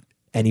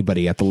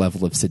anybody at the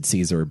level of Sid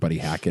Caesar or Buddy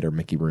Hackett or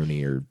Mickey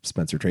Rooney or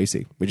Spencer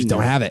Tracy. We just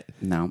don't have it.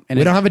 No. And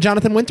we don't have a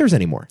Jonathan Winters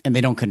anymore. And they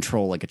don't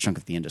control like a chunk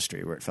of the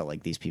industry where it felt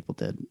like these people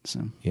did.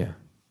 So Yeah.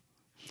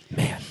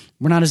 Man.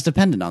 we're not as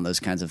dependent on those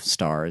kinds of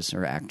stars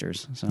or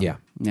actors. So, Yeah.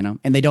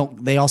 And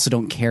they also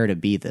don't care to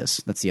be this.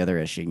 That's the other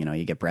issue.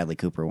 You get Bradley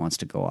Cooper wants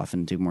to go off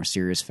and do more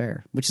serious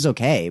fare, which is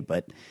okay,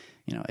 but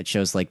it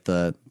shows like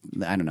the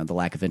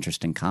lack of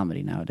interest in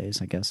comedy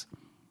nowadays, I guess.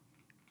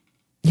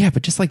 Yeah,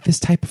 but just like this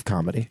type of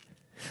comedy.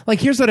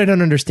 Like, here's what I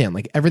don't understand.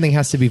 Like, everything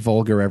has to be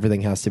vulgar.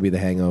 Everything has to be The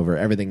Hangover.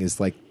 Everything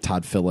is like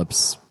Todd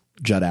Phillips,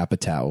 Judd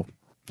Apatow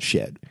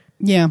shit.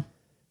 Yeah.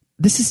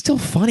 This is still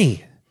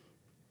funny.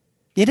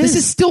 This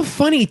is still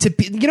funny to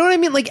be, you know what I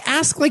mean? Like,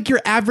 ask like your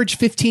average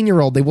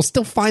 15-year-old. They will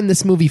still find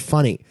this movie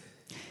funny.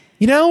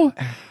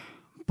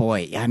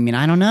 Boy, I mean,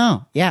 I don't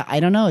know. Yeah,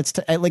 I don't know. It's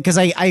because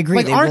I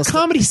agree. Like, our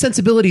comedy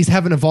sensibilities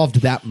haven't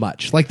evolved that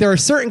much. Like, there are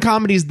certain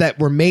comedies that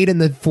were made in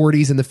the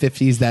 40s and the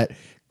 50s that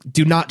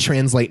do not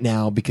translate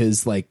now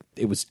because like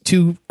it was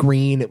too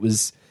green. It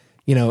was,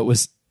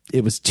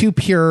 it was too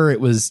pure. It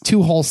was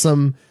too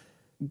wholesome.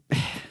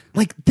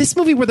 Like this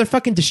movie where they're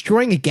fucking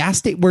destroying a gas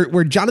station,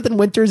 where Jonathan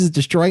Winters is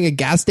destroying a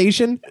gas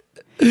station.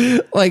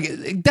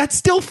 Like that's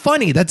still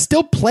funny. That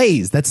still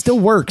plays. That still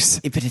works.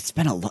 But it's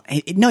been a lot.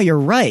 No, you're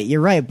right.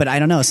 You're right. But I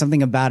don't know.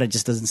 Something about it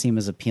just doesn't seem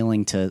as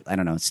appealing to, I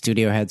don't know,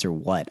 studio heads or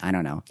what. I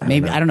don't know.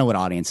 Maybe I don't know what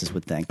audiences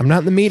would think. I'm not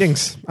in the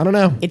meetings. I don't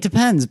know. It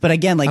depends. But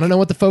again, like I don't know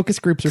what the focus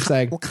groups are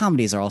saying. Well,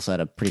 comedies are also at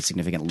a pretty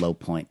significant low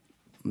point.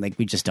 Like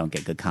we just don't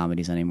get good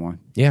comedies anymore.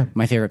 Yeah.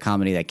 My favorite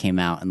comedy that came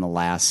out in the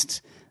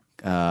last,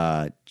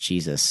 the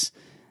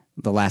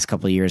last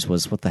couple of years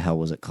was, what the hell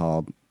was it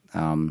called?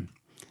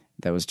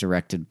 That was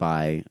directed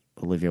by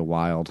Olivia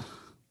Wilde.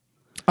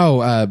 Oh,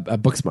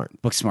 Booksmart.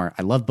 Booksmart.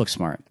 I love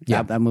Booksmart.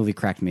 Yeah. That movie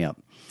cracked me up.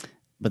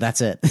 But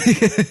that's it.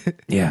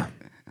 Yeah.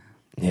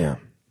 Yeah.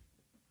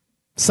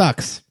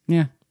 Sucks.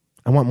 Yeah.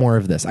 I want more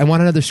of this. I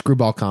want another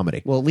screwball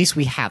comedy. Well, at least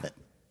we have it.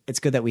 It's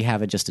good that we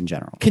have it just in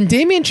general. Can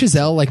Damien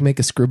Chazelle like make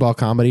a screwball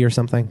comedy or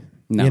something?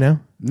 No.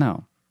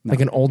 No.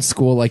 Like an old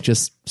school, like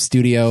just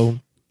studio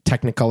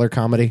Technicolor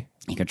comedy?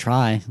 He could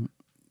try.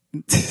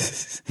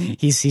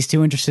 He's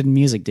too interested in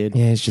music, dude.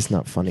 Yeah, it's just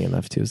not funny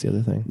enough too is the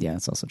other thing. Yeah,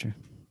 that's also true.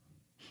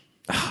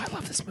 Oh, I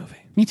love this movie.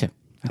 Me too.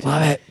 I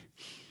love it.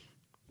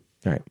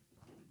 All right.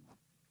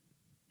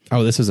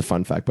 Oh, this was a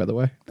fun fact, by the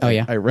way. Oh,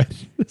 yeah? I read.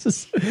 This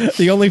is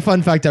the only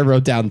fun fact I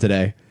wrote down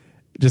today,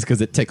 just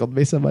because it tickled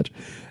me so much.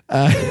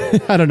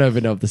 I don't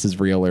even know if this is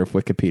real or if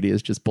Wikipedia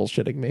is just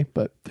bullshitting me,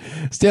 but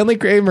Stanley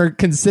Kramer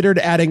considered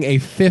adding a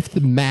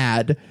fifth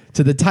Mad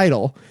to the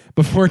title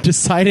before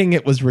deciding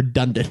it was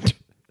redundant,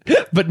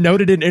 but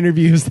noted in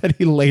interviews that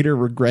he later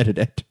regretted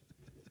it.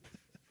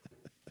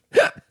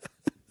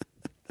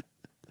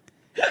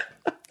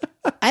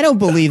 I don't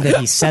believe that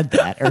he said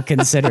that or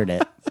considered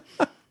it.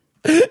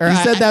 He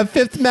said that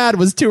fifth Mad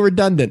was too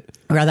redundant.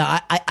 Rather,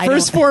 I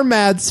First four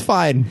Mads,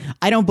 fine.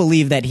 I don't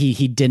believe that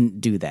he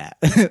didn't do that.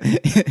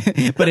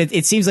 But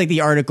it seems like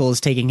the article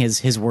is taking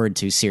his word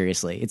too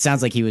seriously. It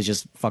sounds like he was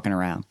just fucking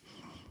around.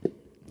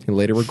 He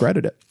later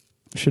regretted it.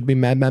 Should be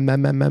mad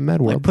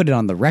world. I put it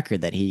on the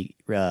record that he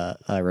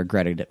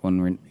regretted it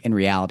when in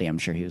reality, I'm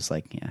sure he was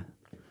like, yeah,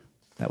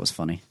 that was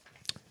funny.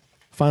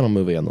 Final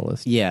movie on the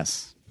list.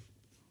 Yes.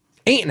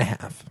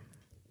 8.5.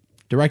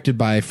 Directed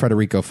by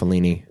Federico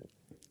Fellini,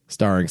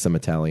 starring some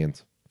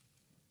Italians.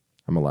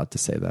 I'm allowed to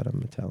say that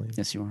I'm Italian.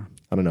 Yes, you are.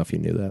 I don't know if you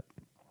knew that.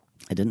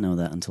 I didn't know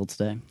that until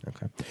today.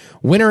 Okay.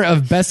 Winner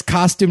of Best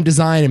Costume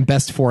Design and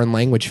Best Foreign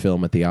Language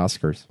Film at the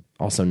Oscars.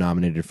 Also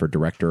nominated for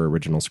Director,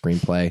 Original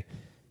Screenplay,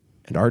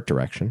 and Art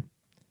Direction.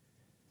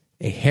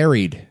 A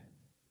harried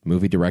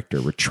movie director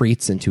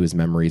retreats into his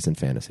memories and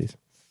fantasies.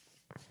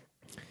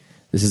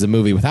 This is a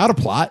movie without a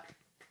plot.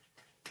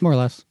 More or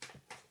less.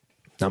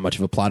 Not much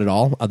of a plot at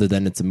all, other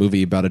than it's a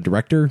movie about a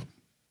director,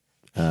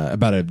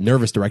 about a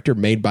nervous director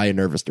made by a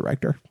nervous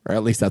director. Or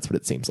at least that's what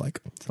it seems like.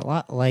 It's a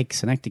lot like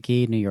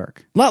Synecdoche, New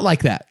York. A lot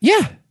like that.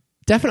 Yeah,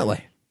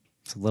 definitely.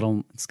 It's a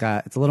little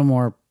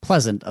more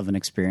pleasant of an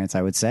experience,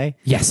 I would say.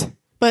 Yes.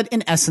 But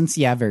in essence,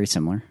 yeah, very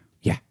similar.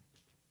 Yeah,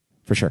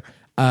 for sure.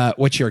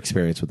 What's your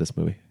experience with this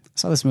movie? I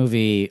saw this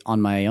movie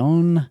on my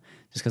own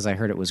just because I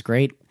heard it was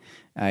great.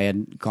 I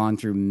had gone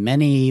through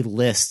many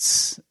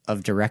lists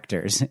of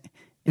directors,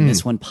 and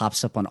this one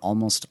pops up on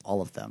almost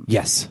all of them.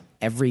 Yes.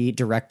 Every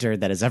director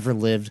that has ever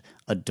lived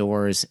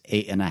adores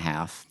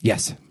 8.5.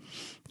 Yes.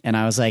 And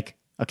I was like,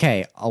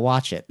 okay, I'll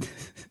watch it.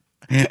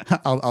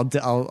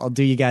 I'll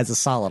do you guys a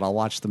solid. I'll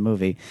watch the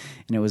movie.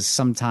 And it was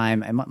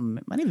sometime, it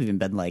might have even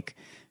been like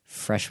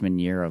freshman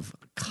year of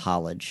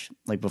college,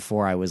 like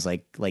before I was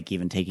like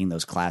even taking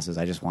those classes.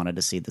 I just wanted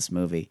to see this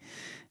movie.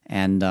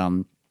 And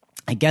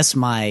I guess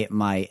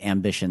my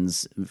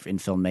ambitions in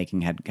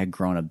filmmaking had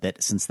grown a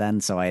bit since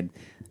then. So I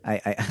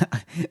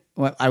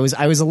was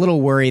a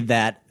little worried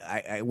that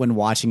when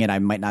watching it, I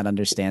might not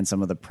understand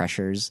some of the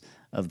pressures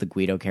of the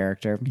Guido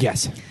character.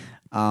 Yes.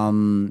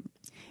 And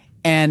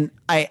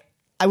I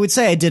would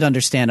say I did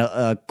understand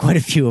quite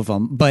a few of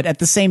them, but at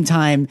the same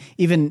time,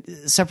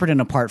 even separate and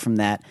apart from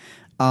that,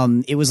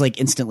 it was like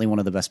instantly one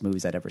of the best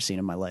movies I'd ever seen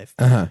in my life.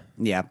 Uh-huh.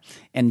 Yeah.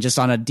 And just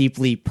on a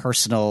deeply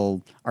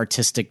personal,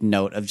 artistic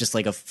note of just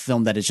like a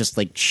film that is just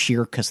like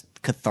sheer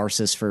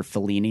catharsis for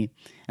Fellini.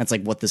 That's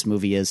like what this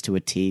movie is to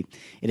a T.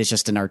 It is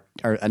just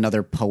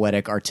another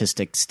poetic,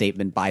 artistic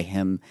statement by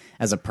him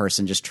as a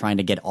person, just trying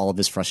to get all of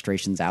his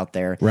frustrations out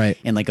there right.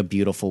 in like a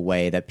beautiful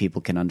way that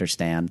people can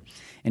understand.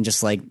 And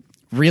just like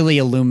really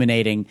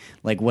illuminating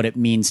like what it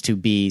means to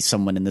be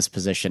someone in this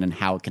position and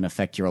how it can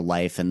affect your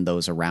life and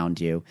those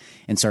around you,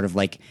 and sort of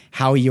like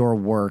how your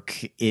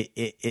work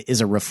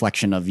is a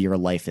reflection of your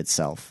life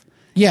itself.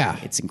 Yeah,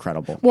 it's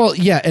incredible. Well,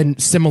 yeah, and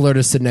similar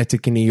to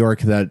Synecdoche in New York,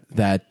 that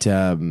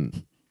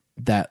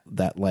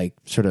like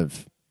sort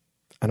of,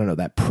 I don't know,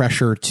 that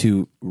pressure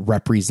to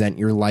represent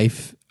your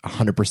life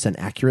 100%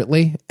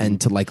 accurately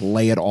and to like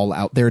lay it all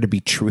out there to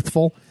be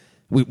truthful.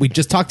 We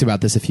just talked about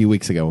this a few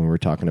weeks ago when we were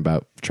talking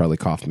about Charlie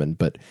Kaufman,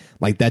 but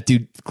like that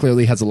dude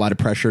clearly has a lot of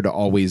pressure to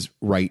always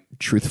write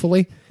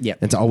truthfully,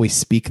 and to always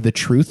speak the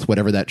truth,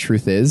 whatever that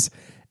truth is.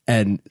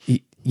 And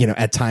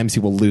at times he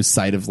will lose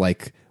sight of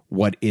like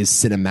what is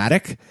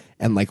cinematic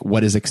and like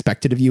what is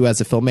expected of you as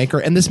a filmmaker.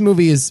 And this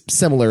movie is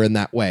similar in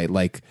that way.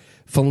 Like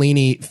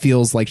Fellini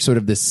feels like sort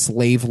of this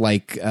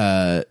slave-like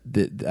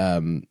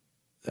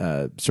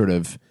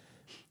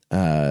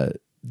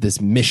this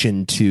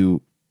mission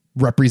to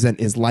represent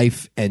his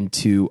life and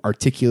to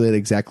articulate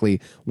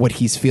exactly what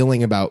he's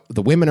feeling about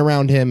the women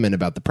around him and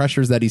about the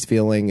pressures that he's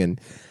feeling.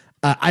 And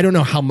I don't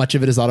know how much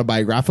of it is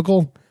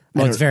autobiographical.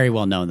 Well, it's very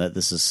well known that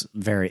this is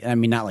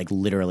not like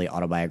literally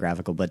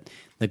autobiographical, but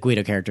the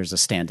Guido character is a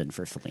stand-in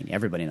for Fellini.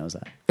 Everybody knows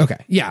that.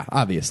 Okay. Yeah,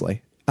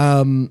 obviously.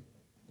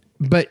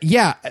 But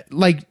yeah,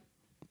 like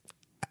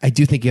I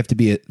do think you have to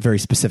be a very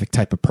specific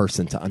type of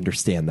person to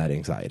understand that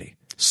anxiety.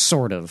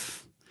 Sort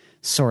of.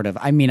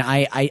 I mean,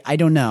 I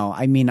don't know.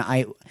 I mean,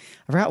 I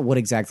forgot what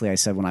exactly I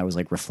said when I was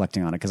like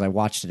reflecting on it, because I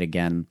watched it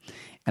again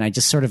and I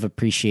just sort of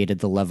appreciated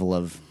the level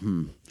of,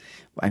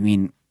 I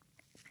mean,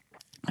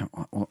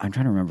 I'm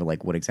trying to remember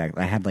like what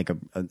exactly I had like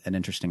an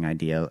interesting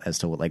idea as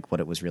to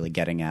what it was really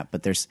getting at,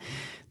 but there's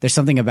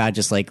something about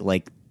just like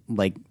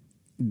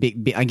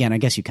again, I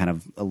guess you kind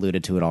of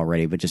alluded to it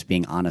already, but just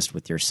being honest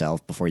with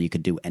yourself before you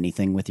could do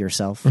anything with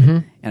yourself.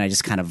 Mm-hmm. And I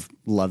just kind of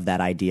love that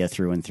idea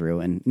through and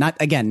through. And not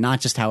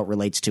just how it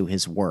relates to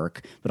his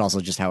work, but also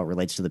just how it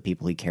relates to the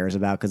people he cares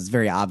about. Because it's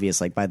very obvious,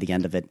 like by the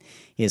end of it,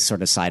 he has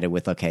sort of sided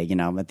with, okay,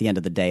 at the end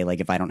of the day, like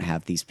if I don't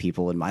have these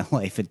people in my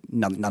life,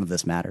 none of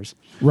this matters.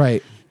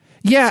 Right.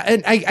 Yeah.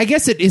 And I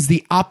guess it is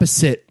the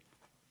opposite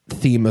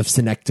theme of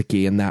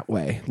Synecdoche in that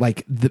way.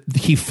 Like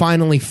he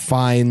finally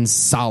finds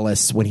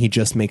solace when he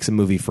just makes a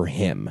movie for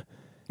him.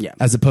 Yeah.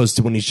 As opposed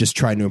to when he's just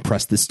trying to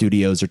impress the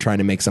studios or trying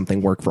to make something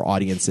work for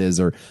audiences,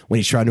 or when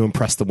he's trying to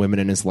impress the women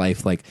in his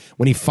life. Like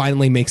when he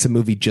finally makes a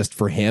movie just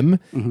for him,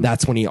 mm-hmm.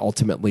 that's when he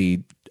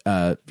ultimately,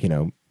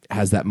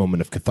 has that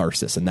moment of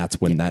catharsis, and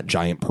that's when that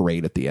giant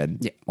parade at the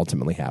end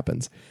ultimately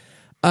happens.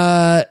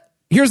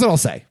 Here's what I'll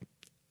say.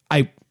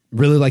 I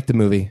really like the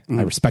movie.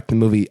 I respect the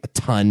movie a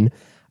ton.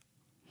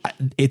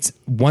 It's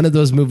one of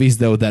those movies,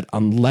 though, that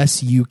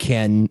unless you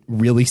can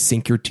really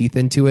sink your teeth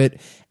into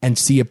it and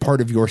see a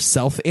part of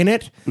yourself in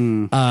it,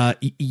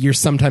 you're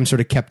sometimes sort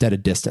of kept at a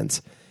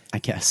distance, I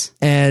guess.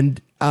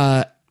 And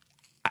I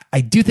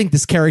do think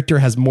this character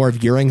has more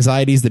of your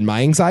anxieties than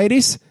my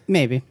anxieties.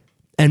 Maybe.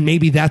 And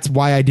maybe that's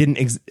why I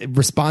didn't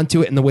respond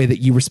to it in the way that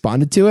you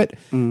responded to it.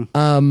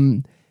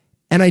 And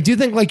I do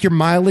think like your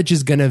mileage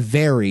is going to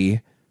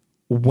vary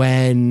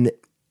when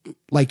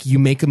like you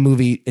make a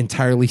movie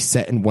entirely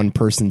set in one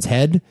person's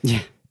head. Yeah.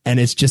 And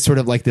it's just sort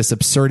of like this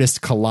absurdist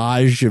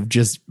collage of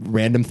just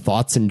random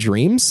thoughts and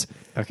dreams.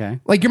 Okay.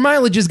 Like your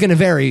mileage is going to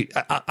vary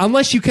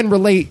unless you can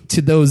relate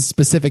to those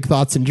specific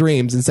thoughts and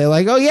dreams and say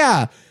like, oh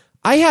yeah,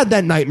 I had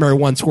that nightmare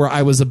once where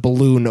I was a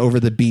balloon over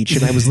the beach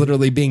and I was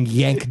literally being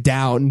yanked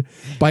down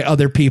by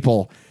other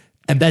people.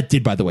 And that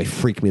did, by the way,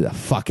 freak me the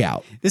fuck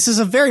out. This is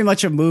a very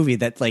much a movie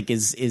that like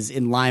is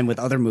in line with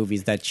other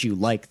movies that you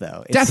like,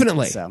 though.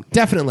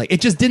 Definitely.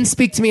 It just didn't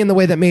speak to me in the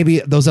way that maybe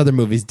those other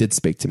movies did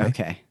speak to me.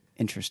 Okay.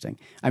 Interesting.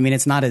 I mean,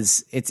 it's not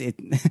as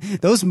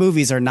those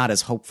movies are not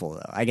as hopeful,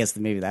 though. I guess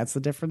maybe that's the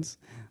difference.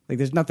 Like,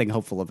 there's nothing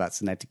hopeful about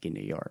Synecdoche,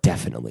 New York.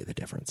 Definitely the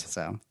difference.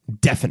 So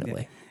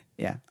definitely.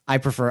 Yeah. I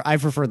prefer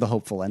the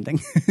hopeful ending.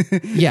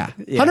 Yeah.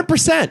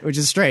 100%. Which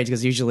is strange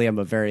because usually I'm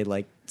a very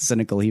like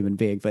cynical human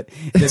being, but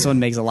this one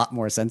makes a lot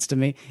more sense to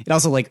me. It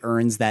also like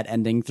earns that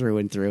ending through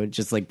and through.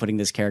 Just like putting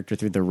this character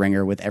through the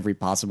ringer with every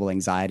possible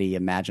anxiety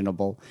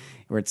imaginable,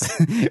 where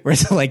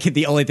it's like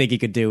the only thing he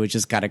could do is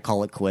just kind of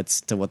call it quits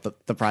to what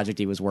the project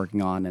he was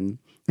working on, and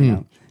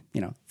you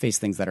know, face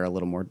things that are a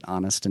little more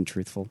honest and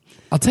truthful.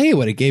 I'll tell you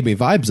what it gave me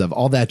vibes of,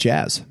 All That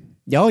Jazz.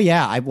 Oh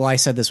yeah, I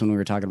said this when we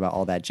were talking about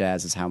All That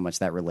Jazz, is how much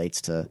this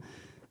relates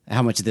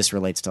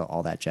to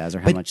All That Jazz, or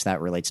how much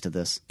that relates to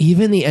this.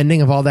 Even the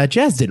ending of All That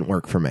Jazz didn't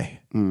work for me.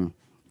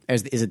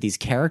 Is it these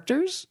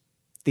characters,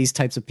 these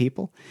types of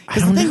people? I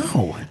don't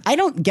know. I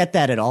don't get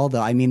that at all,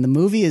 though. I mean, the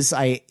movie is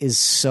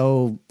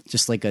so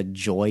just like a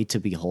joy to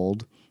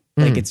behold.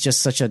 Like it's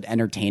just such an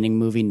entertaining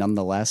movie,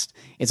 nonetheless.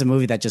 It's a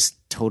movie that just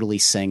totally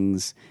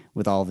sings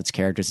with all of its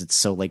characters. It's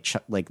so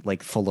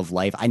like full of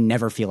life. I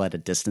never feel at a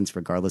distance,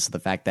 regardless of the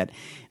fact that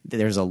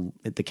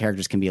the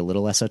characters can be a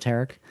little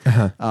esoteric.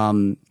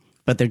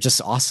 But they're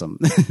just awesome.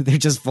 They're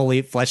just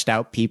fully fleshed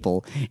out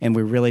people, and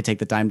we really take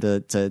the time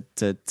to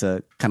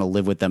kind of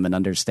live with them and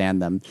understand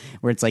them.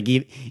 Where it's like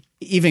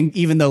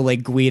even though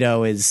like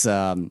Guido is.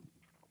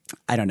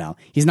 I don't know.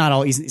 He's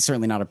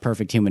certainly not a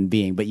perfect human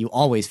being, but you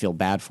always feel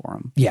bad for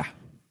him. Yeah,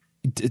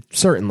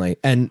 certainly.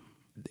 And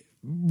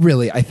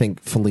really, I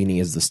think Fellini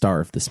is the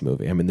star of this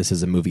movie. I mean, this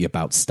is a movie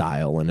about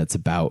style, and it's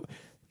about,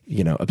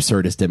 you know,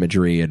 absurdist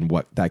imagery and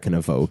what that can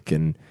evoke.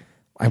 And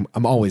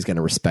I'm always going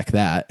to respect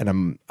that.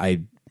 And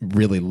I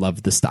really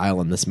love the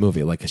style in this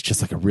movie. Like, it's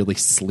just like a really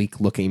sleek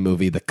looking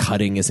movie. The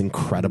cutting is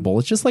incredible.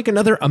 It's just like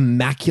another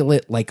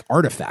immaculate like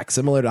artifact,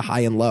 similar to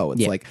High and Low.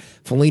 It's like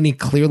Fellini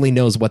clearly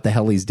knows what the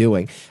hell he's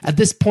doing at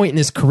this point in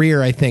his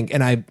career, I think.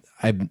 And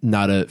I'm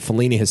not a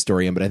Fellini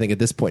historian, but I think at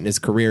this point in his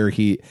career,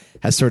 he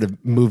has sort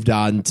of moved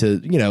on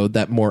to, you know,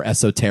 that more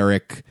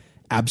esoteric,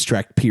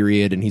 abstract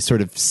period, and he's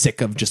sort of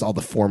sick of just all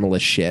the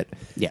formalist shit.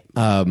 Yeah.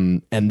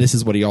 And this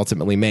is what he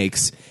ultimately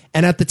makes.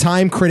 And at the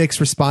time,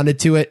 critics responded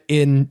to it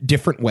in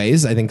different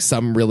ways. I think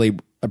some really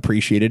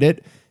appreciated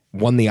it,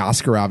 won the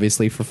Oscar,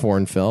 obviously, for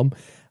foreign film.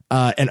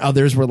 And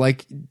others were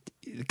like,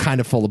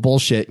 kind of full of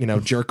bullshit, you know,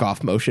 jerk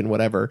off motion,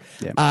 whatever.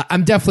 Yeah.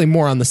 I'm definitely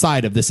more on the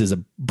side of this is a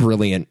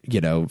brilliant,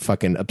 you know,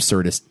 fucking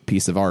absurdist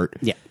piece of art.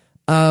 Yeah.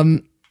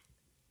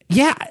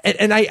 Yeah,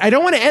 and I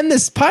don't want to end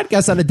this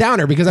podcast on a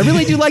downer, because I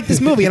really do like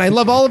this movie, and I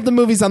love all of the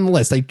movies on the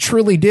list. I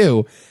truly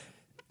do.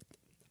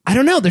 I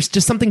don't know. There's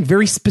just something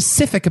very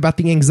specific about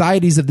the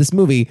anxieties of this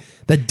movie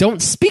that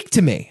don't speak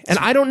to me, and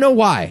I don't know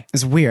why.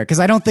 It's weird because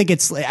I don't think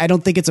it's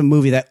a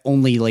movie that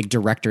only like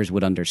directors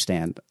would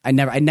understand. I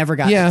never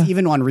got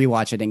even on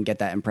rewatch. I didn't get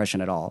that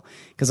impression at all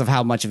because of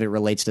how much of it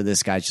relates to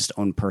this guy's just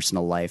own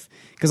personal life.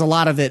 Because a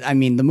lot of it, I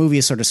mean, the movie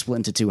is sort of split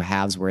into two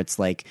halves where it's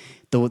like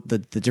the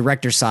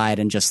director side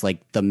and just like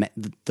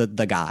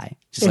the guy,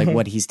 just like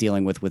what he's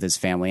dealing with his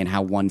family and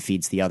how one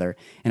feeds the other,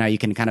 and how you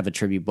can kind of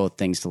attribute both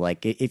things to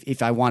like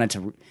if I wanted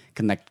to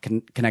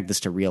connect this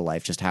to real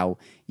life, just how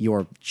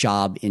your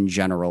job in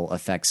general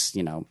affects,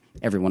 you know,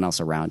 everyone else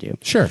around you.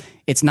 Sure.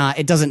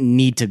 It doesn't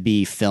need to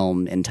be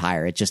film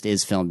entire. It just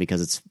is film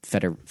because it's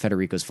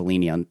Federico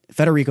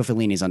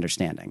Fellini's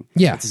understanding.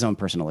 Yeah. It's his own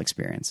personal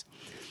experience.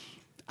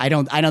 I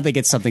don't think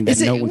it's something that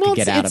no one could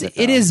get out of it,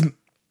 though. It is,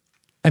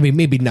 I mean,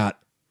 maybe not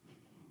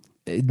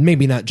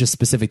just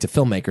specific to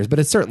filmmakers, but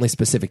it's certainly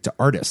specific to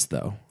artists,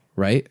 though,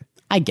 right?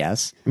 I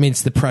guess. I mean,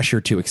 it's the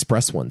pressure to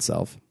express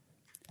oneself,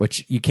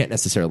 which you can't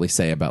necessarily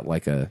say about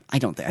like I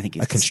think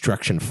it's a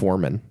construction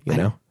foreman, you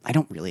know? I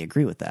don't really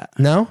agree with that.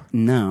 No?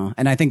 No.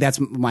 And I think that's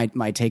my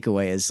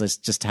takeaway is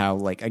just how,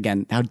 like,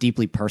 again, how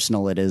deeply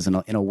personal it is in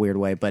a weird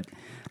way. But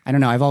I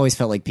don't know. I've always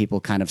felt like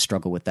people kind of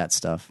struggle with that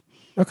stuff.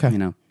 Okay. You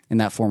know, in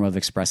that form of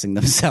expressing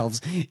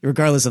themselves,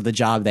 regardless of the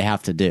job they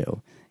have to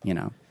do, you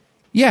know.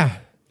 Yeah.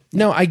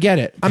 No, I get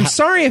it. I'm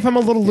sorry if I'm a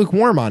little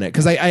lukewarm on it,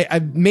 because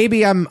I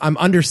maybe I'm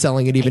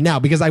underselling it even now,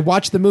 because I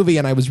watched the movie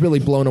and I was really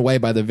blown away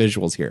by the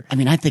visuals here. I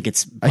mean, I think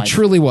it's I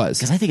truly was.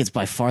 because I think it's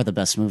by far the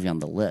best movie on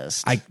the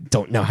list. I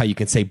don't know how you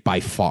can say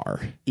by far.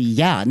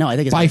 Yeah, no, I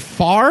think it's By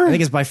far? I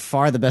think it's by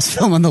far the best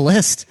film on the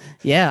list.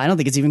 Yeah, I don't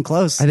think it's even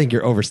close. I think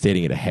you're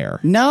overstating it a hair.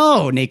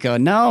 No, Nico,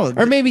 no.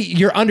 Or maybe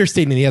you're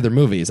understating the other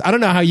movies. I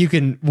don't know how you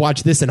can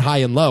watch this in High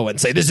and Low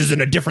and say this is in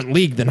a different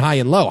league than High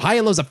and Low. High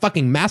and Low is a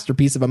fucking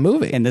masterpiece of a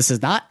movie. And this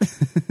is not.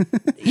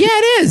 Yeah,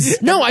 it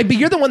is. No, but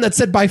you're the one that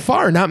said by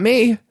far, not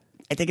me.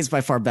 I think it's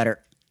by far better.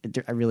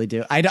 I really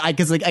do.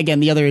 Because like again,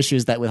 the other issue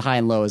is that with High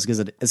and Low, as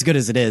good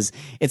as it is,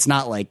 it's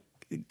not like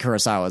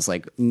Kurosawa's.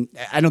 Like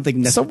I don't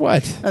think. So what? I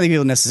don't think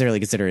people necessarily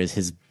consider it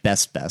his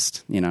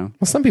best. You know.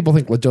 Well, some people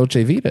think La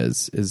Dolce Vita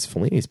is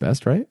Fellini's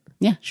best, right?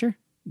 Yeah, sure.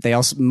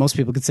 Most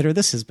people consider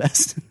this his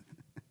best.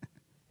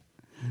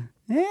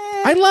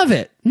 I love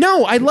it.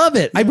 No, I love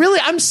it.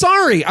 I'm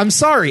sorry.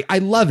 I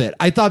love it.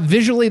 I thought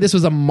visually this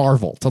was a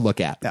marvel to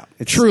look at. Yeah,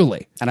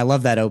 truly. And I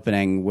love that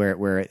opening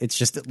where it's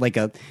just like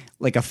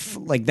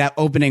that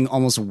opening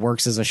almost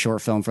works as a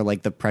short film for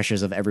like the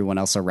pressures of everyone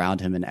else around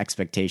him and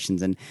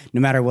expectations. And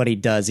no matter what he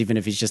does, even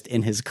if he's just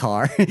in his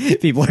car,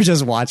 people are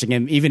just watching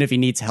him. Even if he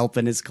needs help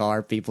in his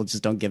car, people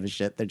just don't give a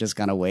shit. They're just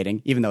kind of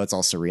waiting, even though it's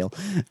all surreal.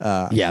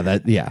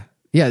 Yeah.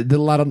 A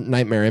lot of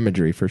nightmare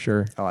imagery for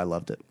sure. Oh, I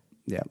loved it.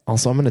 Yeah.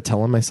 Also, I'm going to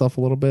tell on myself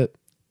a little bit.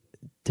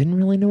 Didn't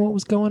really know what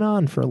was going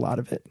on for a lot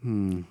of it.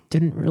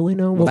 Didn't really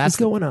know what was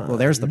going on. Well,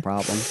 there's the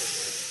problem.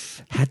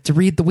 Had to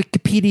read the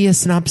Wikipedia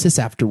synopsis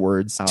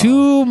afterwards.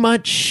 Too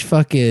much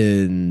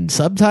fucking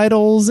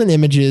subtitles and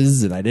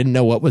images, and I didn't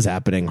know what was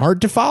happening.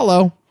 Hard to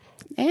follow.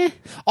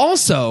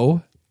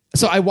 Also,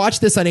 so I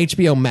watched this on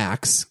HBO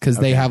Max because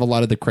they have a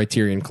lot of the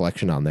Criterion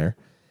collection on there,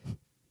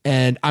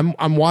 and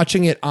I'm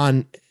watching it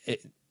on.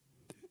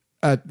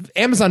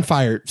 Amazon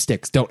Fire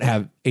Sticks don't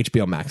have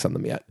HBO Max on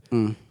them yet,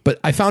 but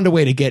I found a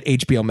way to get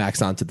HBO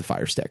Max onto the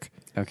Fire Stick.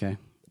 Okay.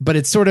 But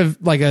it's sort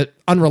of like a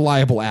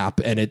unreliable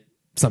app, and it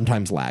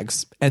sometimes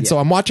lags. And so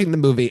I'm watching the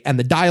movie, and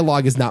the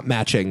dialogue is not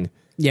matching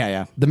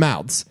the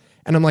mouths.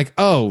 And I'm like,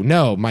 oh,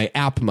 no, my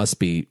app must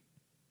be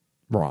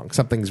wrong.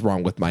 Something's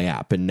wrong with my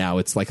app. And now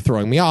it's like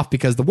throwing me off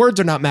because the words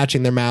are not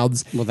matching their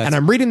mouths. And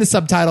I'm reading the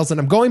subtitles, and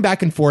I'm going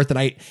back and forth,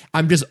 and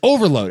I'm just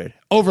overloaded.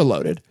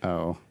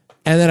 Oh.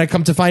 And then I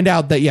come to find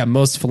out that,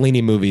 most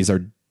Fellini movies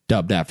are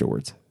dubbed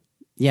afterwards.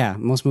 Yeah,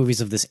 most movies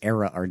of this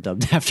era are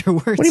dubbed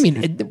afterwards. What do you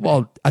mean?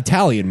 Well,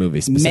 Italian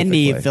movies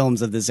specifically. Many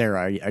films of this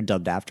era are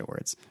dubbed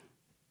afterwards.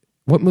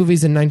 What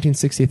movies in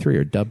 1963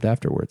 are dubbed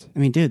afterwards? I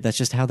mean, dude, that's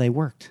just how they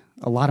worked.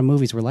 A lot of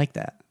movies were like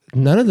that.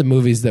 None of the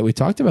movies that we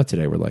talked about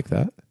today were like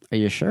that. Are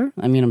you sure?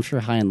 I mean, I'm sure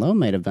High and Low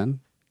might have been.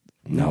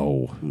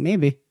 No.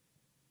 Maybe.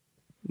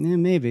 Yeah,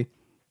 maybe.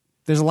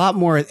 There's a lot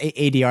more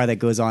ADR that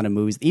goes on in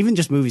movies, even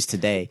just movies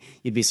today.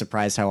 You'd be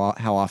surprised how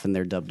often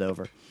they're dubbed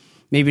over.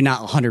 Maybe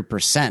not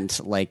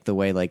 100% like the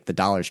way like the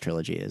Dollars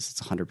trilogy is.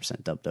 It's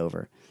 100% dubbed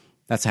over.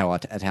 That's how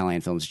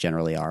Italian films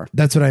generally are.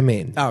 That's what I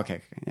mean. Oh,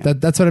 okay. Yeah.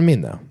 That's what I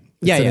mean, though.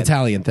 It's an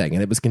Italian thing,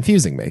 and it was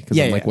confusing me because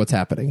I'm like, what's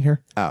happening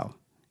here? Oh.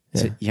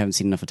 So you haven't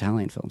seen enough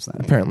Italian films then?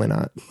 Apparently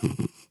not.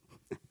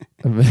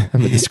 I'm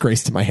a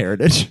disgrace to my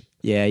heritage.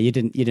 Yeah, you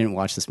didn't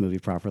watch this movie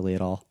properly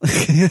at all.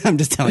 I'm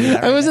just telling you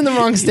that. I was in the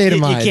wrong state of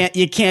mind.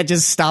 You can't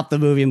just stop the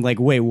movie and like,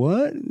 wait,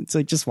 what? It's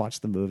like, just watch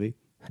the movie.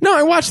 No,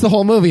 I watched the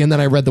whole movie and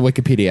then I read the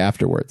Wikipedia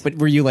afterwards. But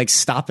were you like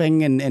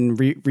stopping and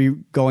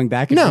going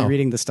back and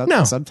reading the stuff?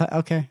 No. Subtitle?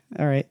 Okay,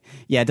 all right.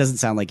 Yeah, it doesn't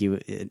sound like you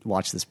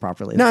watched this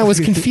properly. No, I was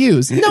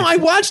confused. No, I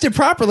watched it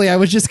properly. I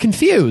was just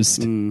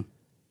confused.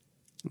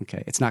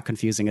 Okay, it's not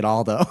confusing at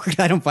all, though.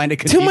 I don't find it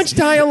confusing. Too much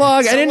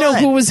dialogue. I didn't know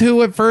who was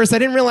who at first. I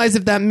didn't realize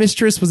if that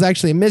mistress was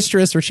actually a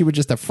mistress or she was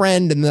just a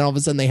friend, and then all of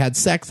a sudden they had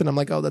sex, and I'm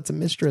like, oh, that's a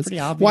mistress. Pretty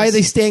obvious. Why are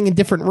they staying in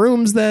different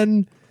rooms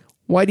then?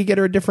 Why do you get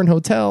her a different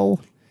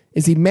hotel?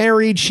 Is he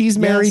married? She's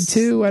married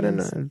too? I don't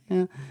know.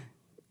 Yeah.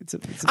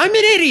 I'm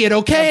an idiot,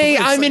 okay?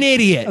 I'm an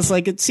idiot. It's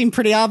like, it seemed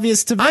pretty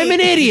obvious to me. I'm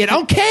an idiot,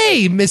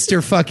 okay,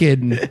 Mr.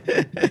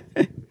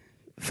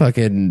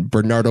 fucking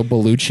Bernardo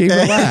Bellucci.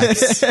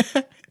 Relax.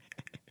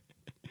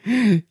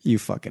 You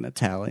fucking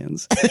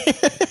Italians.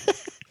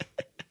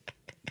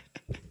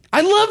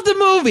 I love the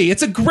movie.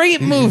 It's a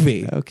great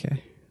movie.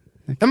 Okay.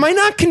 Am I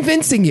not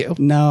convincing you?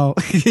 No,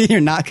 you're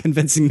not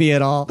convincing me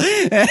at all.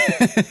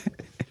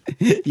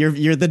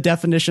 You're the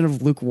definition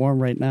of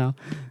lukewarm right now.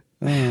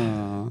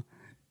 Oh.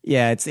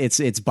 Yeah,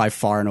 it's by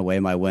far and away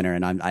my winner,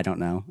 and I don't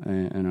know. I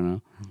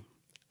don't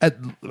know.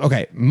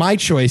 Okay, my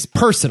choice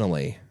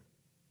personally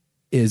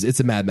is It's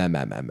a Mad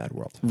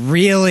World.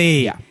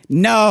 Really? Yeah.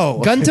 No.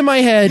 Gun to my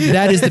head,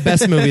 that is the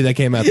best movie that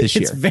came out this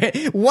year.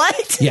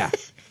 What? Yeah.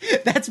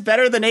 That's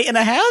better than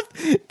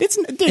 8.5? It's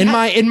dude,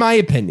 in my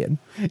opinion.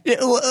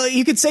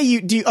 You could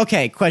say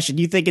okay, question.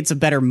 You think it's a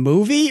better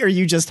movie or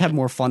you just have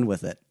more fun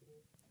with it?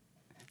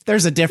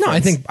 There's a difference. No, I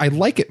think I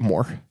like it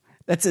more.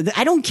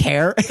 I don't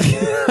care.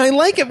 I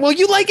like it. Well,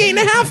 you like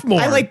 8.5 more.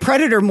 I like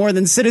Predator more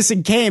than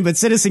Citizen Kane, but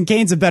Citizen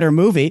Kane's a better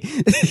movie.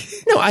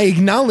 No, I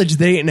acknowledge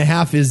that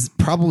 8.5 is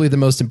probably the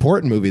most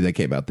important movie that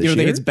came out this year. You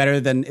don't think it's better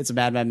than It's a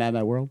Mad, Mad, Mad,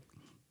 Mad World?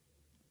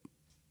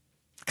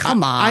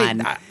 Come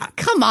on.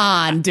 Come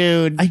on,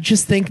 dude. I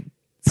just think,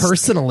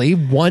 personally,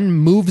 one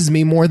moves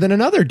me more than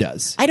another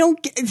does. I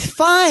don't get,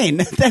 fine.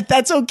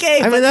 That's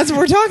okay. I mean, that's what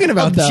we're talking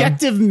about,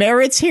 objective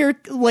merits here.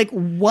 Like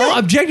what? No,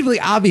 objectively,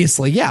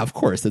 obviously, yeah, of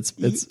course.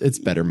 It's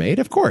better made,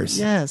 of course.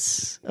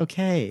 Yes.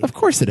 Okay. Of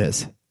course it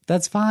is.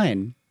 That's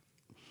fine.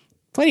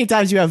 Plenty of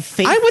times you have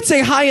faith. I would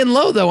say high and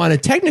low, though, on a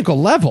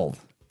technical level.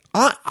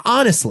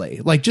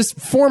 Honestly, like just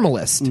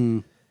formalist.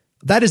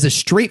 That is a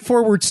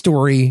straightforward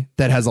story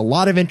that has a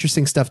lot of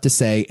interesting stuff to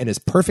say and is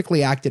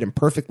perfectly acted and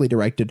perfectly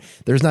directed.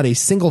 There's not a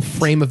single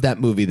frame of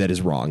that movie that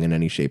is wrong in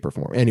any shape or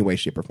form, any way,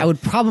 shape, or form. I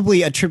would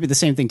probably attribute the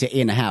same thing to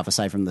 8.5,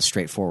 aside from the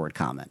straightforward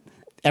comment.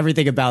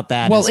 Everything about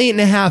that. Well,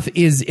 8.5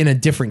 is in a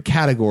different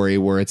category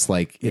where it's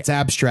like it's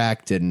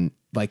abstract and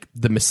like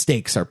the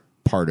mistakes are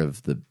part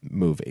of the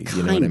movie.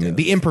 You know what I mean?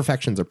 The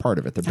imperfections are part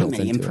of it. They're built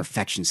into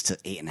imperfections to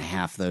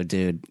 8.5, though,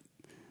 dude.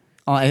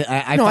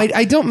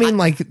 I don't mean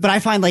but I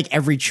find like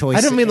every choice.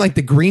 I don't mean like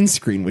the green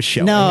screen was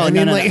showing. No, I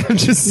mean, no. I'm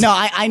just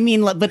I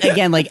mean, but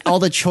again, like all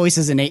the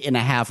choices in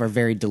 8.5 are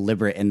very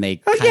deliberate, and they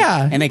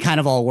kind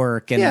of all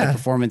work, and the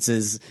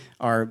performances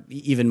are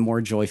even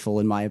more joyful,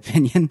 in my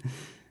opinion.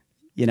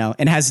 You know,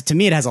 and it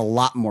has a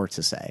lot more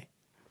to say.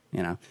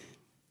 You know,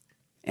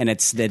 and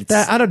it's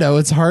I don't know.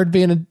 It's hard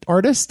being an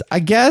artist, I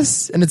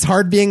guess, and it's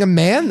hard being a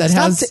man that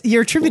has.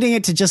 You're attributing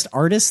it to just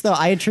artists, though.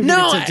 I attribute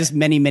it to just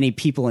many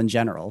people in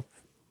general.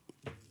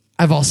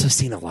 I've also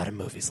seen a lot of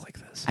movies like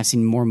this. I've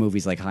seen more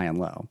movies like High and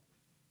Low.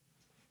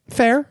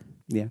 Fair.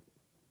 Yeah.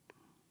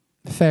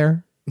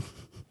 Fair.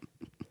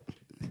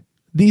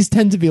 These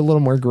tend to be a little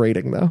more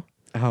grating, though.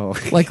 Oh.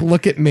 Like,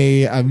 look at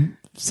me. I'm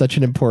such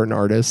an important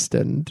artist,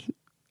 and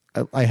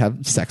I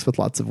have sex with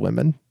lots of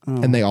women,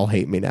 and they all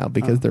hate me now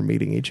because they're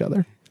meeting each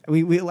other.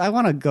 I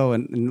want to go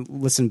and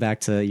listen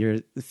back to your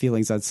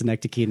feelings on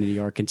Synecdoche, New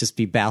York, and just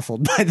be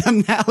baffled by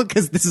them now,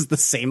 because this is the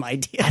same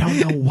idea. I don't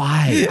know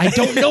why.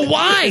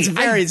 It's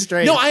very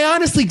strange. No, I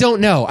honestly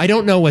don't know. I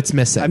don't know what's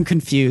missing. I'm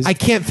confused. I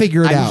can't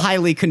figure it out. I'm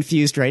highly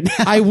confused right now.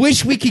 I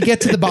wish we could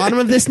get to the bottom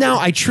of this now.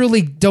 I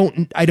truly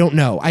don't. I don't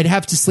know. I'd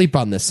have to sleep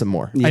on this some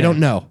more. Yeah. I don't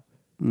know.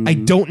 I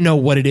don't know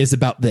what it is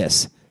about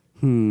this.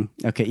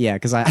 Okay, yeah,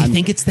 because I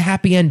think it's the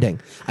happy ending.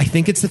 I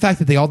think it's the fact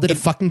that they all did a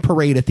fucking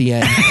parade at the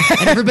end,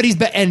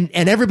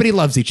 and everybody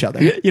loves each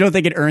other. You don't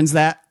think it earns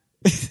that?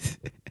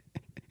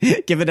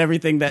 Given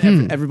everything that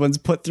everyone's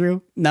put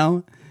through?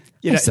 No?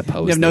 I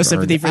suppose you have no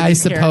sympathy for these I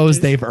suppose characters?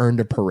 They've earned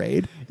a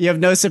parade. You have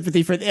no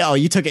sympathy for... Oh,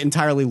 you took it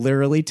entirely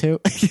literally,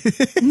 too?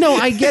 No,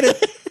 I get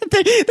it.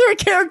 There are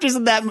characters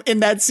in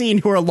that scene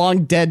who are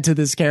long dead to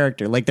this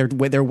character. Like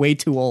they're way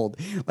too old.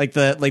 Like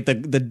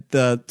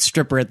the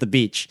stripper at the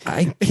beach.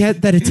 I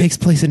get that it takes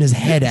place in his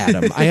head,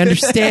 Adam. I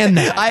understand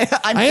that. I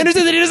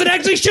understand that he doesn't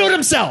actually shoot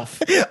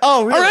himself.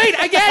 Oh, really? All right,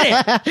 I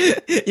get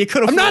it.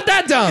 I'm not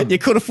that dumb. You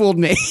could have fooled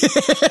me.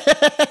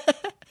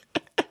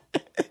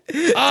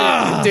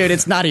 Dude,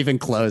 it's not even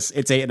close.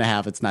 It's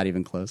 8.5. It's not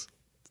even close.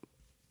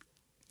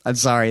 I'm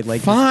sorry.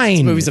 Like, fine.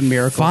 This movie's a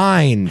miracle.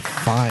 Fine.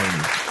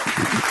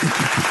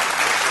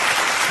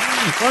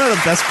 One of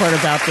the best part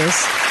about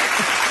this,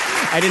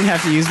 I didn't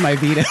have to use my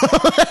veto.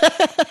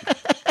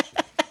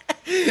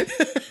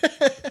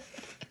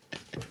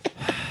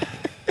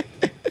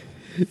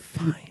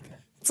 Fine.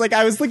 It's like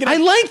I was looking at... I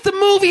like the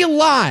movie a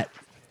lot.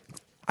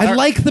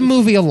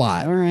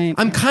 All right.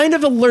 I'm kind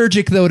of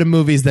allergic, though, to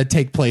movies that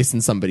take place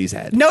in somebody's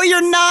head. No,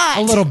 you're not.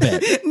 A little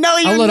bit. No,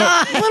 you're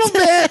not. A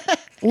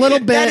little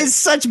bit. That is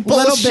such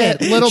bullshit.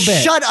 Little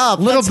bit. Shut up.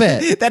 Little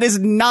bit. That is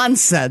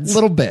nonsense.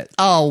 Little bit.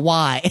 Oh,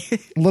 why?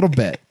 Little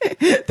bit.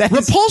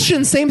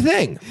 Repulsion, same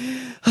thing.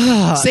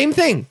 Same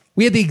thing.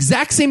 We had the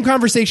exact same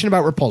conversation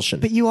about Repulsion.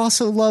 But you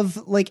also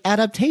love, like,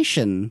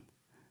 adaptation.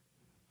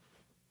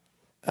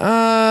 Not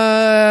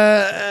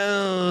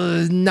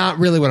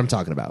really what I'm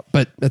talking about,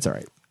 but that's all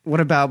right. What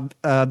about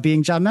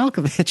being John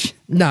Malkovich?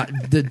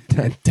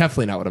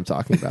 Definitely not what I'm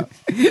talking about.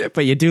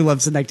 But you do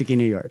love Synecdoche,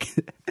 New York.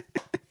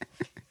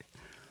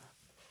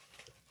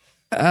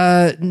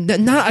 Not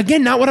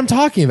what I'm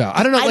talking about.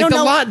 I don't know.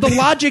 The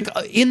logic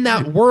in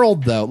that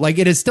world, though, like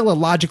it is still a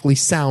logically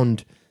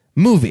sound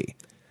movie.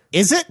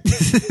 Is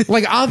it?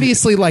 Like,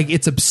 obviously, like,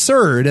 it's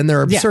absurd and there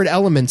are absurd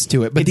elements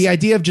to it, but the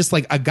idea of just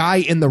like a guy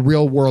in the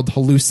real world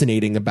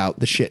hallucinating about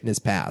the shit in his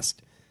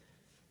past.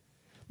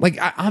 Like,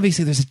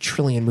 obviously, there's a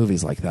trillion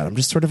movies like that. I'm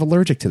just sort of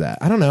allergic to that.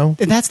 I don't know.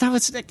 That's not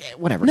what's...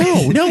 Whatever. No,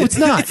 it's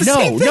not. It's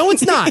no,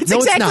 it's not. It's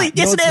exactly...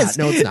 Yes, it is.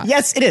 No, it's not.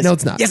 Yes, it is. No,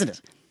 it's not. Yes, it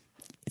is.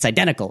 It's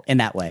identical in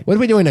that way. What are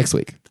we doing next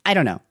week? I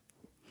don't know.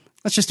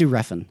 Let's just do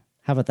Refn.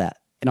 How about that?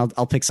 And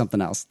I'll pick something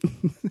else.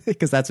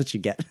 Because that's what you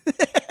get.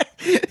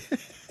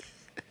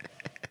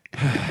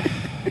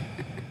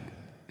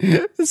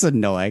 This is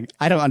annoying.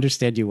 I don't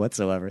understand you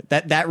whatsoever.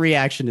 That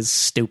reaction is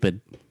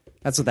stupid.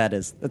 That's what that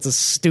is. That's a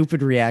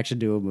stupid reaction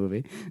to a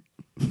movie.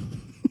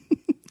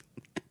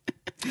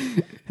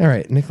 All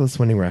right, Nicholas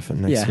Winding Refn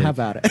next week. How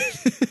about it?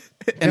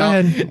 Go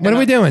ahead. What are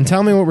we doing?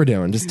 Tell me what we're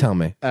doing. Just tell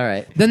me. All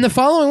right. Then the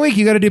following week,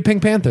 you got to do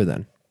Pink Panther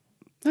then.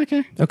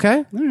 Okay. Okay?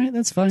 All right,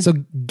 that's fine. So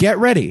get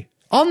ready.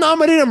 I'll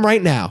nominate him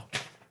right now.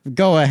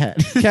 Go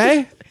ahead.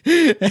 Okay?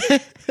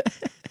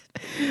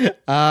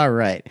 All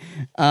right.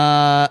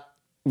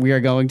 We are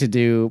going to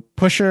do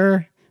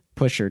Pusher,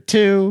 Pusher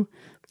 2,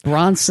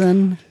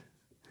 Bronson,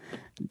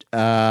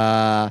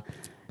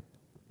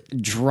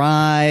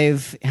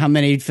 Drive. How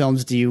many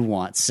films do you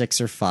want?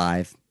 6 or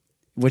 5?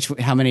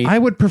 How many? I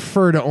would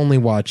prefer to only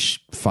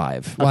watch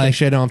 5. Well,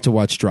 actually, I don't have to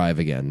watch Drive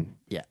again.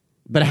 Yeah.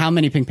 But how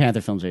many Pink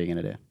Panther films are you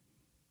going to do?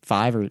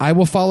 5 or? I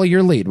will follow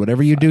your lead.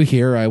 Whatever you do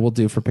here, I will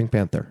do for Pink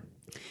Panther.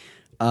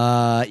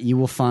 You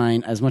will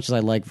find, as much as I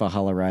like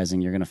Valhalla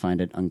Rising, you're going to find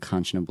it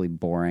unconscionably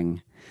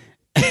boring.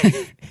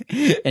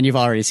 And you've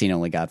already seen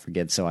Only God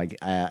Forgives, so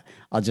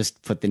I'll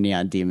just put the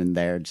Neon Demon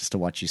there just to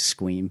watch you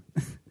squeam.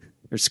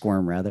 Or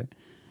squirm, rather.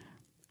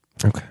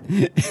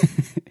 Okay.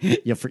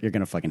 You're going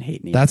to fucking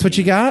hate Neon That's what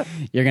you got?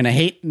 You're going to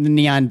hate the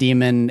Neon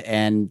Demon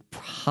and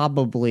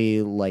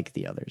probably like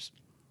the others.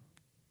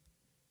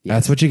 Yes.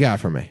 That's what you got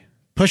for me.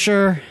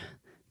 Pusher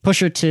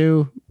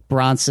 2,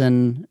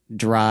 Bronson,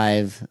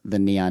 Drive, the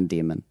Neon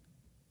Demon.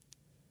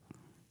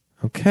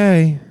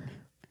 Okay.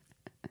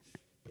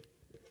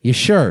 You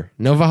sure?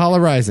 No Valhalla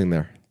Rising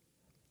there.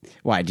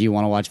 Why? Do you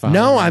want to watch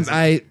Valhalla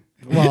Rising?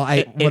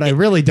 What I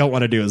really don't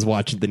want to do is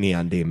watch the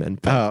Neon Demon.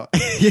 Oh.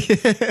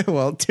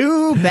 Well,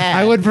 too bad.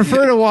 I would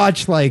prefer to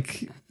watch,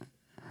 like,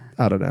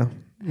 I don't know.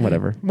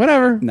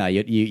 Whatever. No,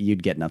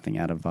 you'd get nothing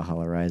out of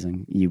Valhalla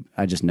Rising.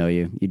 I just know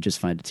you. You'd just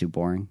find it too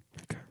boring.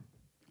 Okay.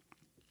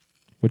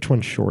 Which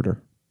one's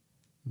shorter?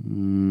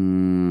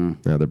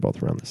 No, they're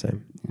both around the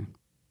same. Yeah.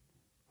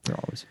 They're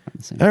always around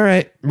the same. All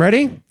right.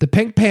 Ready? The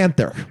Pink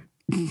Panther.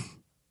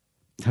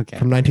 Okay.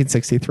 From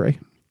 1963.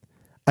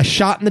 A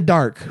Shot in the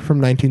Dark from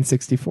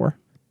 1964.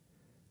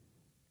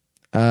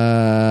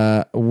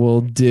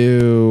 We'll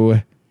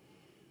do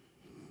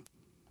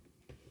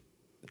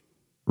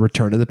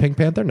Return of the Pink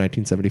Panther,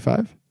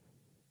 1975.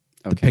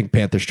 Okay. The Pink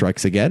Panther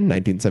Strikes Again,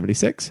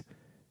 1976.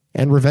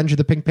 And Revenge of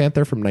the Pink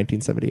Panther from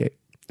 1978.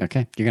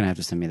 Okay. You're going to have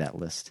to send me that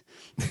list.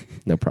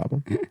 No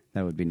problem.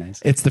 That would be nice.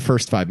 It's the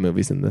first 5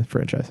 movies in the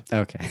franchise.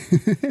 Okay.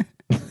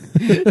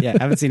 Yeah,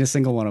 I haven't seen a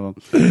single one of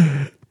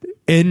them.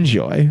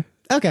 Enjoy.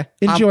 Okay.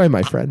 Enjoy,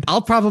 my friend.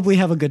 I'll probably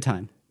have a good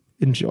time.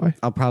 Enjoy.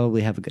 I'll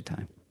probably have a good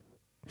time.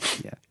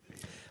 Yeah.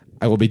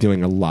 I will be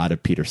doing a lot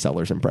of Peter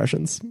Sellers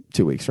impressions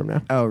 2 weeks from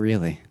now. Oh,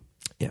 really?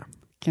 Yeah.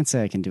 Can't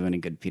say I can do any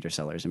good Peter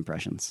Sellers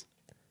impressions.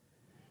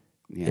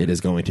 Yeah. It is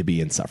going to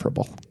be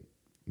insufferable.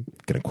 I'm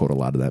going to quote a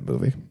lot of that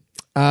movie.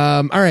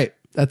 All right.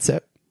 That's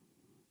it.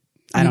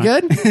 You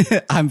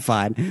good? I'm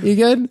fine. You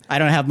good? I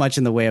don't have much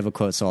in the way of a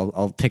quote, so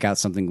I'll pick out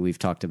something we've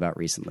talked about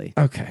recently.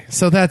 Okay.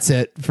 So that's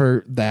it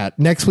for that.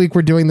 Next week,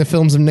 we're doing the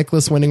films of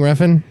Nicholas Winding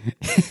Refn.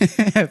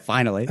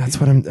 Finally. That's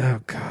what I'm...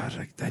 Oh,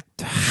 God.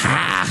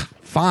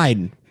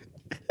 Fine.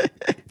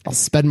 I'll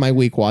spend my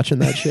week watching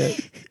that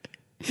shit.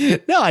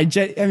 No, I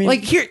mean...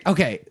 Like, here...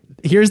 Okay.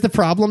 Here's the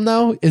problem,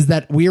 though, is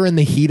that we're in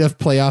the heat of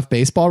playoff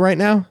baseball right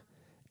now,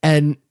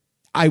 and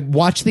I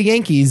watch the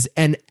Yankees,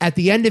 and at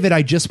the end of it,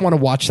 I just want to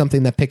watch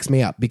something that picks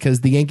me up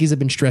because the Yankees have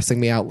been stressing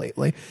me out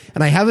lately.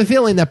 And I have a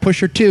feeling that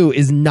Pusher 2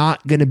 is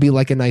not going to be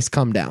like a nice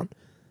come down.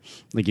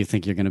 Like, you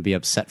think you're going to be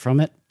upset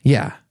from it?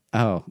 Yeah.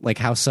 Oh, like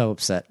how so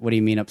upset? What do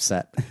you mean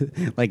upset?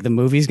 Like the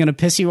movie's going to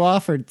piss you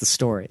off or the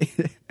story?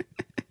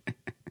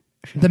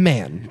 The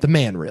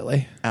man,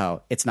 really.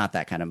 Oh, it's not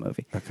that kind of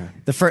movie. Okay.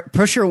 The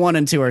Pusher 1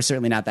 and 2 are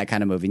certainly not that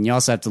kind of movie. And you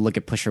also have to look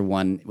at Pusher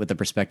 1 with the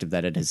perspective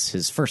that it is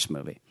his first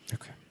movie.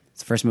 Okay.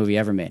 It's the first movie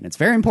ever made. And it's a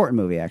very important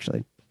movie,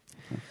 actually.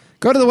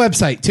 Go to the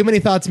website,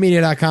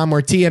 toomanythoughtsmedia.com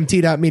or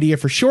tmt.media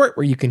for short,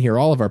 where you can hear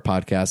all of our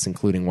podcasts,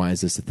 including Why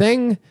Is This a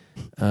Thing?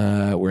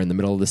 We're in the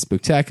middle of the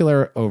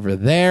Spooktacular over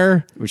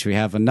there. Which we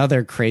have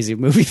another crazy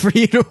movie for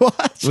you to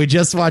watch. We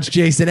just watched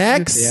Jason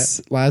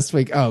X last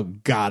week. Oh,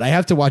 God. I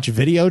have to watch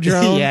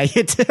Videodrome. Yeah,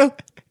 you do.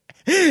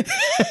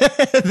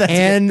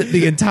 And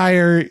the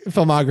entire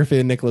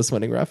filmography of Nicholas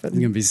Winding Refn. It's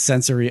going to be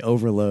sensory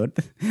overload.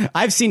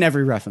 I've seen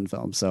every Refn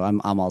film, so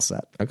I'm all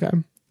set. Okay.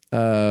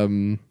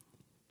 And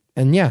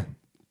yeah,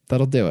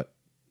 that'll do it.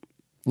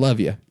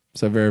 Love you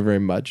so very, very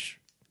much.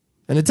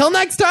 And until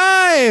next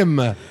time,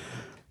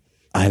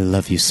 I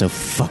love you so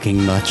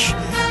fucking much,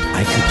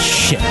 I could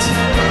shit.